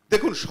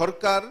 দেখুন,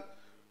 সরকার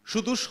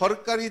শুধু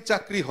সরকারি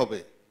চাকরি হবে,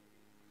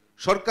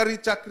 সরকারি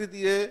চাকরি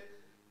দিয়ে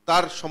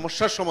তার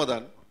সমস্যার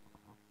সমাধান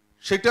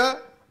সেটা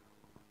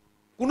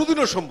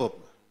কোনোদিনও সম্ভব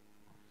না।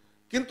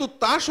 কিন্তু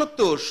তা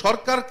সত্ত্বেও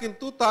সরকার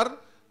কিন্তু তার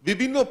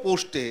বিভিন্ন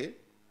পোস্টে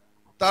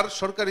তার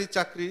সরকারি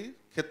চাকরির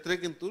ক্ষেত্রে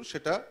কিন্তু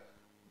সেটা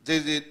যে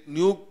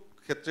নিয়োগ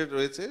ক্ষেত্রে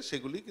রয়েছে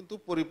সেগুলি কিন্তু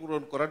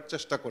পরিপূরণ করার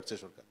চেষ্টা করছে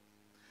সরকার।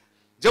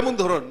 যেমন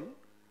ধরুন,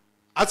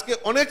 আজকে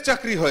অনেক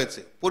চাকরি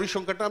হয়েছে,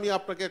 পরিসংখ্যানটা আমি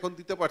আপনাকে এখন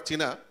দিতে পারছি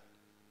না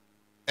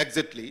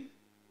এক্স্যাক্টলি,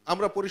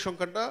 আমরা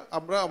পরিসংখ্যানটা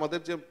আমরা আমাদের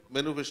যে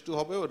ম্যানিফেস্টো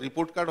হবে,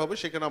 রিপোর্ট কার্ড হবে,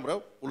 সেখানে আমরা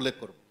উল্লেখ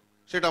করব,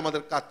 সেটা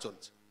আমাদের কাজ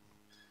চলছে।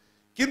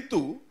 কিন্তু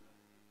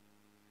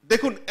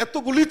দেখুন,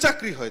 এতগুলি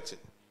চাকরি হয়েছে,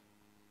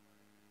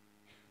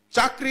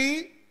 চাকরি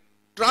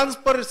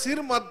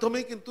ট্রান্সপারেন্সির মাধ্যমে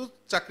কিন্তু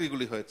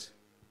চাকরিগুলি হয়েছে,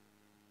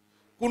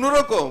 কোন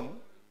রকম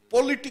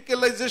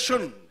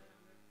পলিটিক্যালাইজেশন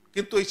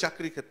কিন্তু এই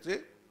চাকরি ক্ষেত্রে,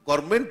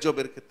 গভর্নমেন্ট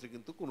জবের ক্ষেত্রে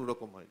কিন্তু কোন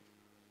রকম হয়নি।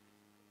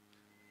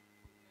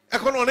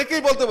 এখন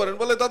অনেকেই বলতে পারেন,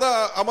 বলে দাদা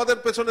আমাদের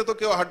পেছনে তো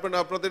কেউ হাঁটবে না,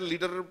 আপনাদের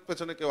লিডারের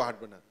পেছনে কেউ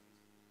হাঁটবে না।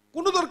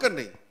 কোনো দরকার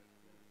নেই,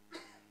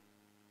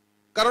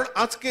 কারণ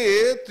আজকে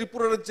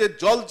ত্রিপুরার যে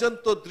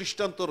জলজন্ত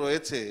দৃষ্টান্ত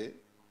রয়েছে,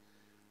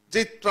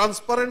 যে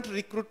ট্রান্সপারেন্ট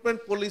রিক্রুটমেন্ট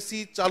পলিসি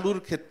চালুর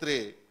ক্ষেত্রে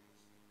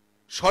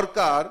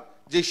সরকার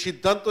যে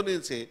সিদ্ধান্ত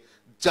নিয়েছে,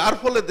 যার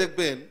ফলে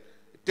দেখবেন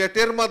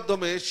টেটের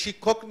মাধ্যমে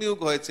শিক্ষক নিয়োগ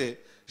হয়েছে,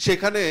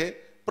 সেখানে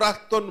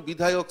প্রাক্তন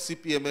বিধায়ক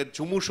সিপিএম এর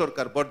ঝুমু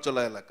সরকার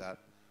বটজলা এলাকার,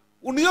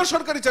 উনিও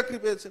সরকারি চাকরি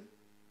পেয়েছেন।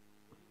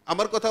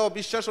 আমার কথা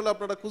অবিশ্বাস হলে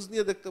আপনারা খোঁজ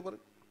নিয়ে দেখতে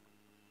পারেন।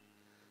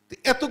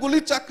 এতগুলি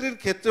চাকরির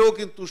ক্ষেত্রেও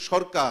কিন্তু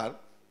সরকার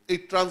এই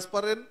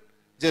ট্রান্সপারেন্ট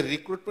যে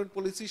রিক্রুটমেন্ট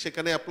পলিসি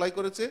সেখানে অ্যাপ্লাই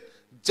করেছে,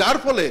 যার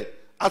ফলে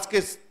আজকে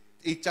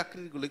এই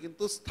চাকরিগুলি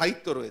কিন্তু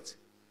স্থায়িত্ব রয়েছে।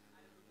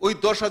 ওই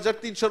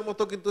 10,300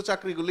 মতো কিন্তু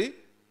চাকরিগুলি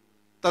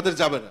তাদের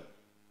যাবে না।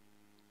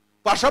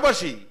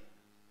 পাশাপাশি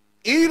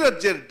এই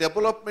রাজ্যের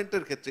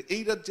ডেভেলপমেন্টের ক্ষেত্রে,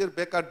 এই রাজ্যের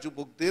বেকার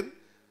যুবকদের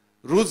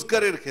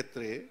রোজগারের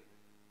ক্ষেত্রে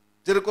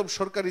যেরকম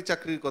সরকারি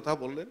চাকরির কথা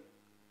বললেন,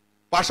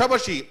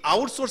 পাশাপাশি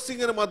আউটসোর্সিং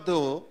এর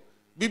মাধ্যমেও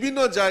বিভিন্ন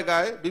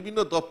জায়গায় বিভিন্ন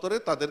দপ্তরে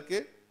তাদেরকে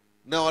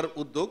নেওয়ার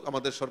উদ্যোগ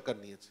আমাদের সরকার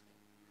নিয়েছে।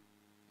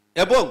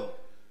 এবং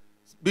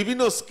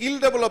বিভিন্ন স্কিল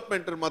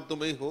ডেভেলপমেন্টের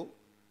মাধ্যমেই হোক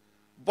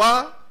বা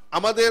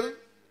আমাদের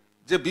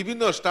যে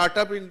বিভিন্ন start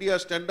up India,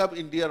 stand up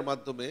ইন্ডিয়ার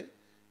মাধ্যমে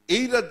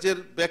এই রাজ্যের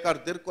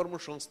বেকারদের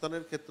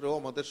কর্মসংস্থানের ক্ষেত্রেও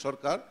আমাদের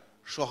সরকার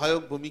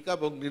সহায়ক ভূমিকা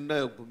এবং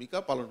নির্ণায়ক ভূমিকা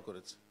পালন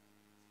করেছে।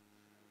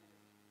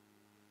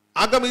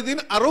 আগামী দিন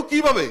আরো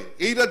কিভাবে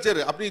এই রাজ্যের,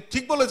 আপনি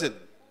ঠিক বলেছেন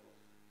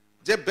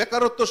যে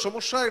বেকারত্ব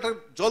সমস্যা এটা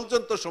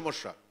জলজন্ত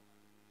সমস্যা,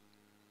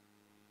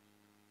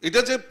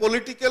 এটা যে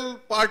পলিটিক্যাল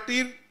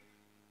পার্টির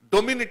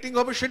ডমিনেটিং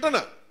হবে সেটা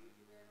না।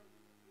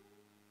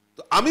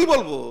 তো আমি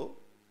বলবো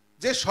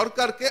যে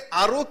সরকারকে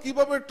আরো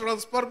কিভাবে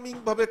ট্রান্সফর্মিং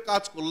ভাবে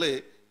কাজ করলে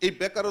এই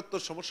বেকারত্ব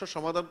সমস্যার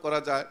সমাধান করা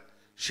যায়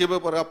সে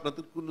ব্যাপারে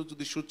আপনাদের কোনো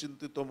যদি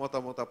সুচিন্তিত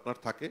মতামত আপনার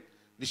থাকে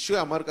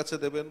নিশ্চয়ই আমার কাছে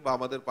দেবেন, বা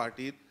আমাদের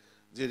পার্টির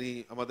যিনি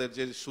আমাদের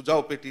যে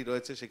সুজাও পেটি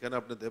রয়েছে সেখানে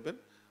আপনি দেবেন।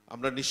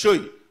 আমরা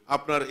নিশ্চয়ই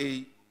আপনার এই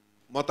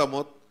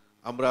মতামত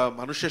আমরা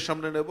মানুষের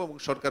সামনে নেব এবং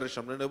সরকারের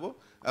সামনে নেব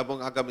এবং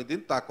আগামী দিন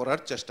তা করার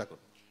চেষ্টা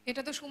করব।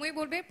 এটা তো সময়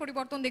বলবে,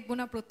 পরিবর্তন দেখবো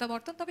না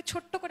প্রত্যাবর্তন। তবে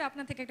ছোট্ট করে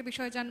আপনার থেকে একটা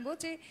বিষয় জানবো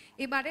যে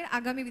এবারের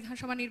আগামী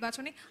বিধানসভা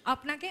নির্বাচনে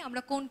আপনাকে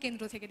আমরা কোন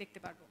কেন্দ্র থেকে দেখতে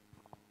পারবো?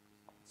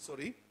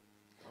 সরি,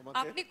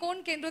 আপনি কোন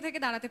কেন্দ্র থেকে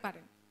দাঁড়াতে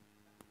পারেন?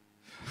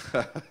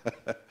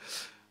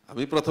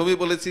 আমি প্রথমেই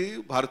বলেছি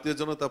ভারতীয়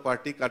জনতা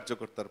পার্টি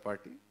কার্যকর্তার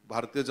পার্টি।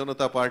 ভারতীয়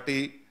জনতা পার্টি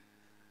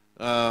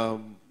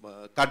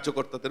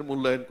কার্যকর্তাদের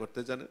মূল্যায়ন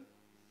করতে জানেন।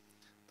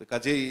 তো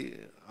কাজেই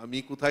আমি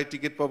কোথায়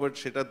টিকিট পাবো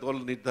সেটা দল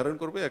নির্ধারণ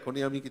করবে,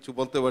 এখনই আমি কিছু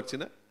বলতে পারছি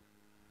না।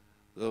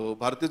 তো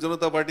ভারতীয়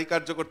জনতা পার্টি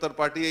কার্যকর্তার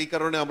পার্টি, এই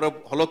কারণে আমরা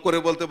হলক করে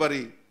বলতে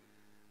পারি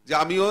যে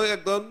আমিও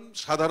একদম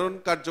সাধারণ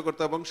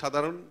কার্যকর্তা এবং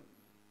সাধারণ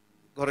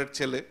ঘরের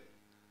ছেলে।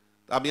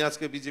 আমি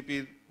আজকে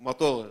বিজেপির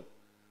মতো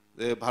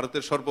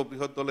ভারতের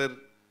সর্ববৃহৎ দলের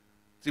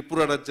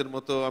ত্রিপুরা রাজ্যের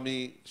মতো আমি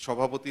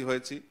সভাপতি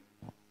হয়েছি,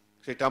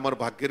 সেটা আমার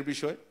ভাগ্যের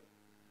বিষয়।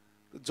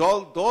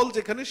 দল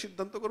যেখানে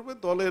সিদ্ধান্ত করবে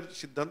দলের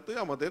সিদ্ধান্তই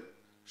আমাদের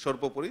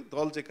সর্বোপরি,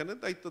 দল যেখানে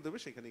দায়িত্ব দেবে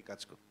সেখানেই কাজ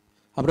করবে।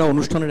 আমরা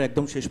অনুষ্ঠানের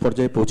একদম শেষ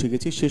পর্যায়ে পৌঁছে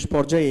গেছি। শেষ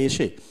পর্যায়ে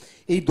এসে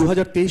এই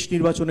 2023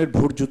 নির্বাচনের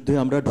ভোট যুদ্ধে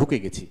আমরা ঢুকে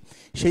গেছি।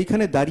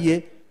 সেইখানে দাঁড়িয়ে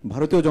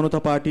ভারতীয় জনতা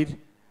পার্টির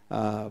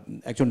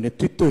একজন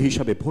নেতৃত্ব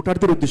হিসাবে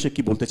ভোটারদের উদ্দেশ্যে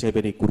কি বলতে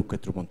চাইবেন এই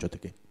কুরুক্ষেত্র মঞ্চ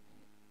থেকে?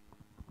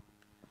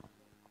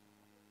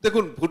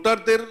 দেখুন,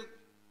 ভোটারদের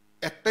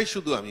একটাই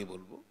শুধু আমি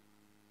বলবো,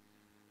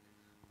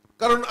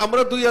 কারণ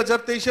আমরা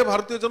 2023-এ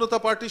ভারতীয় জনতা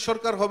পার্টির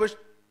সরকার হবে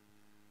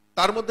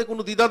তার মধ্যে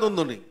কোনো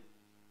দ্বিধাদ্বন্দ্ব নেই।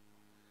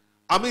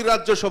 আমি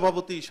রাজ্য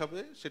সভাপতি হিসাবে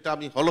সেটা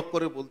আমি হলক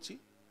করে বলছি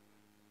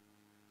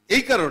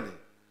এই কারণে,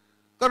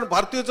 কারণ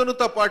ভারতীয়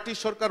জনতা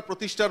পার্টির সরকার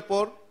প্রতিষ্ঠার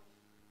পর,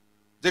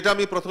 যেটা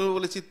আমি প্রথমে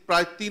বলেছি,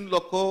 প্রায় 3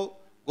 লক্ষ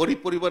গরিব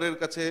পরিবারের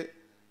কাছে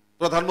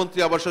প্রধানমন্ত্রী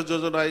আবাস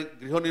যোজনায়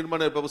গৃহ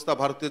নির্মাণের ব্যবস্থা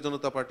ভারতীয়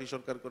জনতা পার্টি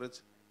সরকার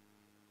করেছে।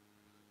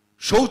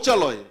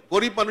 শৌচালয়,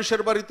 গরিব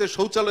মানুষের বাড়িতে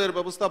শৌচালয়ের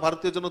ব্যবস্থা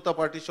ভারতীয় জনতা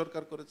পার্টি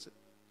সরকার করেছে।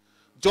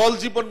 জল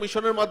জীবন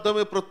মিশনের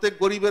মাধ্যমে প্রত্যেক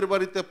গরিবের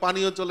বাড়িতে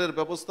পানীয় জলের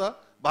ব্যবস্থা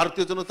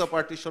ভারতীয় জনতা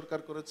পার্টি সরকার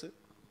করেছে।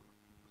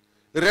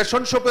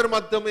 রেশন শপের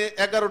মাধ্যমে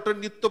 11টা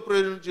নিত্য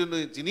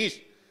প্রয়োজনীয় জিনিস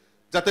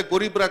যাতে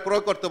গরিবরা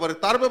ক্রয় করতে পারে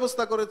তার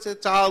ব্যবস্থা করেছে।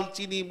 চাল,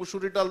 চিনি,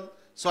 মুসুরি ডাল,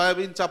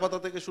 সয়াবিন, চা পাতা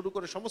থেকে শুরু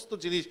করে সমস্ত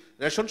জিনিস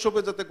রেশন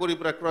শপে যাতে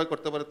গরিবরা ক্রয়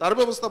করতে পারে তার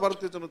ব্যবস্থা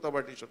ভারতীয় জনতা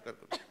পার্টি সরকার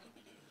করেছে।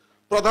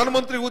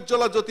 প্রধানমন্ত্রী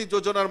উজ্জ্বলা জ্যোতি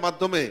যোজনার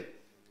মাধ্যমে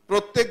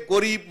প্রত্যেক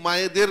গরিব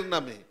মায়েদের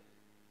নামে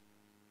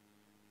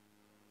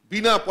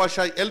বিনা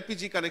পয়সায়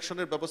এলপিজি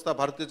কানেকশনের ব্যবস্থা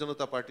ভারতীয়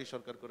জনতা পার্টি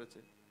সরকার করেছে।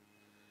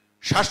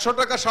 700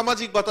 টাকা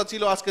সামাজিক ভাতা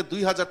ছিল, আজকে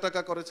 2000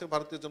 টাকা করেছে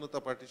ভারতীয় জনতা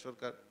পার্টি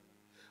সরকার।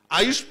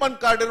 আয়ুষ্মান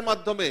কার্ডের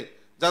মাধ্যমে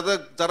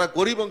যারা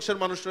গরিব অংশের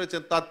মানুষ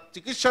রয়েছেন তার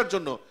চিকিৎসার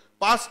জন্য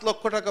 5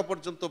 লক্ষ টাকা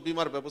পর্যন্ত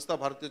বীমার ব্যবস্থা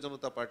ভারতীয়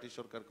জনতা পার্টি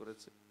সরকার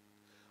করেছে।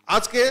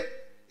 আজকে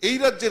এই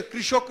রাজ্যের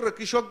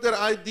কৃষকদের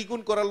আয়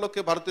দ্বিগুণ করার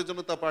লক্ষ্যে ভারতীয়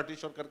জনতা পার্টি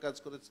সরকার কাজ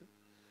করেছে।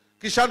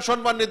 কিষাণ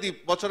সম্মান নিধি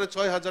বছরে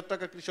 6000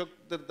 টাকা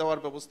কৃষকদের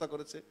দেওয়ার ব্যবস্থা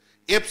করেছে।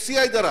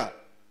 এফসিআই দ্বারা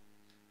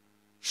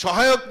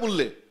সহায়ক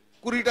মূল্যে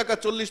 20 টাকা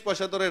 40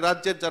 পয়সা ধরে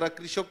রাজ্যের যারা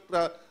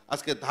কৃষকরা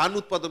আজকে ধান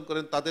উৎপাদন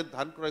করেন তাদের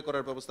ধান ক্রয়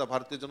করার ব্যবস্থা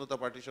ভারতীয় জনতা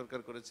পার্টি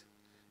সরকার করেছে।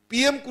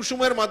 পিএম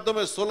কুসুমের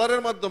মাধ্যমে,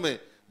 সোলারের মাধ্যমে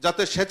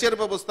যাতে সেচের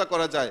ব্যবস্থা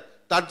করা যায়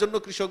তার জন্য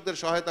কৃষকদের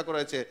সহায়তা করা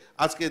হয়েছে।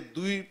 আজকে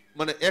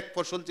এক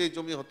ফসল যে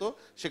জমি হতো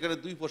সেখানে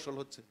 2 ফসল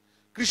হচ্ছে।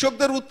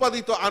 কৃষকদের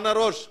উৎপাদিত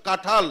আনারস,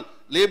 কাঁঠাল,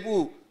 লেবু,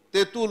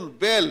 তেঁতুল,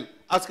 বেল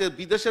আজকে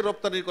বিদেশে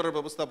রপ্তানি করার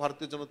ব্যবস্থা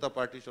ভারতীয় জনতা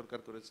পার্টি সরকার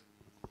করেছে।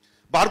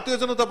 ভারতীয়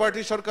জনতা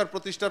পার্টি সরকার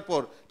প্রতিষ্ঠার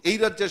পর এই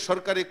রাজ্যের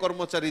সরকারি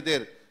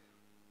কর্মচারীদের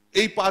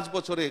এই 5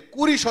 বছরে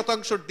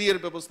 20% ডি এর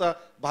ব্যবস্থা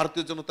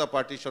ভারতীয় জনতা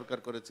পার্টি সরকার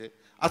করেছে।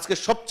 আজকে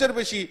সবচেয়ে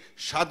বেশি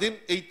স্বাধীন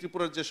এই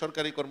ত্রিপুরার যে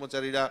সরকারি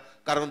কর্মচারীরা,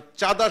 কারণ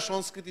চাঁদা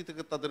সংস্কৃতি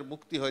থেকে তাদের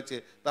মুক্তি হয়েছে,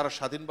 তারা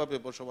স্বাধীনভাবে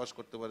বসবাস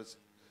করতে পারেছে।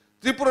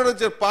 ত্রিপুরা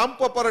রাজ্যের পাম্প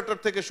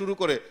অপারেটর থেকে শুরু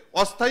করে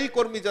অস্থায়ী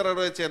কর্মী যারা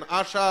রয়েছেন,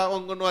 আশা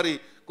অঙ্গনওয়াড়ি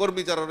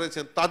কর্মী যারা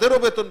রয়েছেন, তাদেরও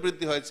বেতন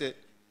বৃদ্ধি হয়েছে।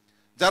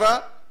 যারা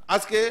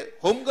আজকে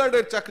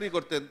হোমগার্ডের চাকরি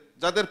করতেন,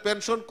 যাদের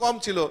পেনশন কম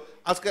ছিল,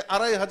 আজকে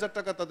 2,500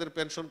 টাকা তাদের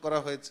পেনশন করা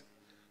হয়েছে।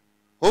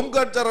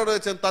 হোমগার্ড যারা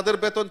রয়েছেন তাদের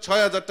বেতন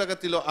 6,000 টাকা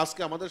ছিল,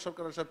 আজকে আমাদের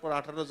সরকার আসার পর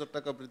 18,000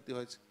 টাকা বৃদ্ধি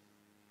হয়েছে।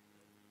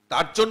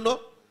 তার জন্য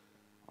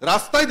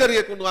রাস্তায়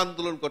দাঁড়িয়ে কোনো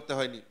আন্দোলন করতে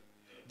হয়নি,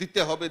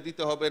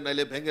 দিতে হবে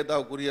নাইলে ভেঙে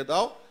দাও, গুড়িয়ে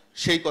দাও,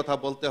 সেই কথা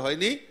বলতে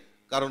হয়নি।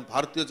 কারণ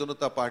ভারতীয়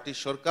জনতা পার্টির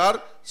সরকার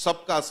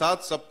সবকা সাথ,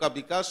 সবকা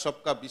বিকাশ,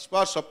 সবকা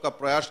বিশ্বাস, সবকা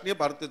প্রয়াস নিয়ে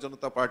ভারতীয়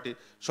জনতা পার্টি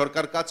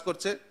সরকার কাজ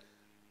করছে।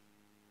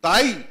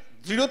 তাই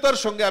দৃঢ়তার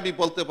সঙ্গে আমি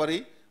বলতে পারি,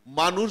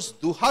 মানুষ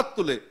দুহাত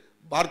তুলে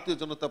ভারতীয়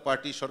জনতা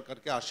পার্টি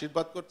সরকারকে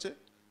আশীর্বাদ করছে।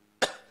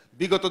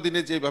 বিগত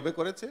দিনে যেভাবে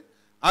করেছে,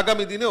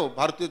 আগামী দিনেও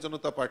ভারতীয়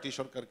জনতা পার্টি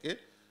সরকারকে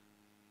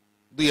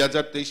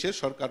 2023-এ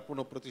সরকার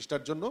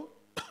পুনঃপ্রতিষ্ঠার জন্য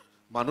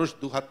মানুষ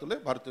দুহাত তুলে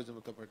ভারতীয়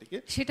জনতা পার্টিকে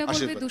সেটা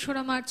বলবে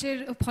 2রা মার্চের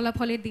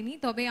ফলাফলের দিনই।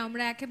 তবে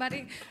আমরা একেবারে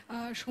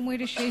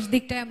সময়ের শেষ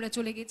দিকটায় আমরা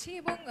চলে গেছি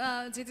এবং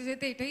যেতে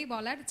যেতে এটাই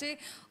বলার যে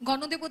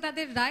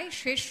গণদেবতাদের রায়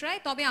শেষ রায়।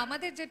 তবে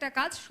আমাদের যেটা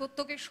কাজ,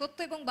 সত্যকে সত্য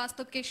এবং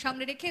বাস্তবকে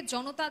সামনে রেখে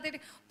জনতাদের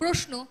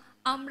প্রশ্ন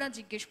আমরা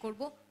জিজ্ঞেস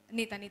করব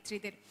নেতা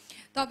নেত্রীদের।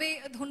 তবে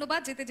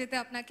ধন্যবাদ যেতে যেতে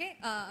আপনাকে,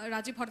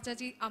 রাজীব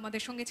ভট্টাচার্য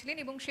আমাদের সঙ্গে ছিলেন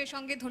এবং সে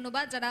সঙ্গে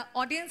ধন্যবাদ যারা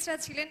অডিয়েন্সরা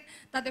ছিলেন,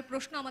 তাদের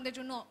প্রশ্ন আমাদের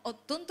জন্য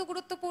অত্যন্ত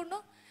গুরুত্বপূর্ণ।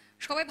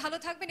 সবাই ভালো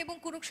থাকবেন এবং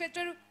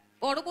কুরুক্ষেত্রের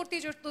পরবর্তী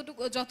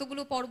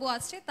যতগুলো পর্ব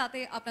আসছে তাতে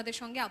আপনাদের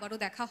সঙ্গে আবারও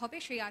দেখা হবে,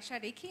 সেই আশা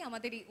রেখেই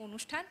আমাদের এই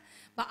অনুষ্ঠান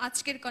বা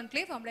আজকের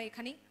কনক্লেভ আমরা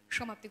এখানেই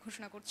সমাপ্তি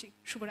ঘোষণা করছি।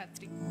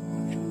 শুভরাত্রি।